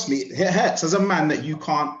 Because trust me, it hurts as a man that you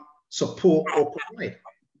can't support or provide.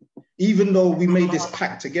 Even though we made this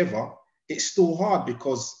pact together, it's still hard,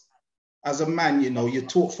 because as a man, you know, you're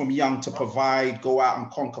taught from young to provide, go out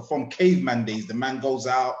and conquer. From caveman days, the man goes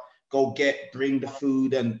out, go get, bring the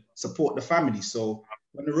food and support the family. So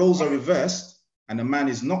when the roles are reversed and the man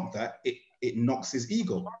is not that, it knocks his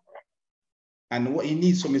ego. And what he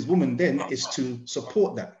needs from his woman then is to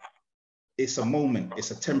support that. It's a moment,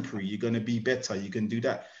 it's a temporary, you're going to be better, you can do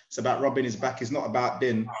that. It's about rubbing his back. It's not about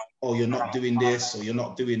then, oh, you're not doing this, or you're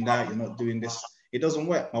not doing that, you're not doing this. It doesn't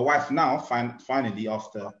work. My wife now, finally,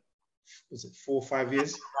 after, was it 4 or 5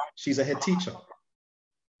 years, she's a head teacher.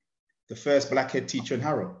 The first black head teacher in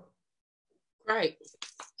Harrow. Right.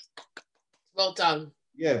 Well done.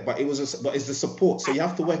 Yeah, but it's the support. So you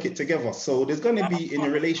have to work it together. So there's going to be, in a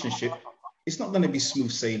relationship, it's not going to be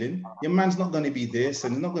smooth sailing. Your man's not going to be this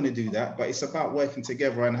and not going to do that, but it's about working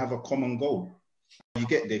together and have a common goal. You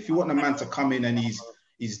get there. If you want a man to come in and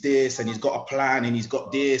he's this and he's got a plan and he's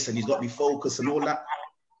got this and he's got to be focused and all that,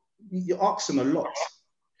 you're asking a lot.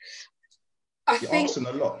 You're asking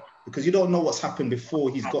a lot, because you don't know what's happened before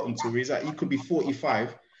he's gotten to where he's at. He could be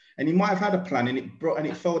 45 and he might have had a plan and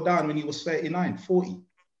it fell down when he was 39, 40.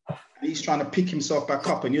 And he's trying to pick himself back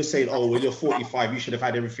up, and you're saying, oh, well, you're 45, you should have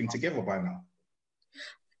had everything together by now.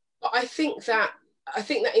 But I think that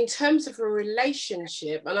in terms of a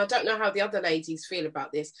relationship, and I don't know how the other ladies feel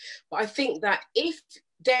about this, but I think that if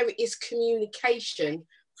there is communication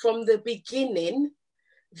from the beginning,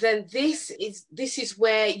 then this is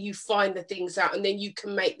where you find the things out, and then you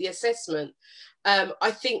can make the assessment. I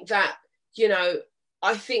think that, you know,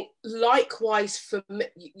 I think likewise for me,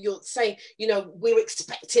 you're saying, you know, we're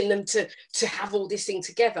expecting them to have all this thing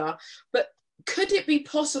together, but could it be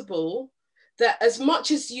possible that as much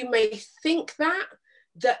as you may think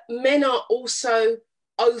that men are also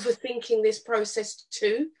overthinking this process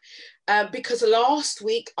too? Because last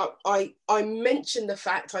week I mentioned the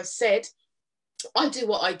fact, I said, I do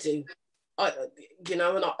what I do. You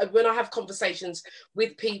know, and when I have conversations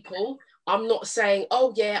with people, I'm not saying,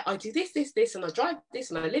 oh yeah, I do this, and I drive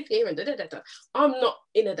this, and I live here, and da da da da. I'm not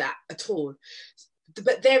into that at all.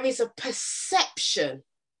 But there is a perception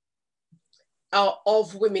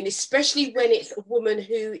of women, especially when it's a woman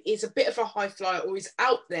who is a bit of a high flyer or is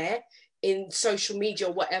out there in social media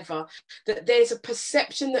or whatever, that there's a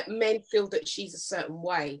perception that men feel that she's a certain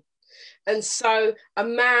way. And so a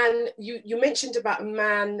man, you mentioned about a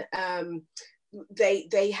man,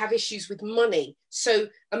 they have issues with money. So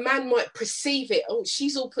a man might perceive it, oh,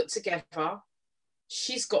 she's all put together,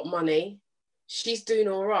 she's got money, she's doing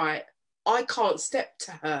all right, I can't step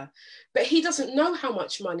to her. But he doesn't know how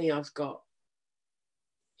much money I've got.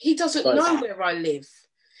 He doesn't know where I live.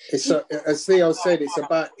 As Theo said, it's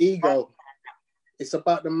about ego. It's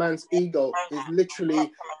about the man's ego. It's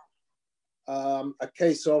literally a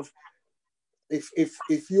case of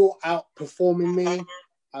if you're outperforming me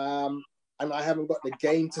and I haven't got the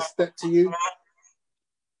game to step to you,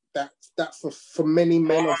 that for many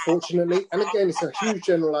men, unfortunately, and again, it's a huge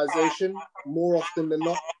generalization. More often than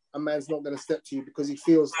not, a man's not going to step to you because he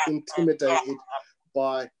feels intimidated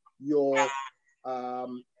by your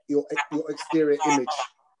exterior image.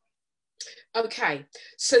 Okay,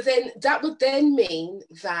 so then that would then mean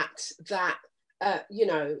that you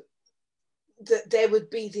know, that there would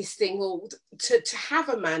be this thing. Well, to have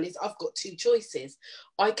a man is, I've got two choices.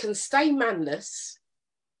 I can stay manless,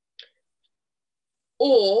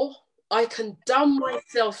 or I can dumb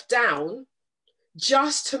myself down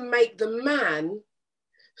just to make the man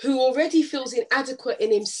who already feels inadequate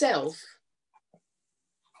in himself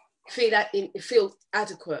feel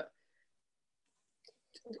adequate.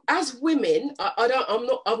 As women, I'm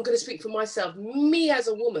going to speak for myself. Me as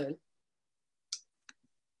a woman,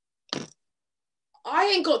 I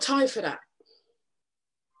ain't got time for that.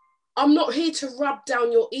 I'm not here to rub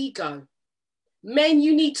down your ego. Men,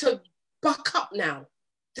 you need to buck up now.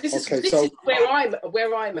 This is where I'm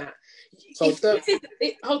at.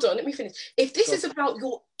 Hold on, let me finish. If this is about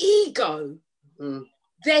your ego,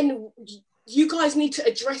 then you guys need to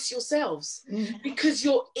address yourselves, because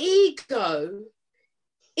your ego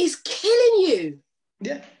is killing you.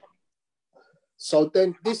 Yeah. So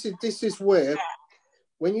then this is where,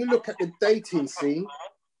 when you look at the dating scene,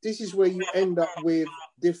 this is where you end up with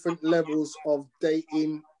different levels of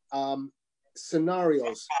dating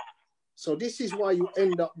scenarios. So this is why you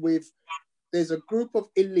end up with, there's a group of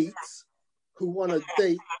elites who want to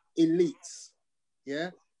date elites.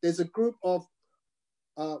 Yeah. There's a group of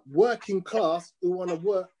working class who want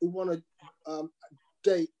to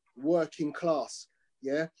date working class.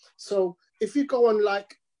 Yeah. So if you go on,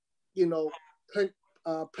 like, you know,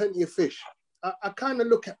 Plenty of Fish, I kind of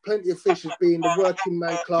look at Plenty of Fish as being the working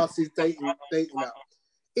man classes dating app.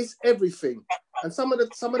 It's everything. And some of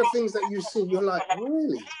the things that you see, you're like,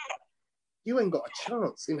 really? You ain't got a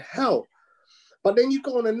chance in hell. But then you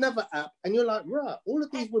go on another app and you're like, right, all of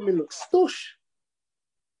these women look stush.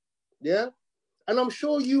 Yeah. And I'm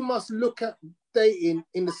sure you must look at dating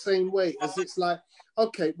in the same way, as it's like,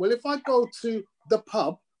 okay, well, if I go to the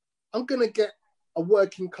pub, I'm going to get a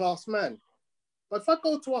working class man. But if I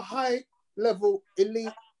go to a high level elite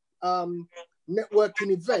networking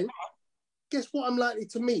event, guess what I'm likely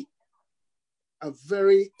to meet? A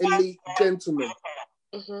very elite gentleman.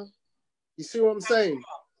 Mm-hmm. You see what I'm saying?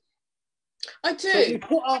 I do.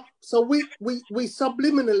 So we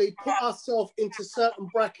subliminally put ourselves into certain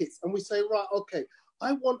brackets, and we say, right, okay,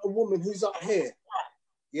 I want a woman who's up here.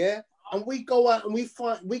 Yeah. And we go out and we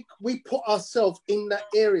put ourselves in that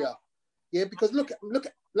area. Yeah. Because look at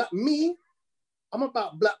like me, I'm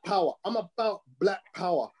about black power. I'm about black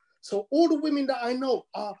power. So all the women that I know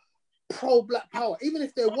are pro black power. Even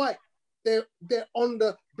if they're white, they're on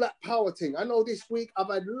the black power thing. I know this week I've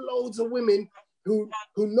had loads of women who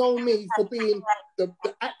know me for being the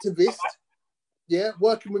activist, yeah,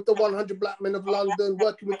 working with the 100 Black Men of London,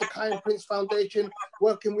 working with the Kind Prince Foundation,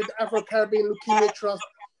 working with the Afro-Caribbean Leukemia Trust.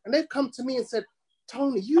 And they've come to me and said,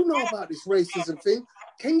 Tony, you know about this racism thing.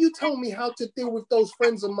 Can you tell me how to deal with those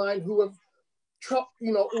friends of mine who have,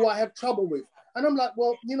 who I have trouble with? And I'm like,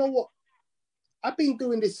 well, you know what? I've been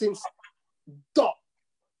doing this since dot.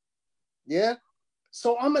 Yeah.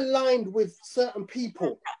 So I'm aligned with certain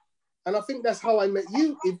people. And I think that's how I met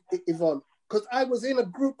you, Yvonne, because I was in a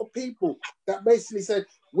group of people that basically said,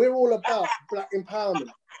 we're all about black empowerment.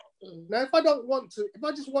 Now, if I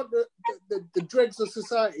just want the dregs of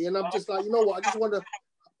society, and I'm just like, you know what, I just want to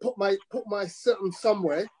put my certain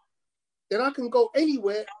somewhere, then I can go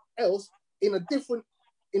anywhere else in a different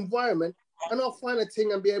environment, and I'll find a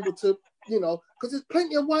thing and be able to, because there's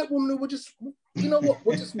plenty of white women who will just,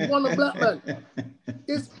 will just want a black man.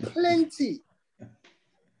 There's plenty.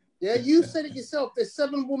 Yeah, you said it yourself. There's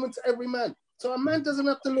 7 women to every man. So a man doesn't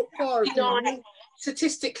have to look far.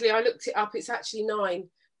 Statistically, I looked it up. It's actually 9.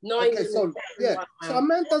 9. Okay, so yeah. So a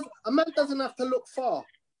man doesn't have to look far.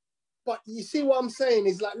 But you see what I'm saying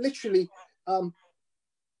is, like, literally,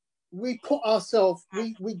 we put ourselves. We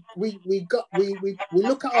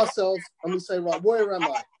look at ourselves and we say, right, where am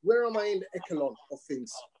I? Where am I in the echelon of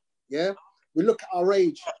things? Yeah. We look at our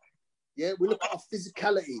age. Yeah. We look at our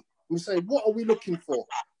physicality. We say, what are we looking for?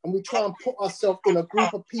 And we try and put ourselves in a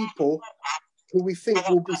group of people who we think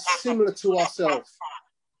will be similar to ourselves.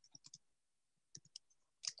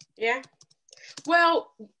 Yeah.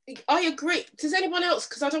 Well, I agree. Does anyone else,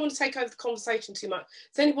 because I don't want to take over the conversation too much,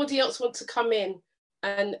 does anybody else want to come in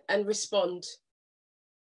and respond?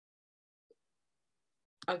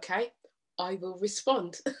 Okay, I will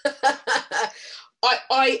respond.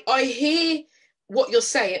 I hear what you're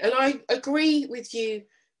saying, and I agree with you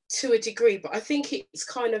to a degree, but I think it's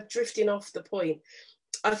kind of drifting off the point.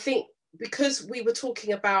 I think because we were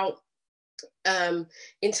talking about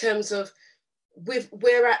in terms of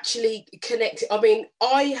we're actually connected. I mean,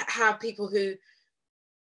 I have people who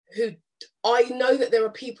I know that there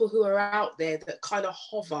are people who are out there that kind of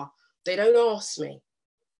hover. They don't ask me.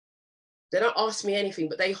 They don't ask me anything,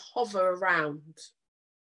 but they hover around.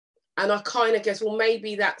 And I kind of guess, well,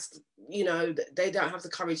 maybe that's, you know, they don't have the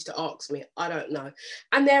courage to ask me. I don't know.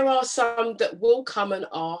 And there are some that will come and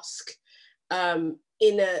ask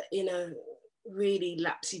in a really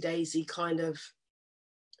lapsy-daisy kind of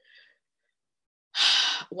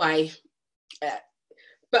way.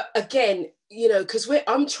 But again, you know, because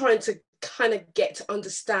I'm trying to kind of get to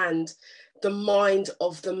understand the mind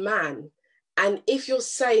of the man. And if you're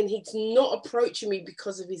saying he's not approaching me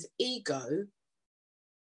because of his ego,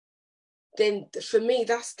 then for me,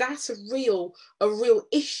 that's a real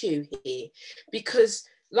issue here. Because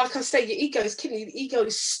like I say, your ego is killing you. The ego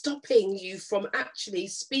is stopping you from actually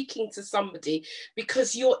speaking to somebody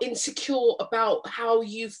because you're insecure about how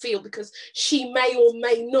you feel, because she may or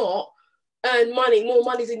may not earn more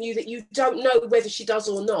money than you, that you don't know whether she does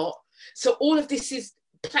or not. So all of this is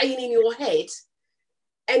playing in your head,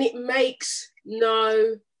 and it makes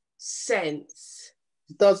no sense.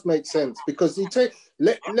 It does make sense, because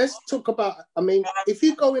let's talk about, I mean, if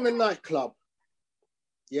you go in a nightclub,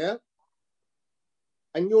 yeah,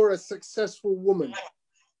 and you're a successful woman,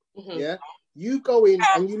 yeah, you go in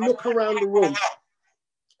and you look around the room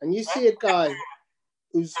and you see a guy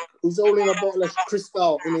who's holding a bottle of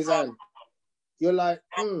Cristal in his hand. You're like,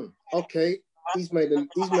 okay, he's made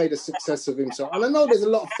a success of himself. And I know there's a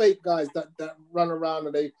lot of fake guys that run around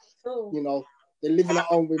and they, you know, they're living at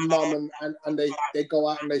home with mum and they go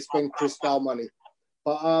out and they spend Cristal money.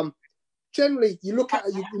 But generally, you look at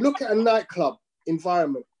a nightclub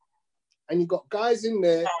environment, and you got guys in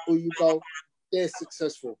there who you go, they're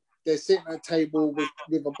successful. They're sitting at a table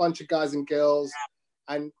with a bunch of guys and girls,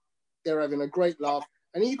 and they're having a great laugh.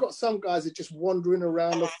 And then you got some guys that are just wandering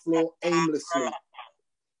around the floor aimlessly.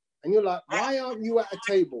 And you're like, why aren't you at a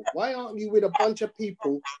table? Why aren't you with a bunch of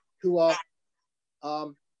people who are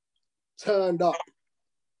turned up,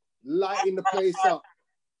 lighting the place up?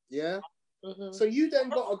 Yeah? So you then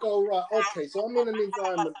got to go, right, okay, so I'm in an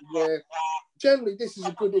environment where generally this is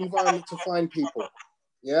a good environment to find people.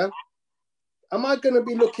 Yeah? Am I going to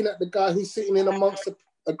be looking at the guy who's sitting in amongst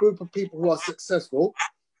a group of people who are successful?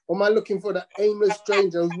 Or am I looking for the aimless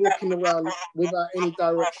stranger who's walking around without any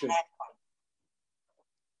direction?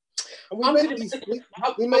 And we make these.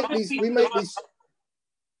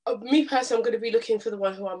 Me personally, I'm going to be looking for the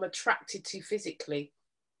one who I'm attracted to physically.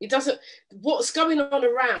 It doesn't. What's going on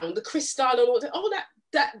around the Cristal and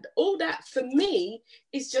all that for me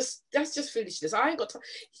is that's just foolishness. I ain't got time.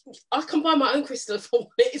 I can buy my own crystal for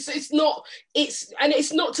it. It's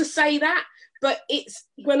not to say that, but it's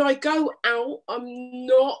when I go out, I'm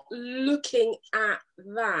not looking at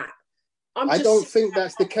that. I don't think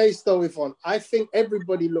that's the case though, Yvonne. I think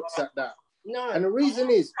everybody looks at that. No. And the reason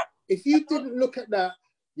is, if you didn't look at that,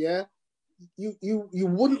 yeah, you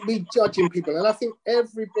wouldn't be judging people. And I think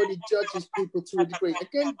everybody judges people to a degree.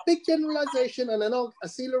 Again, big generalization, and I know I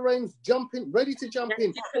see Lorraine's ready to jump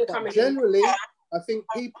in. But generally, I think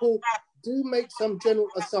people do make some general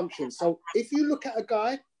assumptions. So if you look at a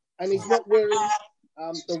guy and he's not wearing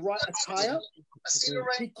the right attire,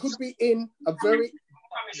 he could be in a very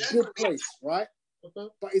good place, right?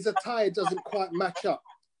 But his attire doesn't quite match up.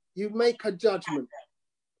 You make a judgment,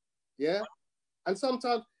 yeah? And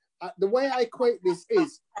sometimes the way I equate this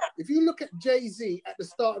is, if you look at Jay-Z at the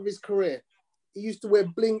start of his career, he used to wear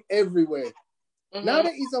bling everywhere. Now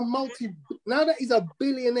that he's a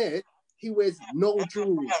billionaire, he wears no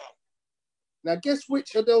jewelry. Now guess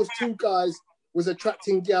which of those two guys was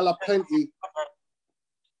attracting gal aplenty?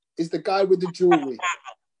 Is the guy with the jewelry,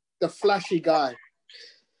 the flashy guy.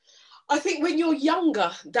 I think when you're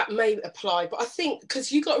younger, that may apply, but I think,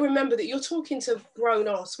 because you got to remember that you're talking to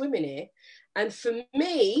grown-ass women here, and for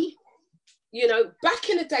me, you know, back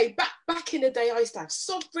in the day, I used to have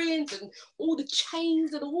sovereigns and all the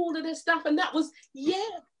chains and all of this stuff, and that was,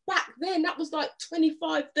 yeah, back then, that was like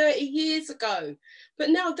 25, 30 years ago. But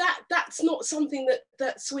now that's not something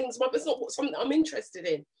that swings my, it's not something I'm interested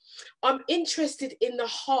in. I'm interested in the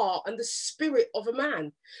heart and the spirit of a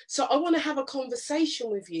man. So I want to have a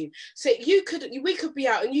conversation with you. So we could be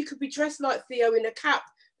out and you could be dressed like Theo in a cap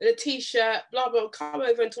and a t-shirt, blah, blah, come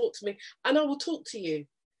over and talk to me and I will talk to you.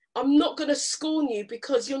 I'm not going to scorn you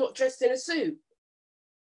because you're not dressed in a suit.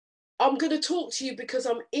 I'm going to talk to you because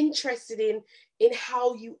I'm interested in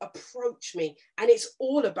how you approach me. And it's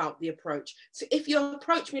all about the approach. So if you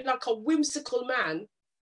approach me like a whimsical man,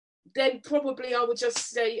 then probably I would just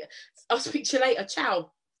say, I'll speak to you later,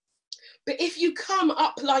 ciao. But if you come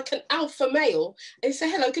up like an alpha male and say,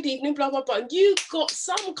 hello, good evening, blah, blah, blah, and you've got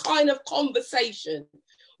some kind of conversation,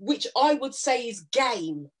 which I would say is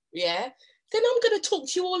game, yeah, then I'm going to talk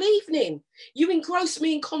to you all evening. You engross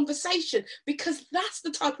me in conversation because that's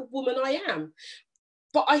the type of woman I am.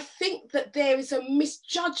 But I think that there is a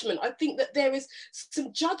misjudgment. I think that there is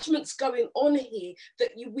some judgments going on here that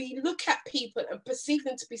we look at people and perceive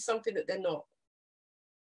them to be something that they're not.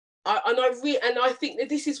 And I think that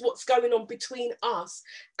this is what's going on between us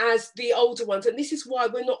as the older ones. And this is why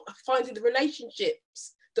we're not finding the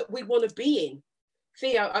relationships that we want to be in.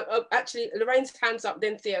 Theo, actually, Lorraine's hand's up,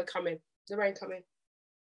 then Theo come in. Lorraine, come in.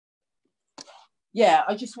 Yeah,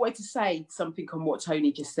 I just wanted to say something on what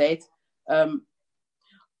Tony just said.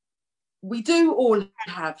 We do all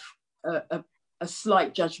have a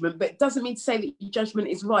slight judgment, but it doesn't mean to say that your judgment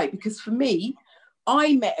is right. Because for me,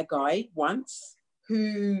 I met a guy once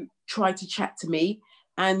who tried to chat to me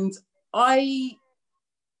and I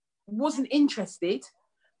wasn't interested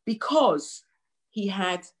because he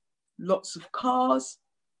had lots of cars,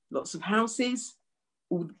 lots of houses,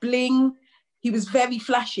 all the bling. He was very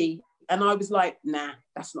flashy. And I was like, nah,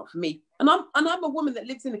 that's not for me. And I'm a woman that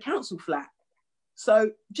lives in a council flat.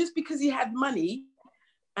 So just because he had money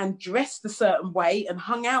and dressed a certain way and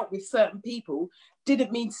hung out with certain people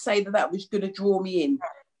didn't mean to say that that was going to draw me in.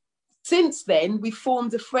 Since then, we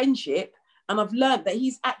formed a friendship and I've learned that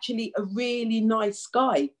he's actually a really nice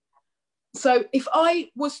guy. So if I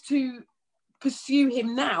was to pursue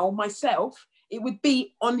him now myself, it would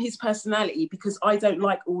be on his personality because I don't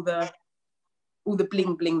like all the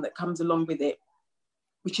bling bling that comes along with it,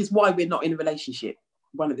 which is why we're not in a relationship,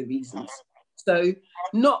 one of the reasons. So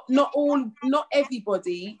not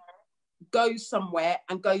everybody goes somewhere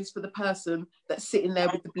and goes for the person that's sitting there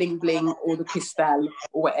with the bling bling or the crystal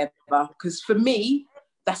or whatever. Because for me,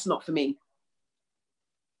 that's not for me.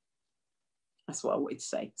 That's what I wanted to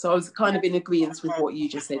say. So I was kind of in agreement with what you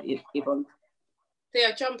just said, Yvonne. Theo,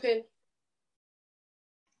 jump in.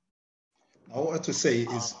 I wanted to say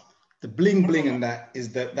is the bling bling and that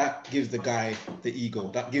gives the guy the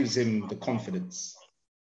ego, that gives him the confidence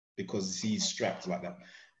because he's strapped like that.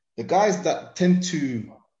 The guys that tend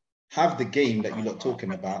to have the game that you're not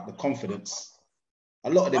talking about, the confidence, a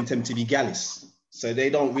lot of them tend to be gallus. So they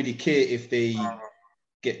don't really care if they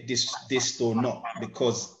get dissed or not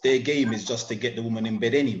because their game is just to get the woman in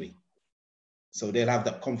bed anyway. So they'll have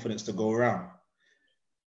that confidence to go around.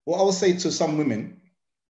 What I will say to some women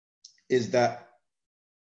is that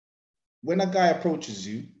when a guy approaches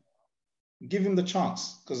you, give him the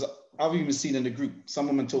chance. Because I've even seen in the group, some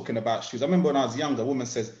women talking about shoes. I remember when I was younger, a woman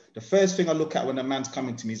says, the first thing I look at when a man's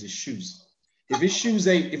coming to me is his shoes. If his shoes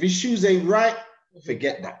ain't right,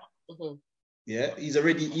 forget that. Mm-hmm. Yeah, he's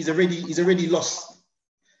already lost.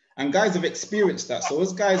 And guys have experienced that. So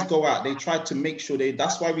as guys go out, they try to make sure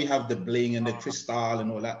that's why we have the bling and the crystal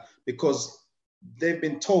and all that, because they've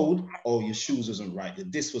been told, oh, your shoes wasn't right, your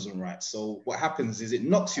this wasn't right. So what happens is it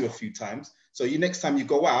knocks you a few times. So next time you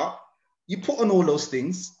go out, you put on all those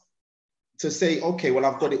things to say, okay, well,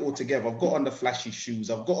 I've got it all together. I've got on the flashy shoes.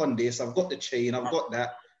 I've got on this. I've got the chain. I've got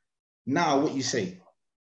that. Now what you say?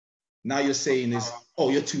 Now you're saying is, oh,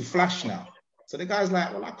 you're too flash now. So the guy's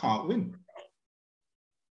like, well, I can't win.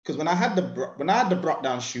 Because when I had the brought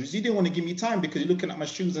down shoes, you didn't want to give me time because you're looking at my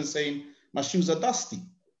shoes and saying my shoes are dusty.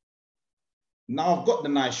 Now I've got the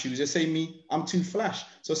nice shoes. They're saying I'm too flash.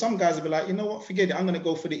 So some guys will be like, you know what, forget it. I'm going to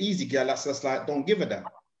go for the easy girl. That's just like, don't give a damn.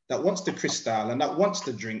 That wants the crystal and that wants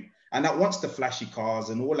the drink and that wants the flashy cars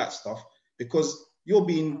and all that stuff because you're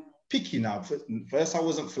being picky now. First I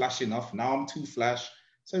wasn't flash enough. Now I'm too flash.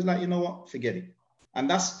 So it's like, you know what, forget it. And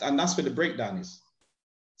that's where the breakdown is.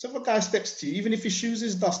 So if a guy steps to you, even if his shoes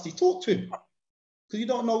is dusty, talk to him. Because you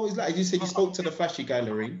don't know what he's like. As you said, you spoke to the flashy guy,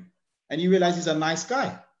 Lorraine, and you realize he's a nice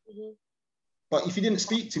guy. Mm-hmm. But if you didn't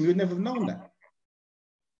speak to him, you would never have known that.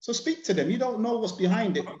 So speak to them. You don't know what's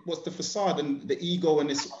behind it, what's the facade and the ego and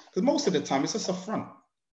this. Because most of the time, it's just a front.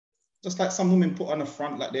 Just like some women put on a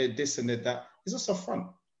front, like they're this and they're that. It's just a front.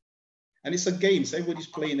 And it's a game. So everybody's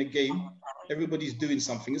playing a game. Everybody's doing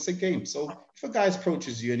something. It's a game. So if a guy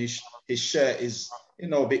approaches you and his shirt is, you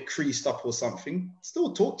know, a bit creased up or something,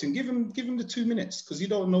 still talk to him. Give him the 2 minutes, because you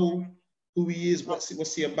don't know who he is,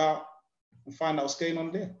 what's he about, and find out what's going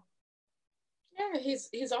on there. Yeah, his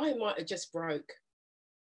eye might have just broke.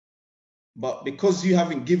 But because you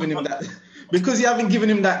haven't given him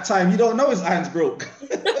that, time, you don't know his iron's broke.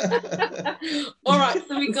 All right,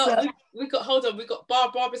 so we got hold on, we got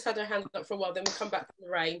Barbara's had her hand up for a while, then we come back to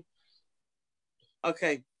Lorraine.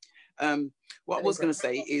 Okay. What I was going to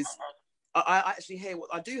say is, I actually hear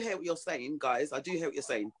what you're saying, guys. I do hear what you're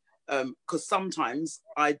saying. Because sometimes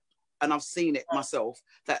and I've seen it myself,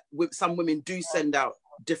 that some women do send out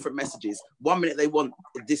different messages. 1 minute they want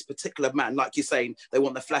this particular man, like you're saying, they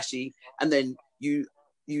want the flashy, and then you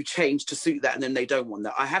change to suit that, and then they don't want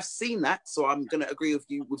that. I have seen that, so I'm going to agree with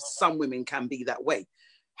you. With some women can be that way.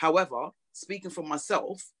 However, speaking for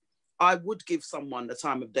myself, I would give someone the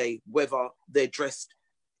time of day, whether they're dressed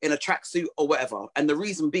in a tracksuit or whatever. And the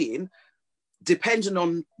reason being, depending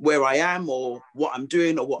on where I am or what I'm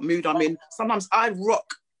doing or what mood I'm in, sometimes I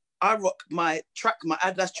rock my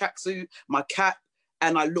Adidas tracksuit, my cap,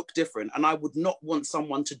 and I look different. And I would not want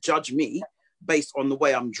someone to judge me based on the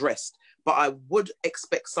way I'm dressed. But I would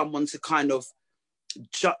expect someone to kind of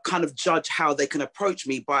judge how they can approach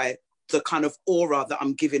me by the kind of aura that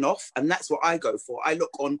I'm giving off. And that's what I go for. I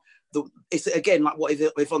look on it's again, like what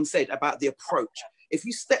Yvonne said about the approach. If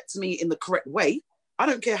you step to me in the correct way, I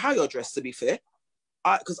don't care how you're dressed, to be fair,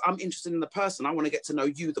 because I'm interested in the person. I want to get to know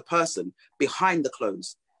you, the person behind the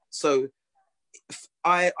clothes. So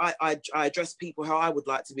I address people how I would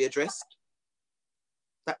like to be addressed.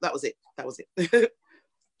 That was it. That was it.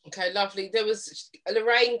 Okay, lovely. There was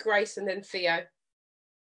Lorraine, Grace, and then Theo.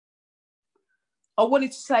 I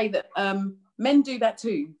wanted to say that men do that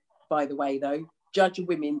too, by the way, though. Judge a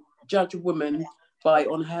woman by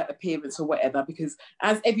on her appearance or whatever, because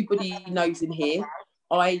as everybody knows in here,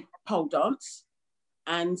 I pole dance,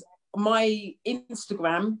 and my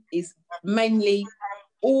Instagram is mainly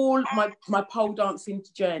all my pole dancing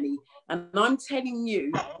journey. And I'm telling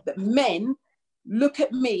you that men look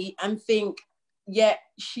at me and think, yeah,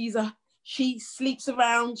 she sleeps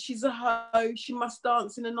around, she's a hoe, she must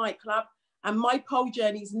dance in a nightclub. And my pole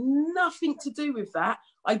journey is nothing to do with that.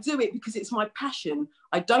 I do it because it's my passion.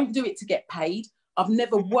 I don't do it to get paid. I've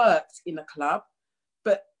never worked in a club,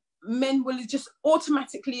 but men will just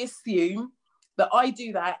automatically assume that I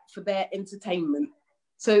do that for their entertainment.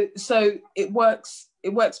 So it works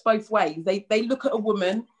both ways. They look at a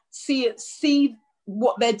woman, see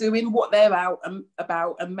what they're doing, what they're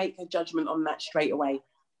about, and make a judgment on that straight away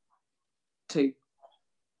too.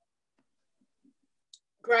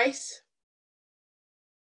 Grace?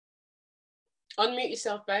 Unmute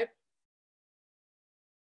yourself, babe.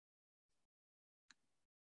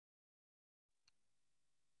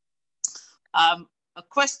 A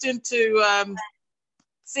question to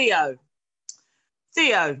Theo.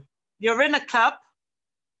 Theo, you're in a club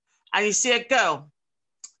and you see a girl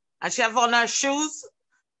and she have on her shoes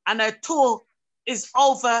and her toe is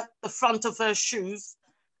over the front of her shoes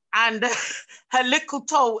and her little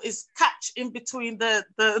toe is catch in between the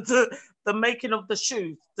making of the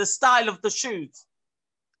shoes, the style of the shoes.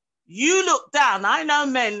 You look down. I know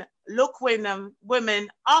men look women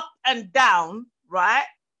up and down, right,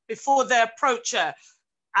 before they approach her,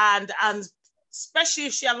 and especially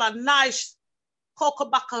if she have a nice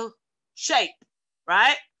cocoa shape,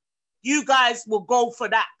 right? You guys will go for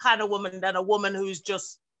that kind of woman than a woman who's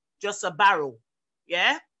just a barrel,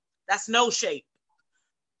 yeah? That's no shape.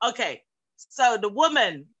 Okay, so the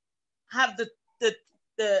woman have the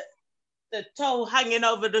toe hanging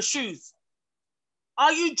over the shoes.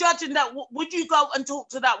 Are you judging that? Would you go and talk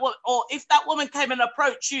to that woman? Or if that woman came and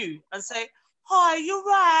approached you and say, hi, you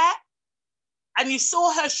right? And you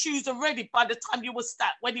saw her shoes already by the time you were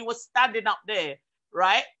when you were standing up there,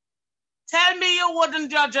 right? Tell me you wouldn't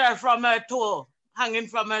judge her from her toe hanging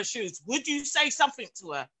from her shoes. Would you say something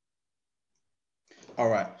to her? All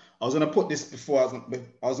right. I was going to put this before.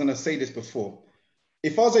 I was going to say this before.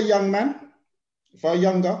 If I was a young man, if I was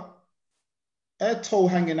younger, her toe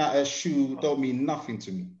hanging out her shoe don't mean nothing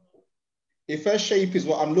to me. If her shape is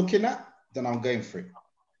what I'm looking at, then I'm going for it.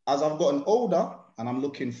 As I've gotten older and I'm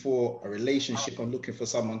looking for a relationship, I'm looking for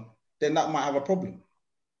someone, then that might have a problem.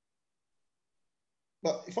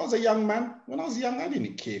 But if I was a young man, when I was young, I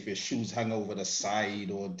didn't care if your shoes hang over the side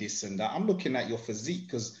or this and that. I'm looking at your physique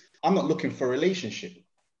because I'm not looking for a relationship.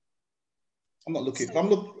 I'm not looking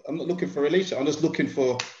for a relationship. I'm just looking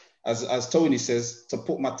for, as Tony says, to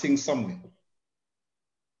put my thing somewhere.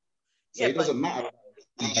 So yeah, it doesn't matter.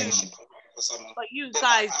 But you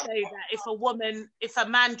guys say that if a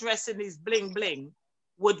man dressing his bling bling,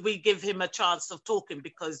 would we give him a chance of talking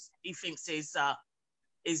because he thinks he's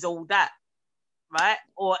all that, right?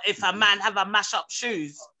 Or if a man have a mash up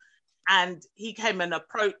shoes and he came and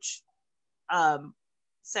approached,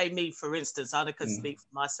 say me for instance, I can speak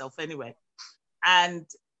for myself anyway, and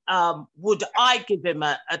would I give him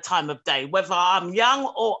a time of day, whether I'm young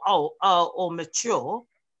or mature,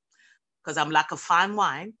 because I'm like a fine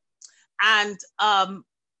wine, and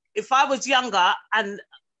if I was younger, and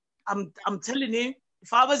I'm telling you,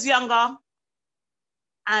 if I was younger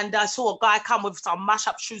and I saw a guy come with some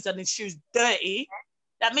mash-up shoes and his shoes dirty,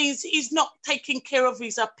 that means he's not taking care of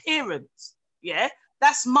his appearance. Yeah,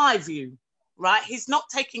 that's my view, right? He's not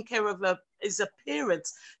taking care of his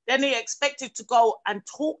appearance. Then he expected to go and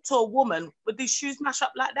talk to a woman with his shoes mashed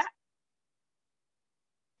up like that.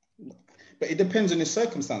 But it depends on his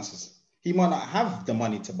circumstances. He might not have the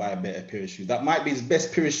money to buy a better pair of shoes. That might be his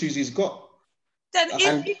best pair of shoes he's got. Then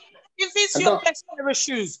if it's your best pair of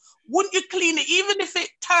shoes, wouldn't you clean it, even if it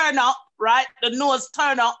turn up, right? The nose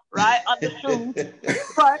turn up, right, on the shoes,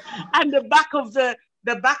 right? And the back of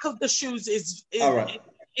the shoes is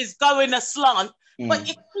going aslant. But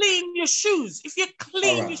you clean your shoes. If you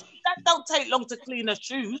clean your shoes, that don't take long to clean a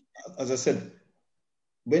shoe. As I said,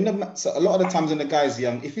 so a lot of the times when the guy's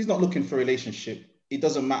young, if he's not looking for a relationship, it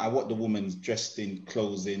doesn't matter what the woman's dressed in,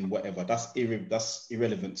 clothes in, whatever. That's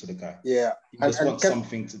irrelevant to the guy. Yeah. He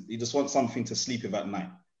just wants something to sleep with at night.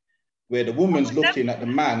 Where the woman's looking at the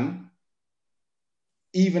man,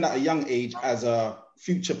 even at a young age, as a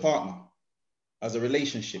future partner, as a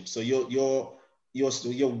relationship. So you're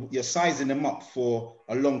sizing them up for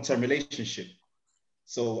a long-term relationship.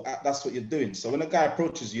 So that's what you're doing. So when a guy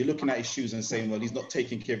approaches you, you're looking at his shoes and saying, well, he's not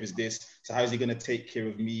taking care of his this, so how is he going to take care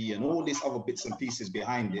of me? And all these other bits and pieces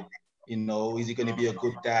behind it. You know, is he going to be a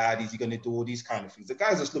good dad? Is he going to do all these kind of things? The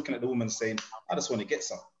guy's just looking at the woman saying, I just want to get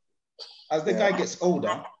some. As the guy gets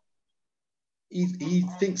older, he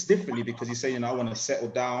thinks differently because he's saying, I want to settle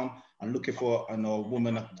down. I'm looking for a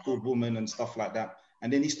woman, a good woman and stuff like that.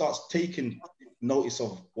 And then he starts taking notice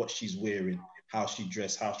of what she's wearing, how she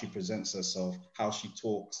dressed, how she presents herself, how she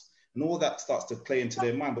talks, and all that starts to play into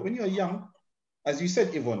their mind. But when you're young, as you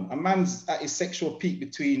said, Yvonne, a man's at his sexual peak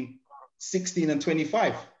between 16 and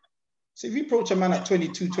 25. So if you approach a man at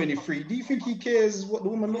 22, 23, do you think he cares what the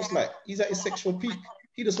woman looks like? He's at his sexual peak.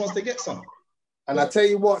 He just wants to get some. And I tell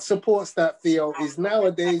you what supports that, Theo, is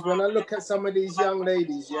nowadays when I look at some of these young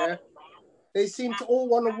ladies, yeah, they seem to all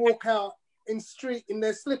want to walk out in street in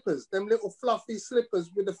their slippers, them little fluffy slippers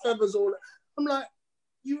with the feathers all. I'm like,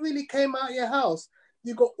 you really came out of your house.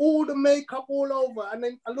 You got all the makeup all over, and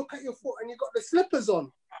then I look at your foot and you got the slippers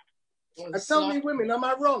on. And tell me, women, am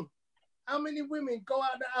I wrong? How many women go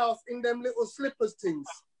out the house in them little slippers things?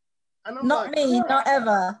 And I'm not like, me, not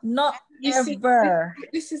ever, not ever.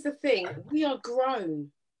 This is the thing. We are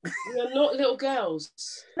grown. We are not little girls.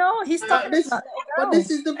 No, he's talking about. But this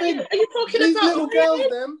is the thing. Are you talking these about little girls?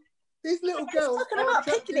 Them. These little girls. Talking about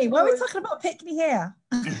Pickney. Why are we talking about Pickney here?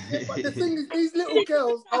 But the thing is, these little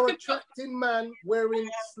girls are attracting men wearing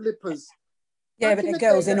slippers. Yeah, but they're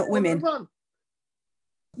girls, they're not women.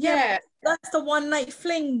 Yeah, that's the one night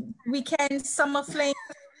fling, weekend, summer fling,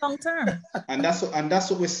 long term. And that's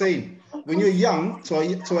what we're saying. When you're young, to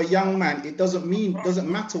a young man, it doesn't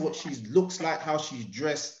matter what she looks like, how she's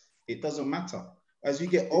dressed. It doesn't matter. As you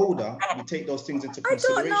get older, you take those things into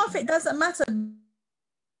consideration. I don't know if it doesn't matter.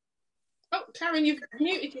 Oh, Karen, you've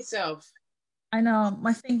muted yourself. I know,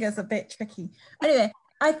 my finger's a bit tricky. Anyway,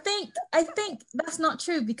 I think that's not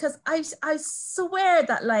true because I swear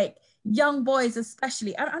that like young boys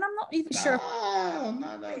especially, and I'm not even sure.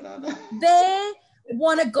 No. They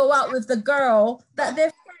want to go out with the girl that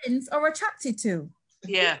their friends are attracted to.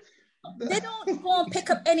 Yeah. They don't go and pick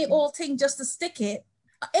up any old thing just to stick it.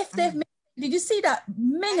 If they've did you see that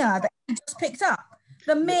Minga that you just picked up?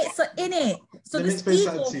 The mates are in it. So this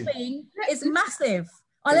ego thing is massive.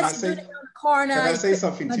 Unless you're doing it down the corner. Can I say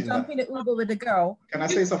something to you? Jump in the Uber with the girl. Can I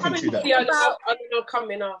say something to you? I'm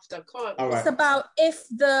coming after. It's about if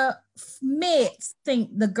the mates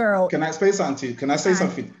think the girl. Can I say something to you? Can I say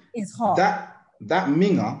something? Is hot. That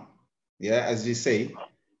Minga, yeah, as you say,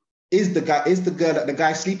 is the girl that the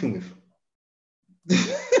guy's sleeping with.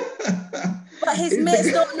 But his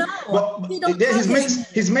mates don't know.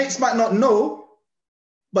 His mates might not know,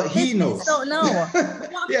 but he knows. Don't know. What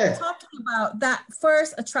I'm talking about, that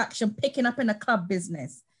first attraction, picking up in a club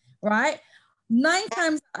business, right? 9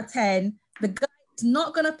 times out of 10, the guy is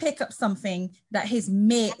not gonna pick up something that his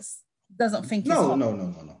mates doesn't think is hot.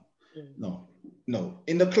 No. No,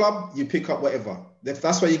 in the club, you pick up whatever.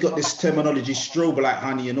 That's why you got this terminology, strobe like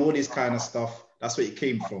honey and all this kind of stuff. That's where it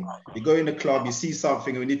came from. You go in the club, you see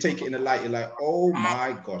something, and when you take it in the light, you're like, oh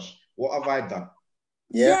my gosh, what have I done?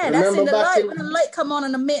 Yeah, that's in the light. When the light come on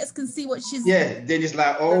and the mates can see what she's... Yeah, then it's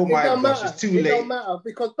like, oh my gosh, it's too late. It don't matter,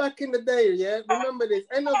 because back in the day, yeah, remember this,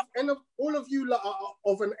 end of all of you lot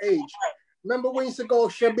are of an age. Remember when you used to go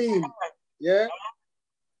Shabim, yeah?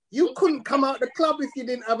 You couldn't come out the club if you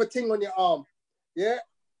didn't have a thing on your arm, yeah?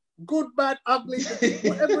 Good, bad, ugly,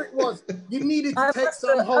 whatever it was, you needed to take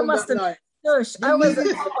some home that night. Gosh, I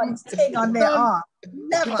wasn't someone's thing on their arm.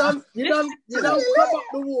 Never. You done club up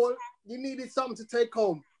the wall. You needed something to take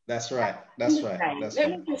home. That's right. That's right. Let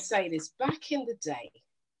me just say this. Back in the day,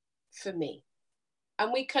 for me,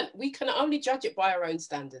 and we can only judge it by our own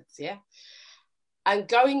standards, yeah. And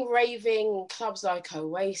going raving clubs like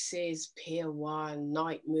Oasis, Pier 1,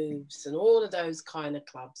 Night Moves, and all of those kind of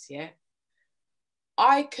clubs, yeah.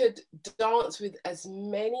 I could dance with as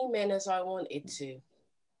many men as I wanted to.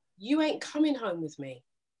 You ain't coming home with me.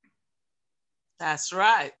 That's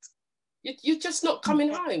right. You're just not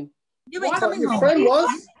coming home. You ain't coming home. Your friend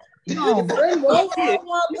was. No. Your friend was.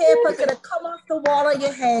 Wallpaper could have come off the wall of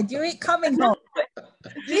your head. You ain't coming home.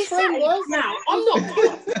 Your friend was. Now, I'm not.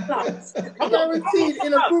 I'm guaranteed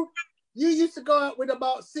in a group. You used to go out with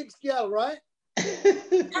about 6 girls, right? 2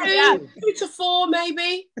 to 4,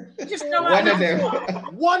 maybe. Just go out. One of them.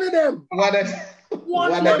 One of them.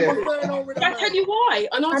 One of them. I tell you why.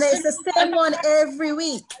 And it's the same one every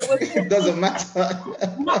week. It doesn't matter.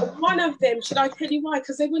 Not one of them. Should I tell you why?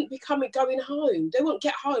 Because they wouldn't be going home. They wouldn't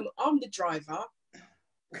get home. I'm the driver.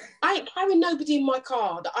 I ain't carrying nobody in my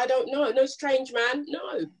car that I don't know. No strange man.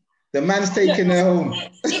 No. The man's taking her home.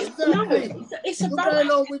 It's about going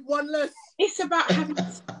on with one less. It's about having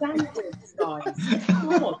standards, guys.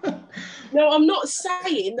 Come on. No, I'm not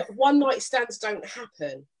saying that one night stands don't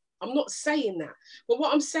happen. I'm not saying that. But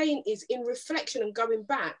what I'm saying is, in reflection and going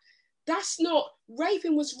back, that's not,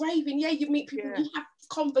 raving was raving. Yeah, you meet people, you have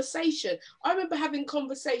conversation. I remember having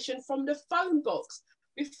conversation from the phone box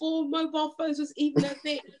before mobile phones was even a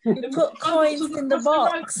thing. Put coins in the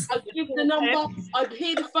box. I'd give the number, I'd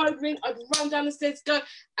hear the phone ring, I'd run down the stairs, go,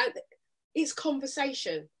 and it's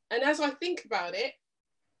conversation. And as I think about it,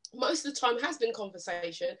 most of the time has been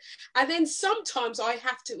conversation. And then sometimes I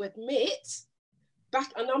have to admit,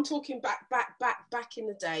 back, and I'm talking back in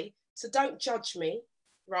the day, so don't judge me,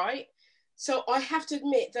 right? So I have to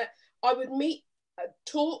admit that I would meet,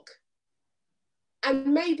 talk,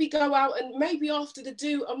 and maybe go out, and maybe after the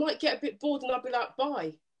do, I might get a bit bored and I'll be like,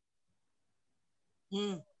 bye.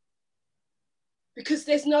 Because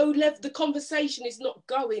there's no level, the conversation is not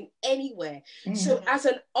going anywhere. So as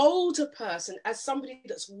an older person, as somebody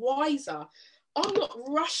that's wiser, I'm not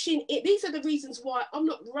rushing it. These are the reasons why I'm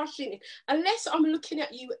not rushing it. Unless I'm looking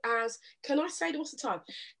at you as, can I say what's the time?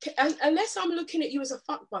 Unless I'm looking at you as a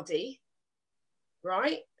fuck buddy,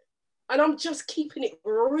 right? And I'm just keeping it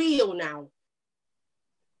real now.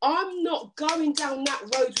 I'm not going down that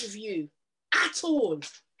road with you at all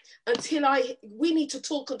until we need to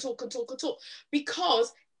talk,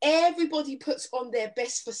 because everybody puts on their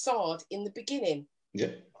best facade in the beginning.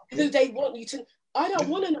 Who they want you to. I don't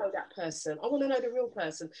want to know that person. I want to know the real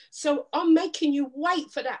person. So I'm making you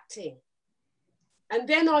wait for that thing. And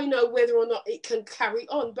then I know whether or not it can carry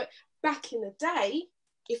on. But back in the day,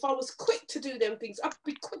 if I was quick to do them things, I'd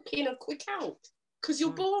be quick in and quick out, because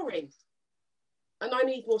you're boring. And I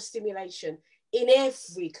need more stimulation in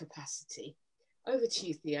every capacity. Over to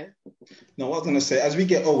you, Theo. No, what I was going to say, as we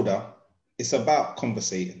get older, it's about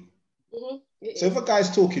conversating. So if a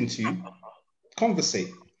guy's talking to you, conversate.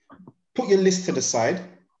 Put your list to the side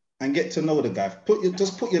and get to know the guy.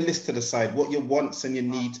 Just put your list to the side, what your wants and your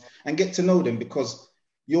needs, and get to know them, because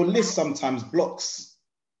your list sometimes blocks.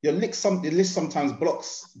 Your list sometimes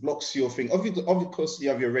blocks your thing. Of course, you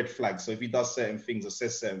have your red flag. So if he does certain things or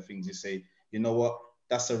says certain things, you say, you know what,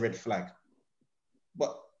 that's a red flag.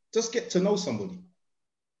 But just get to know somebody.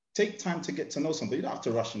 Take time to get to know somebody. You don't have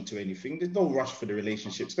to rush into anything. There's no rush for the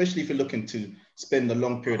relationship, especially if you're looking to spend a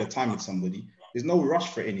long period of time with somebody. There's no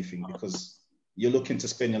rush for anything because you're looking to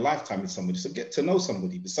spend your lifetime with somebody. So get to know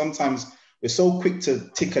somebody. But sometimes we're so quick to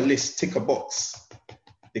tick a box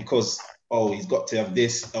because, oh, he's got to have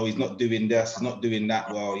this. Oh, he's not doing this. He's not doing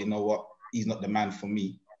that. Well, you know what? He's not the man for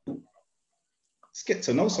me. Let's get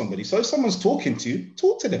to know somebody. So if someone's talking to you,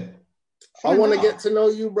 talk to them. I want to get to know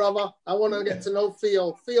you, brother. I want to get to know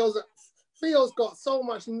Theo. Theo's got so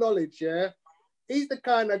much knowledge, yeah? He's the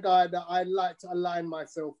kind of guy that I like to align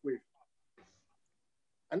myself with.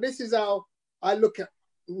 And this is how I look at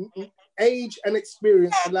age and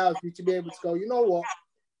experience allows you to be able to go, you know what?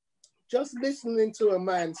 just listening to a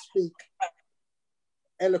man speak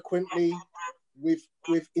eloquently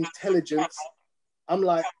with intelligence, I'm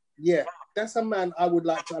like, yeah, that's a man I would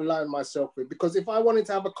like to align myself with. Because if I wanted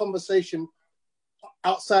to have a conversation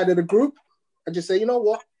outside of the group, I just say, you know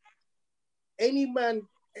what? Anyone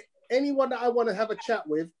that I want to have a chat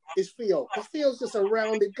with is Theo. Because Theo's just a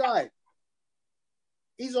rounded guy.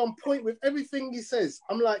 He's on point with everything he says.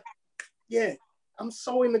 I'm like, yeah, I'm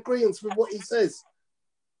so in agreement with what he says.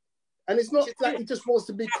 And it's not like he just wants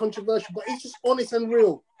to be controversial, but he's just honest and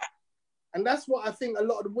real. And that's what I think a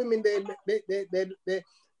lot of the women,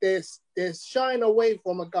 they're shying away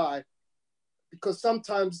from a guy, because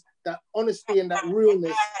sometimes that honesty and that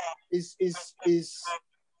realness is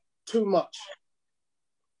too much.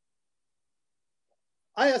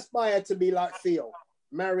 I aspire to be like Theo,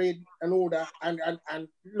 married and all that. And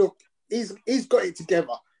look, he's got it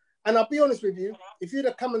together. And I'll be honest with you, if you'd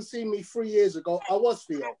have come and seen me 3 years ago, I was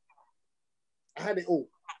Theo. I had it all.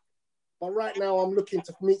 But right now I'm looking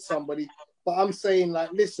to meet somebody, but I'm saying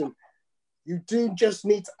like, listen, you do just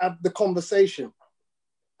need to have the conversation.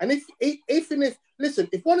 And listen,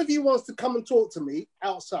 if one of you wants to come and talk to me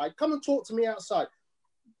outside, come and talk to me outside.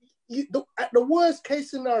 At the worst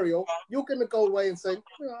case scenario, you're going to go away and say,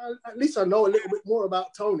 well, at least I know a little bit more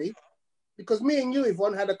about Tony, because me and you,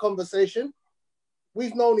 Yvonne, had a conversation.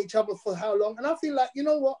 We've known each other for how long? And I feel like, you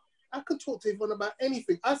know what? I could talk to Yvonne about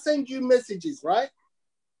anything. I send you messages, right?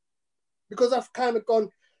 Because I've kind of gone,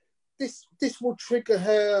 this will trigger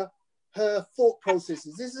her thought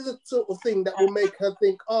processes. This is the sort of thing that will make her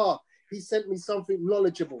think, he sent me something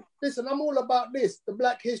knowledgeable. Listen, I'm all about this, the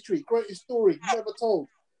Black history, greatest story never told.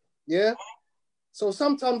 Yeah? So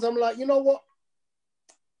sometimes I'm like, you know what?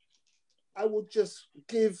 I will just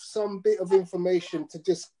give some bit of information to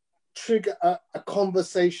just trigger a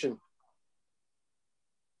conversation.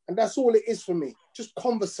 And that's all it is for me. Just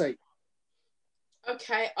conversate.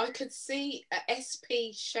 Okay, I could see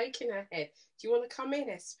SP shaking her head. Do you want to come in,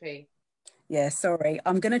 SP? Yeah, sorry.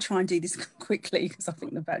 I'm going to try and do this quickly because I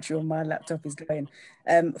think the battery on my laptop is going.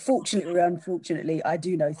 Fortunately or unfortunately, I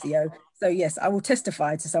do know Theo. So yes, I will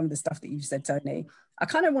testify to some of the stuff that you've said, Tony. I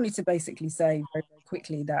kind of wanted to basically say very, very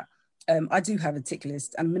quickly that I do have a tick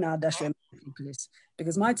list, and Mina Dashwa tick list,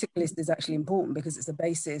 because my tick list is actually important because it's a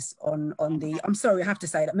basis on the, I'm sorry, I have to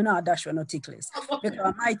say that, Mina Dashwa no tick list.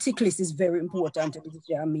 Because my tick list is very important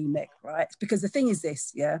to me, right? Because the thing is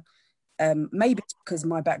this, yeah, maybe it's because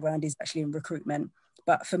my background is actually in recruitment,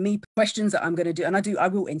 but for me, questions that I'm going to do, and I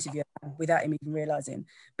will interview without him even realizing,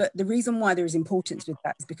 but the reason why there is importance with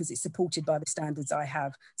that is because it's supported by the standards I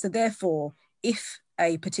have. So therefore, if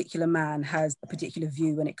a particular man has a particular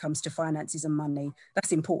view when it comes to finances and money,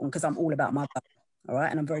 that's important because I'm all about my money, all right?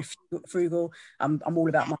 And I'm very frugal. I'm all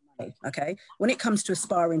about my money, okay? When it comes to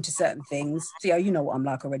aspiring to certain things, Theo, you know what I'm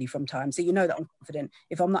like already from time. So you know that I'm confident.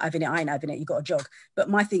 If I'm not having it, I ain't having it. You got a jog. But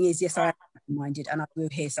my thing is, yes, I am minded and I will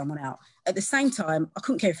hear someone out. At the same time, I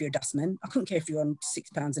couldn't care if you're a dustman. I couldn't care if you're on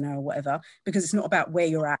 £6 an hour or whatever, because it's not about where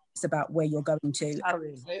you're at. It's about where you're going to.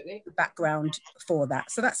 Absolutely. The background for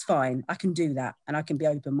that. So that's fine. I can do that and I can be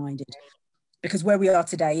open-minded, because where we are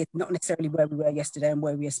today is not necessarily where we were yesterday and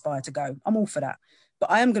where we aspire to go. I'm all for that.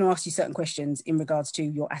 But I am going to ask you certain questions in regards to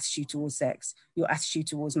your attitude towards sex, your attitude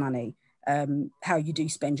towards money, how you do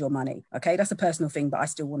spend your money. Okay, that's a personal thing, but I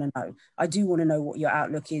still want to know. I do want to know what your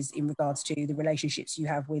outlook is in regards to the relationships you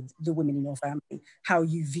have with the women in your family, how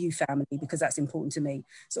you view family, because that's important to me.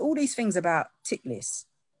 So all these things about tick lists.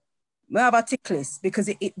 Well, about tick lists, because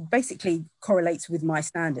it basically correlates with my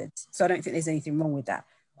standards. So I don't think there's anything wrong with that.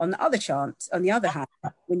 On the other hand,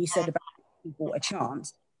 when you said about people a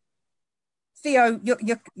chance, Theo, you're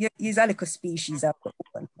Zalika species out of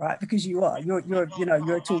one, right? Because you're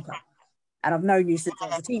a talker. And I've known you since I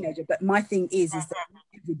was a teenager. But my thing is that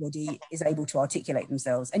everybody is able to articulate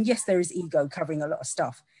themselves. And yes, there is ego covering a lot of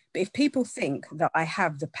stuff. But if people think that I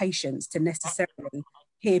have the patience to necessarily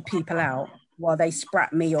hear people out while they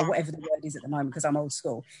sprat me, or whatever the word is at the moment, because I'm old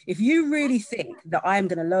school. If you really think that I am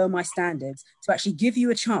going to lower my standards to actually give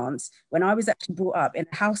you a chance, when I was actually brought up in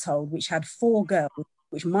a household which had 4 girls,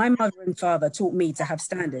 which my mother and father taught me to have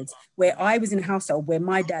standards, where I was in a household where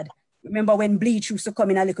my dad, remember when bleach used to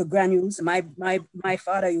come in a little granules, my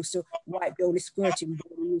father used to wipe down the squirting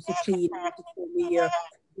board, and used to clean, used to call me,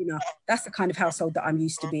 that's the kind of household that I'm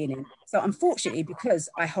used to being in. So unfortunately, because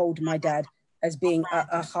I hold my dad as being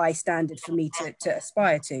a high standard for me to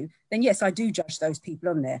aspire to, then yes, I do judge those people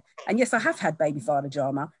on there. And yes, I have had baby father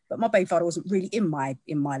drama, but my baby father wasn't really in my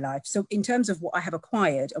life. So in terms of what I have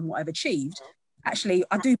acquired and what I've achieved, actually,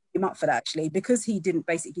 I do put him up for that, actually, because he didn't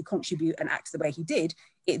basically contribute and act the way he did.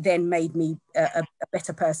 It then made me a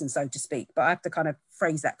better person, so to speak. But I have to kind of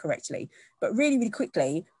phrase that correctly. But really, really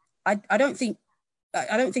quickly, I don't think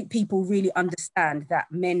people really understand that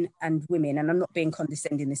men and women, and I'm not being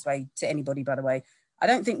condescending this way to anybody, by the way, I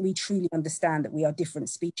don't think we truly understand that we are different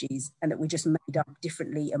species and that we're just made up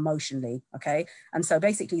differently emotionally, okay? And so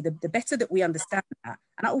basically the better that we understand that,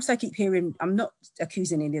 and I also keep hearing, I'm not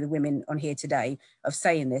accusing any of the women on here today of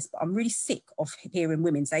saying this, but I'm really sick of hearing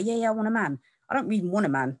women say, yeah, I want a man. I don't really want a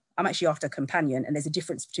man. I'm actually after a companion, and there's a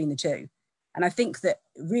difference between the two. And I think that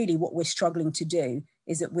really what we're struggling to do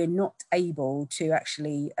is that we're not able to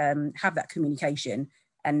actually have that communication,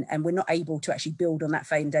 and we're not able to actually build on that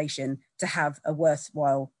foundation to have a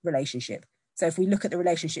worthwhile relationship. So if we look at the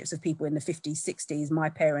relationships of people in the 50s, 60s, my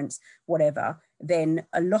parents, whatever, then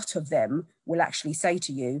a lot of them will actually say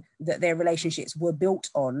to you that their relationships were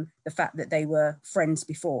built on the fact that they were friends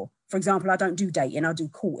before. For example, I don't do dating, I do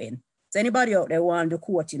courting. So anybody out there want to do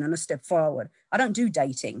courting and a step forward, I don't do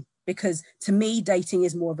dating, because to me, dating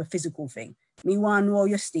is more of a physical thing. Me want to know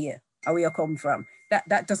your steer, where you come from.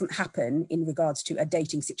 That doesn't happen in regards to a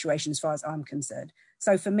dating situation as far as I'm concerned.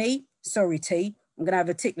 So for me, sorry, T, I'm going to have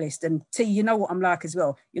a tick list. And T, you know what I'm like as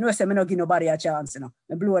well. You know, I say, I'm not give nobody a chance, you know,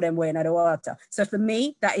 and blow them way in the water. So for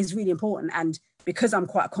me, that is really important. And because I'm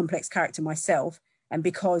quite a complex character myself, and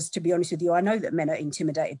because, to be honest with you, I know that men are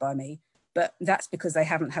intimidated by me, but that's because they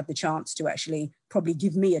haven't had the chance to actually probably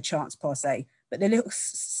give me a chance per se. But the little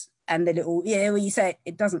and the little, yeah, well, you say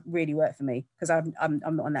it doesn't really work for me, because I'm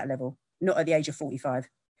not on that level, not at the age of 45.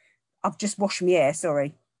 I've just washed my hair,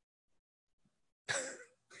 sorry.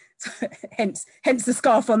 hence the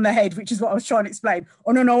scarf on the head, which is what I was trying to explain.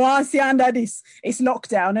 Oh no, I see under this. It's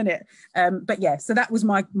lockdown, isn't it? But yeah, so that was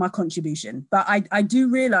my contribution. But I do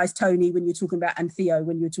realise, Tony, when you're talking about, and Theo,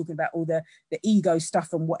 when you're talking about all the ego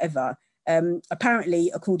stuff and whatever,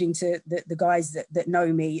 apparently, according to the guys that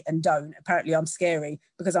know me and don't, apparently I'm scary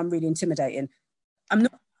because I'm really intimidating. I'm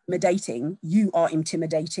not intimidating, you are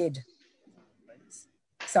intimidated.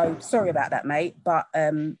 So sorry about that, mate. But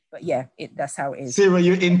yeah, that's how it is. Sarah,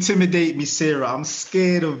 you intimidate me, Sarah. I'm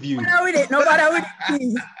scared of you. No matter with it, no matter with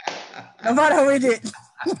it. No matter with it.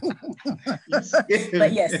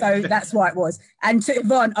 But yeah, so that's why it was. And to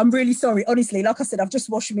Yvonne, I'm really sorry. Honestly, like I said, I've just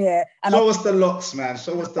washed my hair. And show us the locks, man.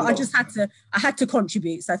 Show us the locks. I just had to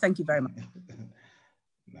contribute. So thank you very much.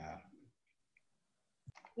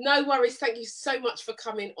 No worries. Thank you so much for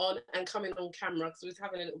coming on and coming on camera, because we was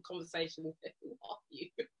having a little conversation with you.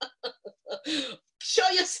 Show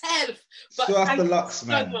yourself. But show us the locks,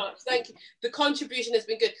 man. So much. Thank you. The contribution has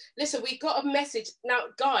been good. Listen, we got a message now,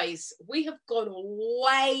 guys. We have gone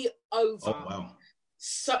way over. Oh wow.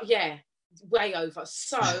 So yeah, way over.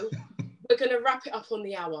 So we're going to wrap it up on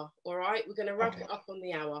the hour. All right, we're going to wrap it up on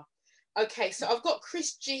the hour. Okay, so I've got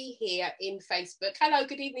Chris G here in Facebook. Hello,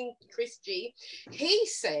 good evening, Chris G. He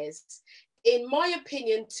says, in my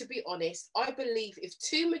opinion, to be honest, I believe if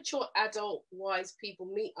two mature adult wise people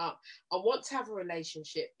meet up and want to have a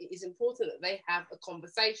relationship, it is important that they have a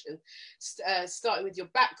conversation, starting with your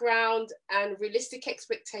background and realistic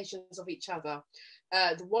expectations of each other,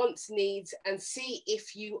 the wants, needs, and see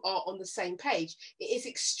if you are on the same page. It is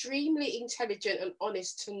extremely intelligent and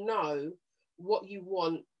honest to know what you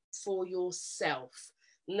want for yourself,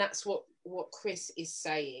 and that's what Chris is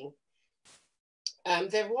saying.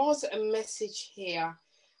 There was a message here,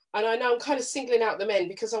 and I know I'm kind of singling out the men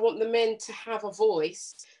because I want the men to have a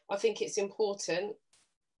voice. I think it's important.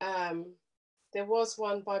 There was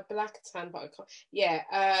one by Blackatan, but I can't. Yeah,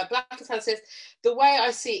 Blackatan says, the way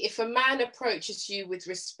I see it, if a man approaches you with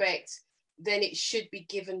respect, then it should be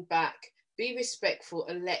given back. Be respectful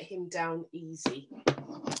and let him down easy.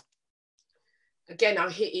 Again, I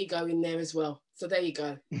hit ego in there as well. So there you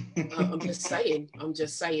go. I'm just saying.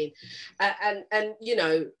 And you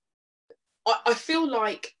know, I feel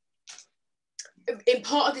like in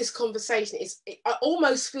part of this conversation I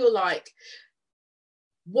almost feel like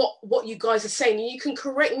what you guys are saying, and you can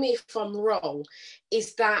correct me if I'm wrong,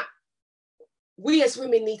 is that we as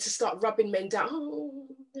women need to start rubbing men down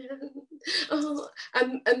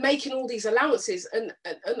and making all these allowances. And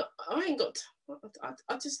I ain't got,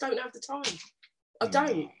 I just don't have the time. I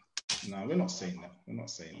don't. No, we're not saying that. We're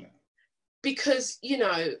not saying that. Because, you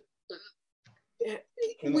know,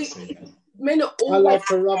 we're not saying that. Men are always... I like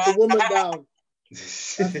to rub the woman down.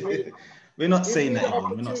 We're not saying that,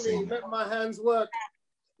 Yvonne. We're not saying that. Let my hands work.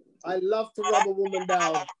 I love to rub a woman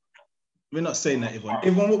down. We're not saying that, Yvonne.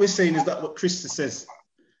 Yvonne, what we're saying is that what Krista says.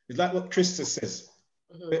 It's like what Krista says.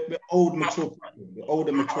 We're old, mature people. We're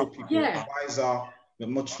older, mature people. Yeah. We're wiser, we're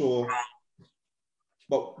mature.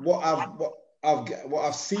 But what what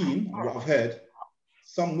I've seen, and what I've heard,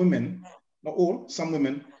 some women, not all, some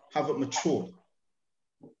women haven't matured.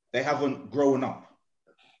 They haven't grown up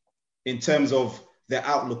in terms of their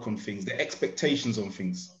outlook on things, their expectations on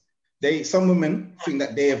things. Some women think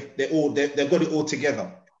that they've got it all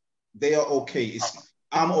together. They are okay.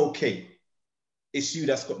 I'm okay. It's you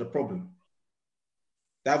that's got the problem.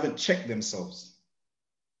 They haven't checked themselves.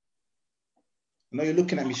 I know you're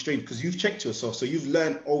looking at me strange because you've checked yourself. So you've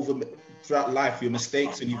learned throughout life your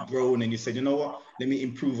mistakes, and you've grown, and you said, you know what, let me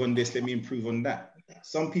improve on this, let me improve on that.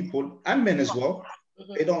 Some people, and men as well,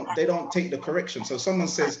 they don't take the correction. So someone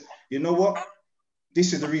says, you know what,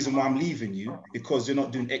 this is the reason why I'm leaving you, because you're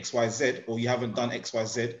not doing X, Y, Z, or you haven't done X, Y,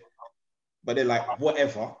 Z. But they're like,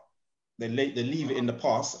 whatever. They leave it in the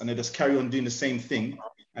past, and they just carry on doing the same thing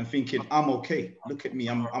and thinking, I'm okay. Look at me,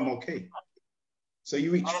 I'm okay. So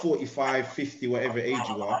you reach 45, 50, whatever age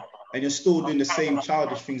you are, and you're still doing the same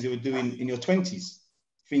childish things you were doing in your 20s,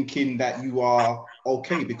 thinking that you are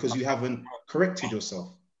okay because you haven't corrected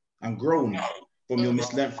yourself and grown from your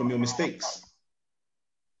mistakes.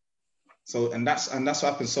 So, and that's what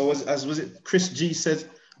happens. So as was it Chris G said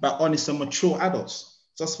about honest and mature adults.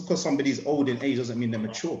 Just because somebody's old in age doesn't mean they're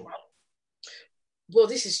mature. Well,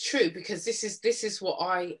 this is true, because this is what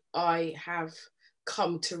I have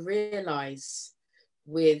come to realize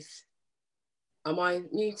with, am I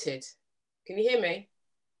muted? Can you hear me?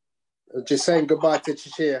 Just saying goodbye to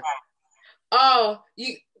Chichia. Oh,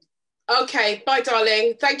 okay, bye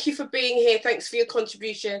darling. Thank you for being here. Thanks for your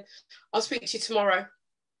contribution. I'll speak to you tomorrow.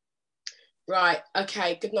 Right,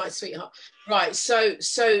 okay, good night, sweetheart. Right, so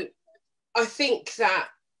I think that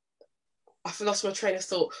I've lost my train of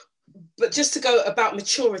thought. But just to go about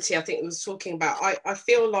maturity, I think it was talking about, I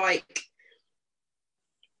feel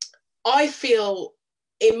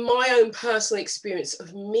in my own personal experience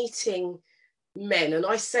of meeting men, and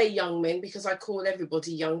I say young men because I call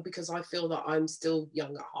everybody young because I feel that I'm still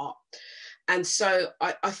young at heart. And so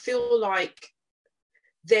I feel like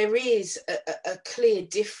there is a clear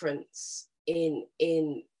difference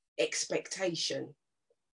in expectation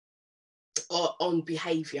on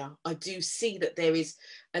behavior. I do see that there is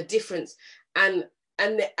a difference, and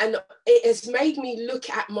it has made me look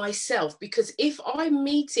at myself, because if I'm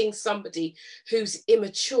meeting somebody who's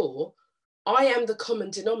immature, I am the common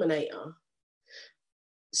denominator.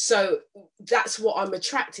 So that's what I'm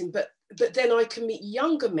attracting. But then I can meet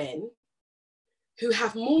younger men who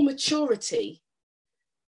have more maturity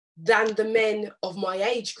than the men of my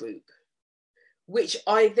age group, which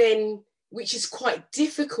is quite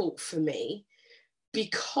difficult for me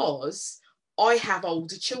because I have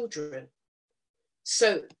older children.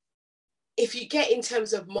 So if you get in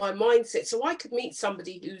terms of my mindset, so I could meet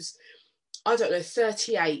somebody who's, I don't know,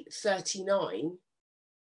 38, 39,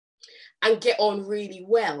 and get on really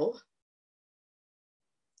well,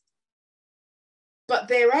 but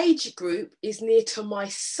their age group is near to my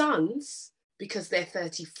sons because they're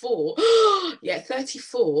 34. Yeah,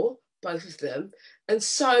 34, both of them. And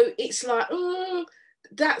so it's like,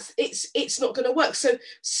 it's not going to work. So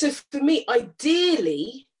for me,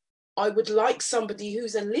 ideally, I would like somebody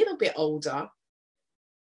who's a little bit older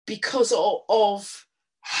because of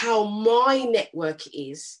how my network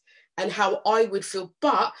is and how I would feel.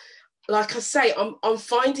 But like I say, I'm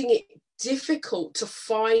finding it difficult to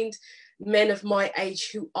find men of my age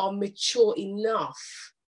who are mature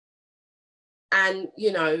enough, and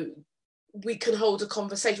we can hold a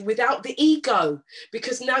conversation without the ego,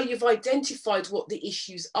 because now you've identified what the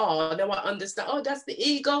issues are. Now I understand, that's the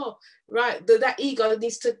ego, right? That ego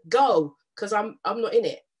needs to go, because I'm not in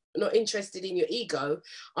it. I'm not interested in your ego.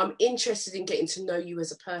 I'm interested in getting to know you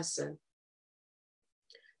as a person.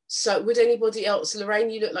 So would anybody else? Lorraine,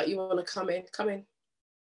 you look like you want to come in. Come in.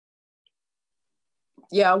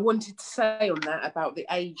 Yeah, I wanted to say on that about the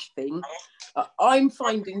age thing. I'm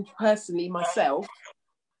finding personally myself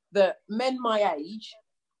that men my age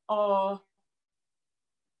are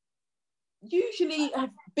usually have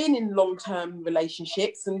been in long-term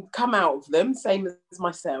relationships and come out of them, same as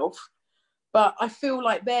myself. But I feel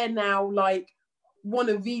like they're now want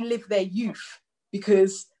to relive their youth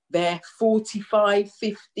because they're 45,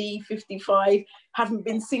 50, 55, haven't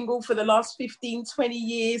been single for the last 15, 20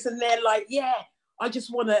 years. And they're like, yeah, I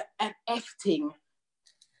just want an F-ting.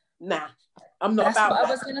 Nah, I'm not That's about what that.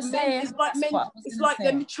 I was going to say. It's like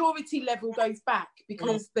their maturity level goes back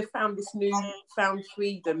because they found this newfound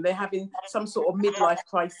freedom. They're having some sort of midlife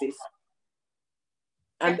crisis.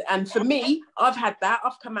 And for me, I've had that.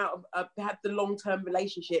 I've come out of, had the long-term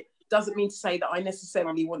relationship. Doesn't mean to say that I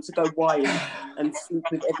necessarily want to go wild and sleep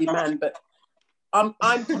with every man, but I'm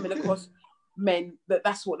coming across men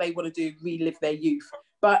that's what they want to do, relive their youth.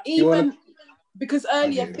 But even because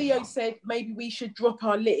earlier Theo said maybe we should drop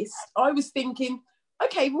our list. I was thinking,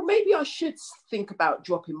 okay, well, maybe I should think about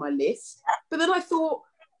dropping my list. But then I thought,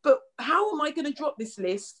 but how am I going to drop this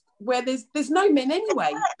list where there's no men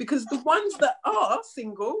anyway? Because the ones that are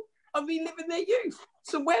single are reliving their youth.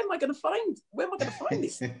 So where am I going to find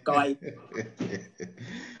this guy?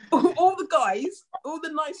 All the guys, all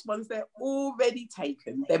the nice ones, they're already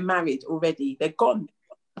taken. They're married already. They're gone.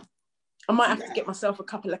 I might have to get myself a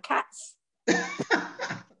couple of cats. You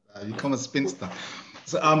become a spinster.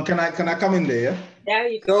 So can I come in there? Yeah,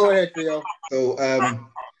 you can. Go ahead, Theo. So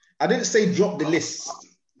I didn't say drop the list.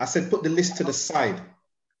 I said put the list to the side.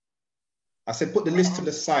 I said put the list to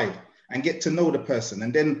the side and get to know the person,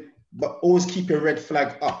 and then but always keep your red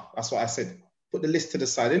flag up. That's what I said. Put the list to the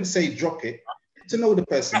side. I didn't say drop it. Get to know the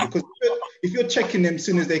person, because if you're checking them as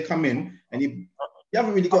soon as they come in and you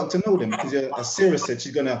haven't really gotten to know them, because as Sarah said,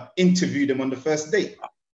 she's gonna interview them on the first date.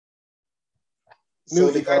 So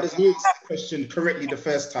the guy doesn't answer the question correctly the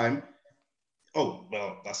first time. Oh,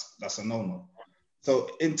 well, that's a no-no.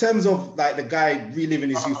 So in terms of like the guy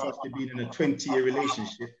reliving his youth after being in a 20-year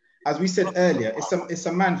relationship, as we said earlier, it's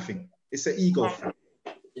a man thing. It's an ego thing.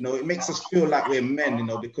 You know, it makes us feel like we're men, you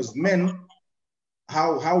know, because men,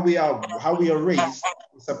 how we are raised,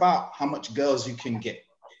 it's about how much girls you can get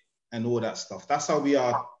and all that stuff. That's how we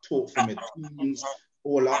are taught from the teens,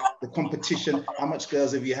 all up, the competition, how much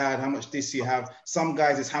girls have you had, how much this you have. Some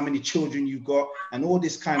guys, it's how many children you got, and all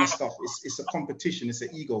this kind of stuff. It's a competition, it's an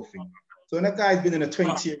ego thing. So when a guy's been in a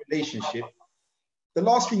 20-year relationship, the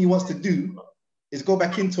last thing he wants to do is go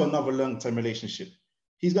back into another long-term relationship.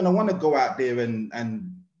 He's going to want to go out there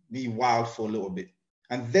and be wild for a little bit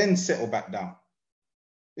and then settle back down.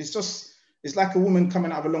 It's like a woman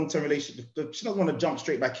coming out of a long-term relationship. She doesn't want to jump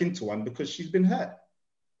straight back into one because she's been hurt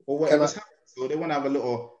or whatever's happened. So they want to have a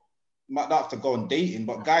little, might not have to go on dating,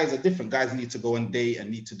 but guys are different. Guys need to go on date and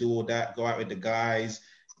need to do all that, go out with the guys,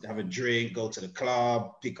 have a drink, go to the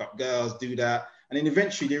club, pick up girls, do that. And then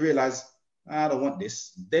eventually they realize, I don't want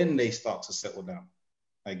this. Then they start to settle down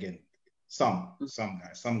again. Some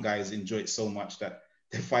guys enjoy it so much that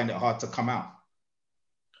they find it hard to come out.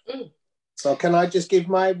 So can I just give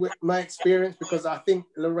my experience, because I think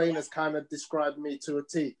Lorraine has kind of described me to a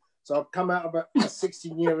T. So I've come out of a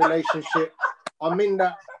 16-year relationship. I'm in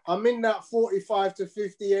that 45 to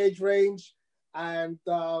 50 age range, and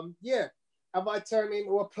yeah, have I turned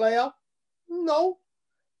into a player? No.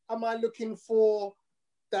 Am I looking for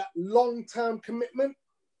that long-term commitment?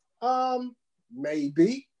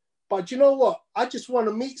 Maybe. But you know what? I just want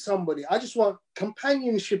to meet somebody. I just want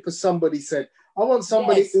companionship, as somebody said. I want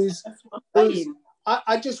somebody who's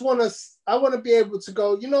I just want to be able to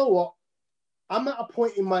go, you know what? I'm at a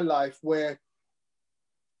point in my life where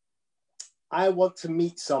I want to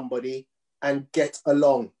meet somebody and get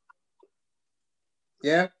along.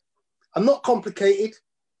 Yeah? I'm not complicated.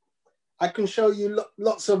 I can show you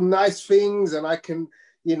lots of nice things, and I can,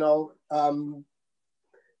 you know,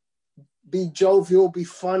 be jovial, be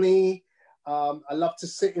funny. I love to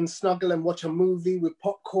sit and snuggle and watch a movie with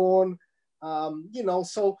popcorn. You know,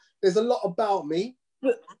 so there's a lot about me,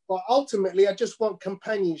 but ultimately I just want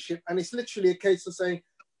companionship. And it's literally a case of saying,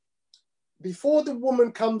 before the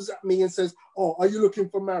woman comes at me and says, oh, are you looking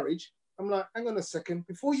for marriage? I'm like, hang on a second.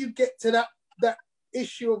 Before you get to that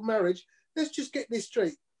issue of marriage, let's just get this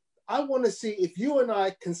straight. I want to see if you and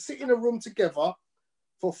I can sit in a room together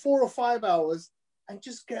for 4 or 5 hours and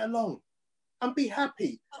just get along and be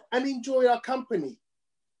happy and enjoy our company.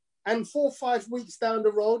 And 4 or 5 weeks down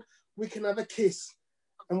the road, we can have a kiss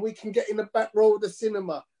and we can get in the back row of the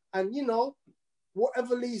cinema, and, you know,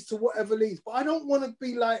 whatever leads to whatever leads. But I don't want to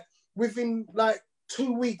be like, within like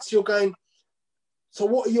 2 weeks, you're going, so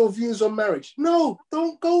what are your views on marriage? No,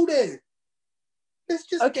 don't go there. Let's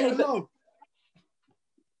just get along.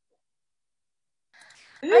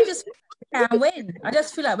 I just can't win. I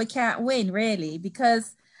just feel like we can't win, really,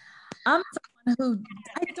 because I'm someone who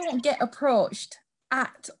I don't get approached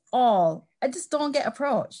at all. I just don't get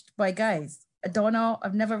approached by guys. I don't know.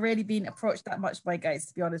 I've never really been approached that much by guys,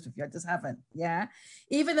 to be honest with you. I just haven't. Yeah.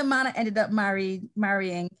 Even the man I ended up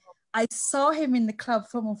marrying, I saw him in the club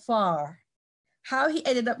from afar. How he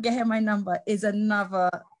ended up getting my number is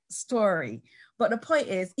another story. But the point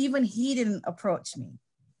is, even he didn't approach me.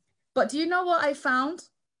 But do you know what I found?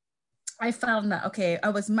 I found that, okay, I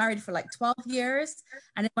was married for like 12 years.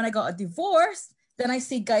 And then when I got a divorce, then I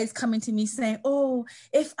see guys coming to me saying, oh,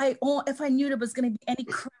 if I knew there was going to be any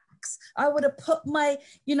cracks, I would have put my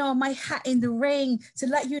hat in the ring to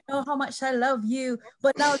let you know how much I love you.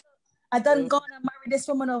 But now I done gone and married this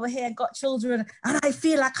woman over here and got children, and I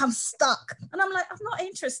feel like I'm stuck. And I'm like, I'm not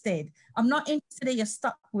interested. I'm not interested in your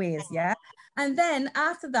stuck ways, yeah? And then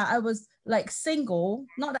after that, I was like single.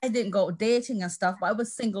 Not that I didn't go dating and stuff, but I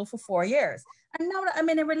was single for 4 years. And now that I'm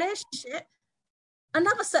in a relationship,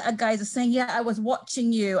 another set of guys are saying, yeah, I was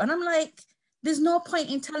watching you. And I'm like, there's no point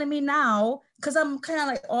in telling me now because I'm kind of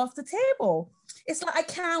like off the table. It's like I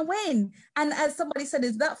can't win. And as somebody said,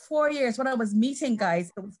 is that 4 years when I was meeting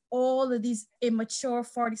guys, it was all of these immature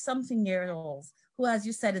 40-something-year-olds who, as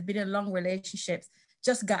you said, have been in long relationships,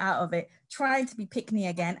 just got out of it, trying to be pick me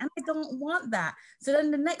again. And I don't want that. So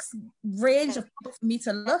then the next range of people for me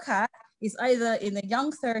to look at is either in the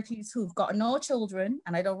young 30s who've got no children,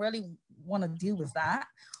 and I don't really want to deal with that,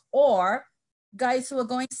 or guys who are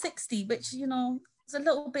going 60, which, you know, is a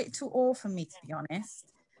little bit too old for me, to be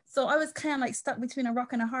honest. So I was kind of like stuck between a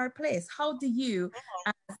rock and a hard place. How do you,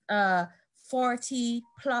 as a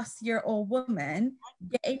 40-plus-year-old woman,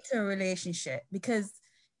 get into a relationship? Because,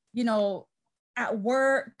 you know, at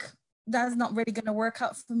work, that's not really going to work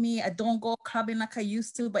out for me. I don't go clubbing like I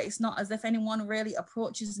used to, but it's not as if anyone really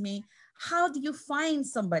approaches me. How do you find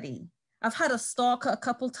somebody? I've had a stalker a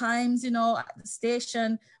couple times, you know, at the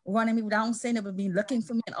station, running me down, saying they would be looking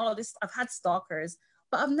for me and all this. I've had stalkers,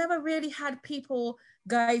 but I've never really had people,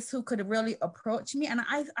 guys who could really approach me. And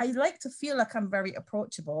I like to feel like I'm very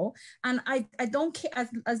approachable. And I don't care,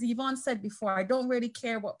 as Yvonne said before, I don't really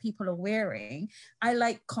care what people are wearing. I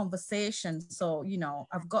like conversation. So, you know,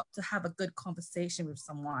 I've got to have a good conversation with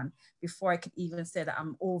someone before I could even say that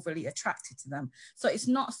I'm overly attracted to them. So it's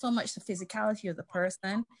not so much the physicality of the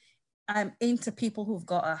person. I'm into people who've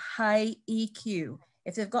got a high EQ.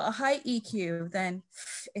 If they've got a high EQ, then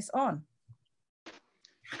it's on.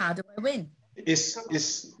 How do I win? It's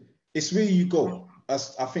where you go.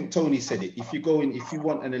 As I think Tony said it. If you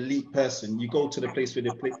want an elite person, you go to the place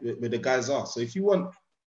where the guys are. So if you want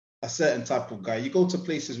a certain type of guy, you go to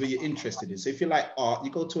places where you're interested in. So if you like art,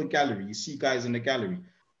 you go to a gallery. You see guys in the gallery,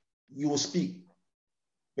 you will speak.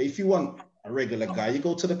 But if you want a regular guy, you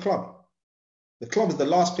go to the club. The club is the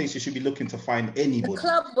last place you should be looking to find anybody. The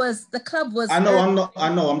club was. I know.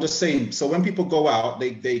 I'm just saying. So when people go out,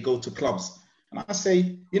 they go to clubs, and I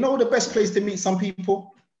say, you know, the best place to meet some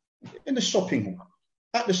people in the shopping hall,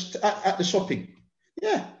 at the shopping,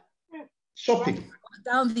 yeah, shopping.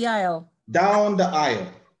 Down the aisle. Down the aisle.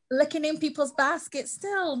 Looking in people's baskets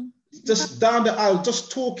still. Just down the aisle,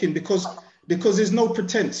 just talking because there's no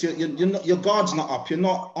pretense. You're not, your guard's not up. You're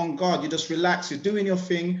not on guard. You just relax. You're doing your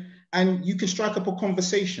thing. And you can strike up a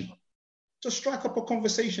conversation. Just strike up a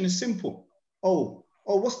conversation. It's simple. Oh,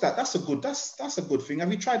 what's that? That's a good thing. Have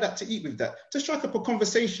you tried that to eat with that? Just strike up a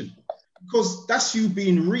conversation because that's you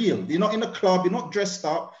being real. You're not in a club. You're not dressed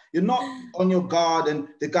up. You're not on your guard and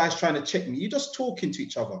the guy's trying to check me. You're just talking to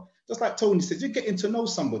each other. Just like Tony says, you're getting to know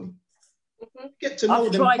somebody. Get to know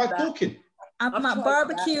them by talking. I'm at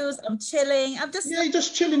barbecues. I'm chilling. You're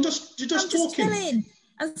just chilling. You're just talking. Chilling.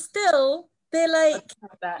 And still. They're like,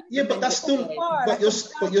 yeah, but that's still, but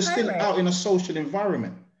you're still out in a social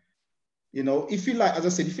environment. You know, if you like, as I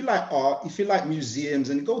said, if you like art, if you like museums,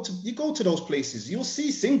 and you go to those places, you'll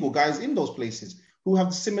see single guys in those places who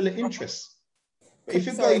have similar interests. But if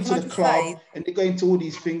you're going to the club and you're going to all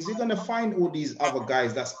these things, you're gonna find all these other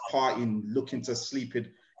guys that's partying, looking to sleep with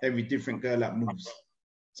every different girl that moves.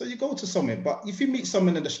 So you go to somewhere, but if you meet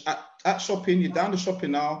someone at shopping, you're down the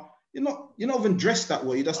shopping aisle. You're not even dressed that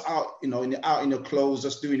way. You're just out, you know, out in your clothes,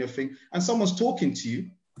 just doing your thing, and someone's talking to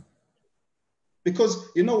you. Because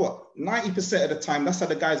you know what? 90% of the time, that's how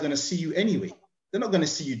the guy's gonna see you anyway. They're not gonna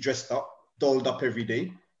see you dressed up, dolled up every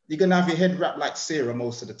day. You're gonna have your head wrapped like Sarah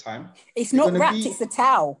most of the time. It's not wrapped, it's a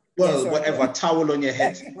towel. Well, whatever, towel on your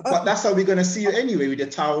head. But that's how we're gonna see you anyway, with your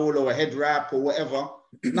towel or a head wrap or whatever.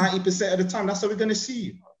 90% of the time, that's how we're gonna see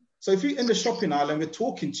you. So if you're in the shopping aisle and we're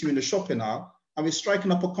talking to you in the shopping aisle, and we're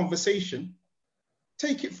striking up a conversation,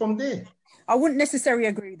 take it from there. I wouldn't necessarily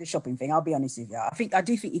agree with the shopping thing. I'll be honest with you. I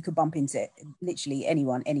do think you could bump into literally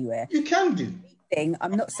anyone, anywhere. You can do.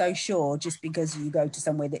 I'm not so sure just because you go to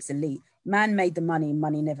somewhere that's elite. Man made the money,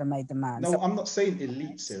 money never made the man. No, I'm not saying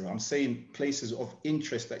elite, Sarah. I'm saying places of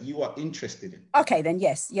interest that you are interested in. Okay, then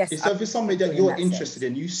yes. If it's something that you're interested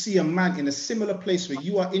in, you see a man in a similar place where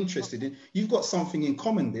you are interested in, you've got something in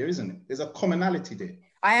common there, isn't it? There's a commonality there.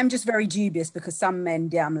 I am just very dubious because some men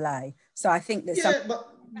damn lie. So I think that I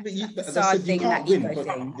get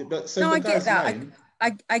that.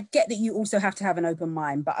 I get that you also have to have an open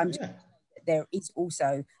mind, but there is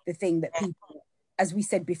also the thing that people as we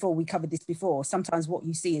said before, we covered this before, sometimes what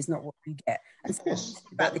you see is not what you get. And so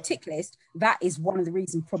about the tick list, that is one of the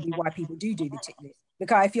reasons probably why people do the tick list.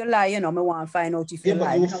 Because if you're lying, I'm a one fan, or do you feel but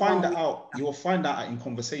lying? you'll find that out. You'll find that out in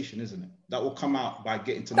conversation, isn't it? That will come out by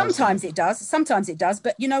getting to know. Sometimes it does. Sometimes it does.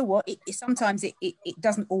 But you know what? Sometimes it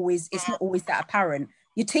doesn't always. It's not always that apparent.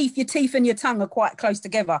 Your teeth and your tongue are quite close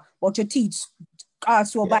together. Well, your teeth are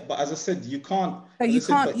so bad. But as I said, you can't. So you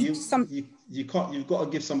can't. You can't. You've got to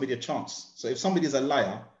give somebody a chance. So if somebody's a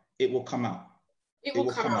liar, it will come out. It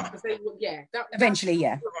will come out. Eventually,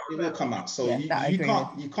 yeah. It will come out. So Yeah,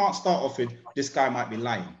 you can't start off with this guy might be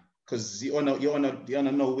lying, because you're on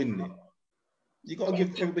a no win there. You got to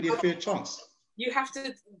give everybody a fair chance. You have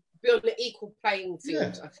to build an equal playing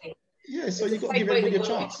field, Yeah. I think. Yeah, so It's you the got to same give way everybody a that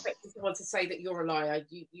you're not chance. expecting someone to say that you're a liar.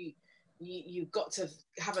 You've got to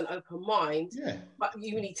have an open mind, but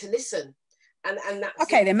you need to listen. And that's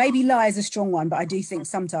Okay, then maybe lie is a strong one, but I do think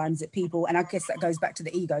sometimes that people, and I guess that goes back to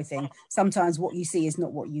the ego thing, sometimes what you see is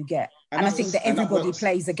not what you get. And I think that everybody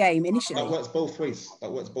plays a game initially. That works both ways.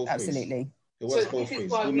 Absolutely. It works both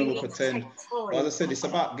ways. Women will pretend. But as I said, it's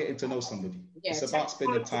about getting to know somebody. Yeah, it's about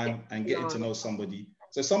spending time and getting to know somebody.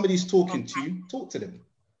 So if somebody's talking to you, talk to them.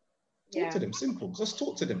 Talk to them. Simple. Just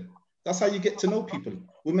talk to them. That's how you get to know people.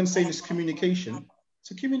 Women say this communication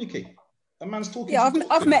to communicate. A man's talking. Yeah,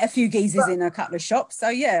 I've met a few geezers in a couple of shops, so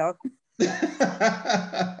yeah.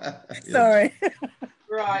 Sorry.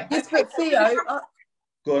 Right. Yes, but Theo,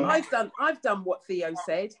 Go on. I've done what Theo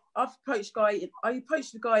said. I approached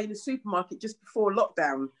the guy in the supermarket just before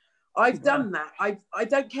lockdown. I've done that. I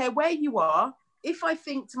don't care where you are. If I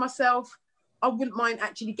think to myself, I wouldn't mind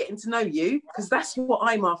actually getting to know you, because that's what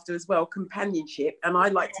I'm after as well, companionship. And I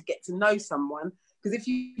like to get to know someone. Because if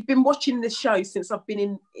you've been watching this show since I've been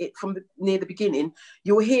in it from near the beginning,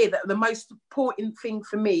 you'll hear that the most important thing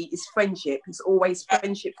for me is friendship. It's always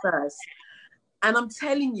friendship first. And I'm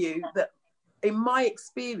telling you that in my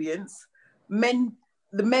experience, the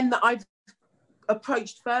men that I've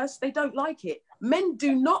approached first, they don't like it. Men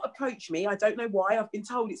do not approach me. I don't know why. I've been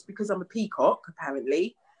told it's because I'm a peacock,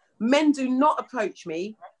 apparently. Men do not approach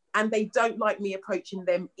me, and they don't like me approaching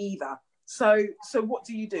them either. So what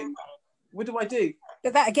do you do? What do I do?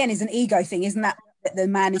 But that again is an ego thing, isn't that? That the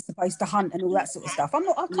man is supposed to hunt and all that sort of stuff.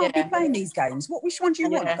 I can't be playing these games. Which one do you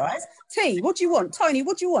want, guys? T, what do you want? Tony,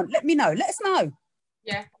 what do you want? Let me know. Let us know.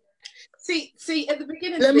 Yeah. See, at the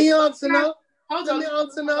beginning. Let me answer now. Hold on. Let me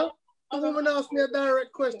answer now. The woman asked me a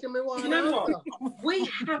direct question. You know what? We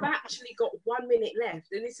have actually got 1 minute left,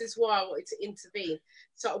 and this is why I wanted to intervene.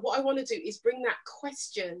 So what I want to do is bring that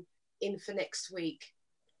question in for next week.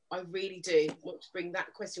 I really do want to bring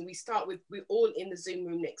that question. We're all in the Zoom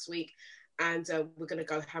room next week, and we're going to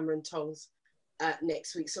go hammer and tongs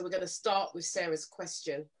next week. So we're going to start with Sarah's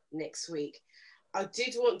question next week. I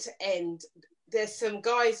did want to end. There's some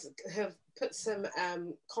guys who have put some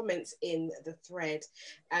comments in the thread,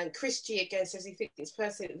 and Chris G again says he thinks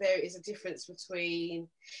personally there is a difference between.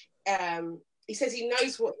 He says he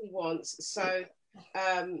knows what he wants, so.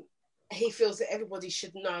 He feels that everybody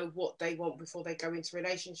should know what they want before they go into a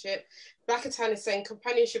relationship. Blackatan is saying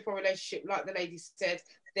companionship or relationship, like the lady said,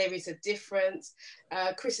 there is a difference.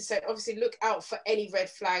 Chris is saying, obviously, look out for any red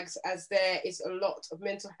flags, as there is a lot of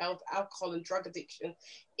mental health, alcohol and drug addiction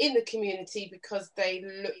in the community, because they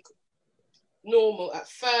look normal at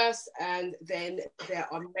first and then there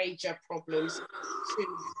are major problems to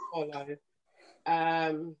follow.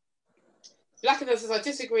 Blackadon says, I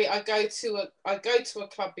disagree. I go to a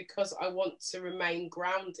club because I want to remain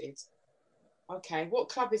grounded. Okay, what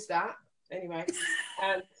club is that? Anyway,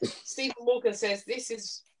 and Stephen Morgan says, this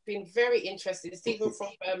has been very interesting. Stephen from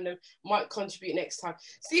Birmingham might contribute next time.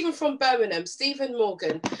 Stephen from Birmingham, Stephen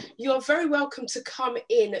Morgan, you are very welcome to come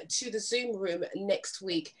in to the Zoom room next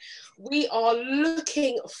week. We are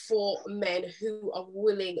looking for men who are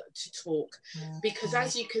willing to talk, because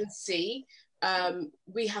as you can see,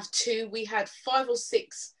 we had 5 or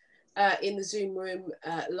 6 in the Zoom room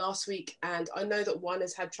last week, and I know that one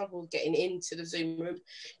has had trouble getting into the Zoom room,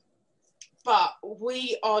 but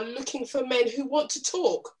we are looking for men who want to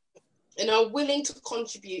talk and are willing to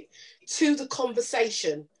contribute to the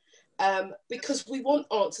conversation, because we want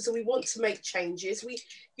answers and we want to make changes.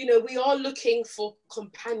 We are looking for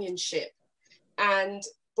companionship,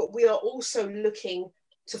 but we are also looking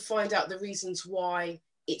to find out the reasons why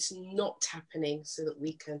it's not happening, so that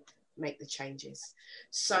we can make the changes.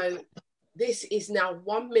 So this is now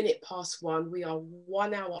 1 minute past 1. We are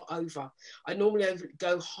 1 hour over. I normally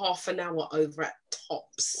go half an hour over at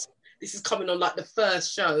tops. This is coming on like the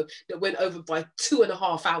first show that went over by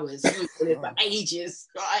 2.5 hours. We've been in for ages,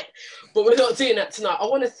 right? But we're not doing that tonight. I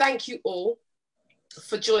want to thank you all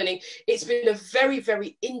for joining. It's been a very,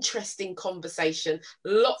 very interesting conversation.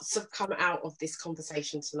 Lots have come out of this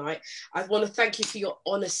conversation tonight. I want to thank you for your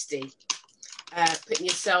honesty, putting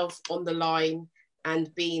yourself on the line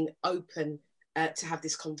and being open to have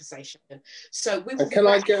this conversation. So we will can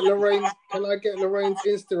I get Lorraine? Can I get Lorraine's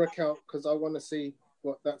Insta account, because I want to see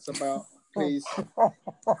what that's about, please?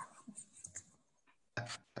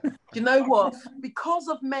 You know what? Because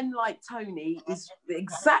of men like Tony is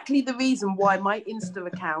exactly the reason why my Insta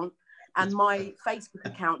account and my Facebook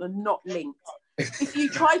account are not linked. If you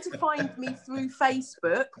try to find me through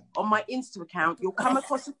Facebook on my Insta account, you'll come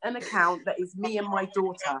across an account that is me and my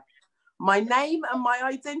daughter. My name and my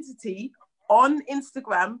identity on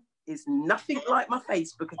Instagram is nothing like my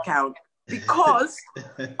Facebook account, because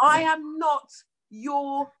I am not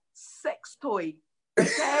your sex toy.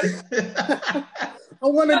 Okay? I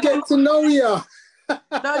want to get to know you.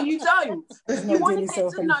 No, you don't. If you want to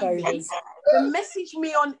get to know me, then message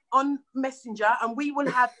me on Messenger and we will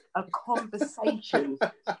have a conversation.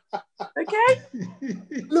 Okay?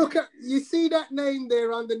 Look, you see that name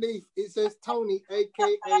there underneath? It says Tony,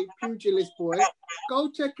 aka Pugilist Boy. Go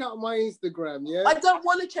check out my Instagram, yeah? I don't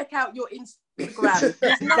want to check out your Instagram.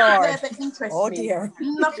 There's nothing there that interests me. Dear.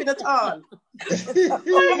 Nothing at all.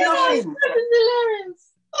 Nothing.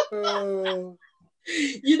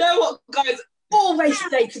 You know what, guys? Always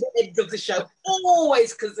stay to the end of the show.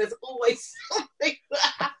 Always, because there's always something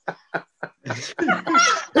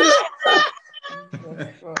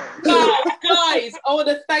guys, I want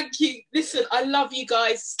to thank you. Listen, I love you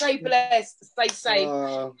guys. Stay blessed. Stay safe.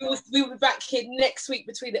 We'll be back here next week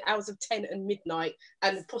between the hours of 10 and midnight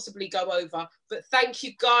and possibly go over. But thank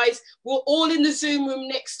you, guys. We're all in the Zoom room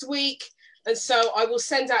next week. And so I will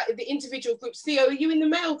send out the individual groups. Theo, are you in the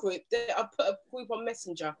mail group? I'll put a group on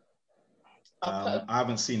Messenger. I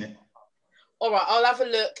haven't seen it. All right, I'll have a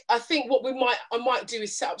look. I think what I might do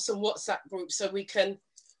is set up some WhatsApp groups so we can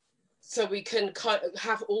kind of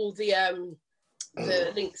have all the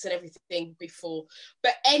links and everything before.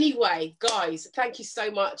 But anyway, guys, thank you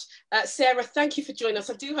so much. Sarah, thank you for joining us.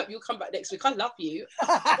 I do hope you'll come back next week. I love you.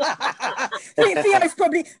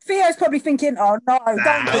 Theo's probably thinking, oh no, don't.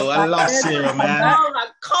 I love Sarah, man. All right,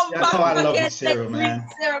 come back. I love you, Sarah, man.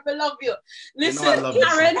 Sarah, I love you. Listen,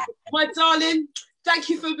 Karen, my darling, thank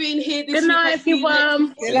you for being here this Good night,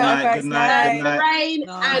 everyone. Good night. Good night. Lorraine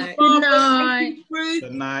and Barbara.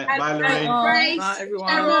 Good night. Bye, Lorraine. Grace, Bye, everyone.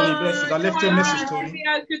 I left you a message, Tony.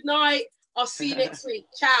 Good night. I'll see you next week.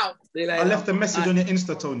 Ciao. I left a message on your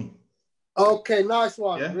Insta, Tony. Okay, nice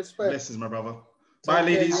one. Yeah? Respect. Blessings, my brother. Bye,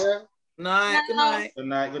 ladies. Night. Good night. Good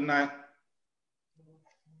night. Good night.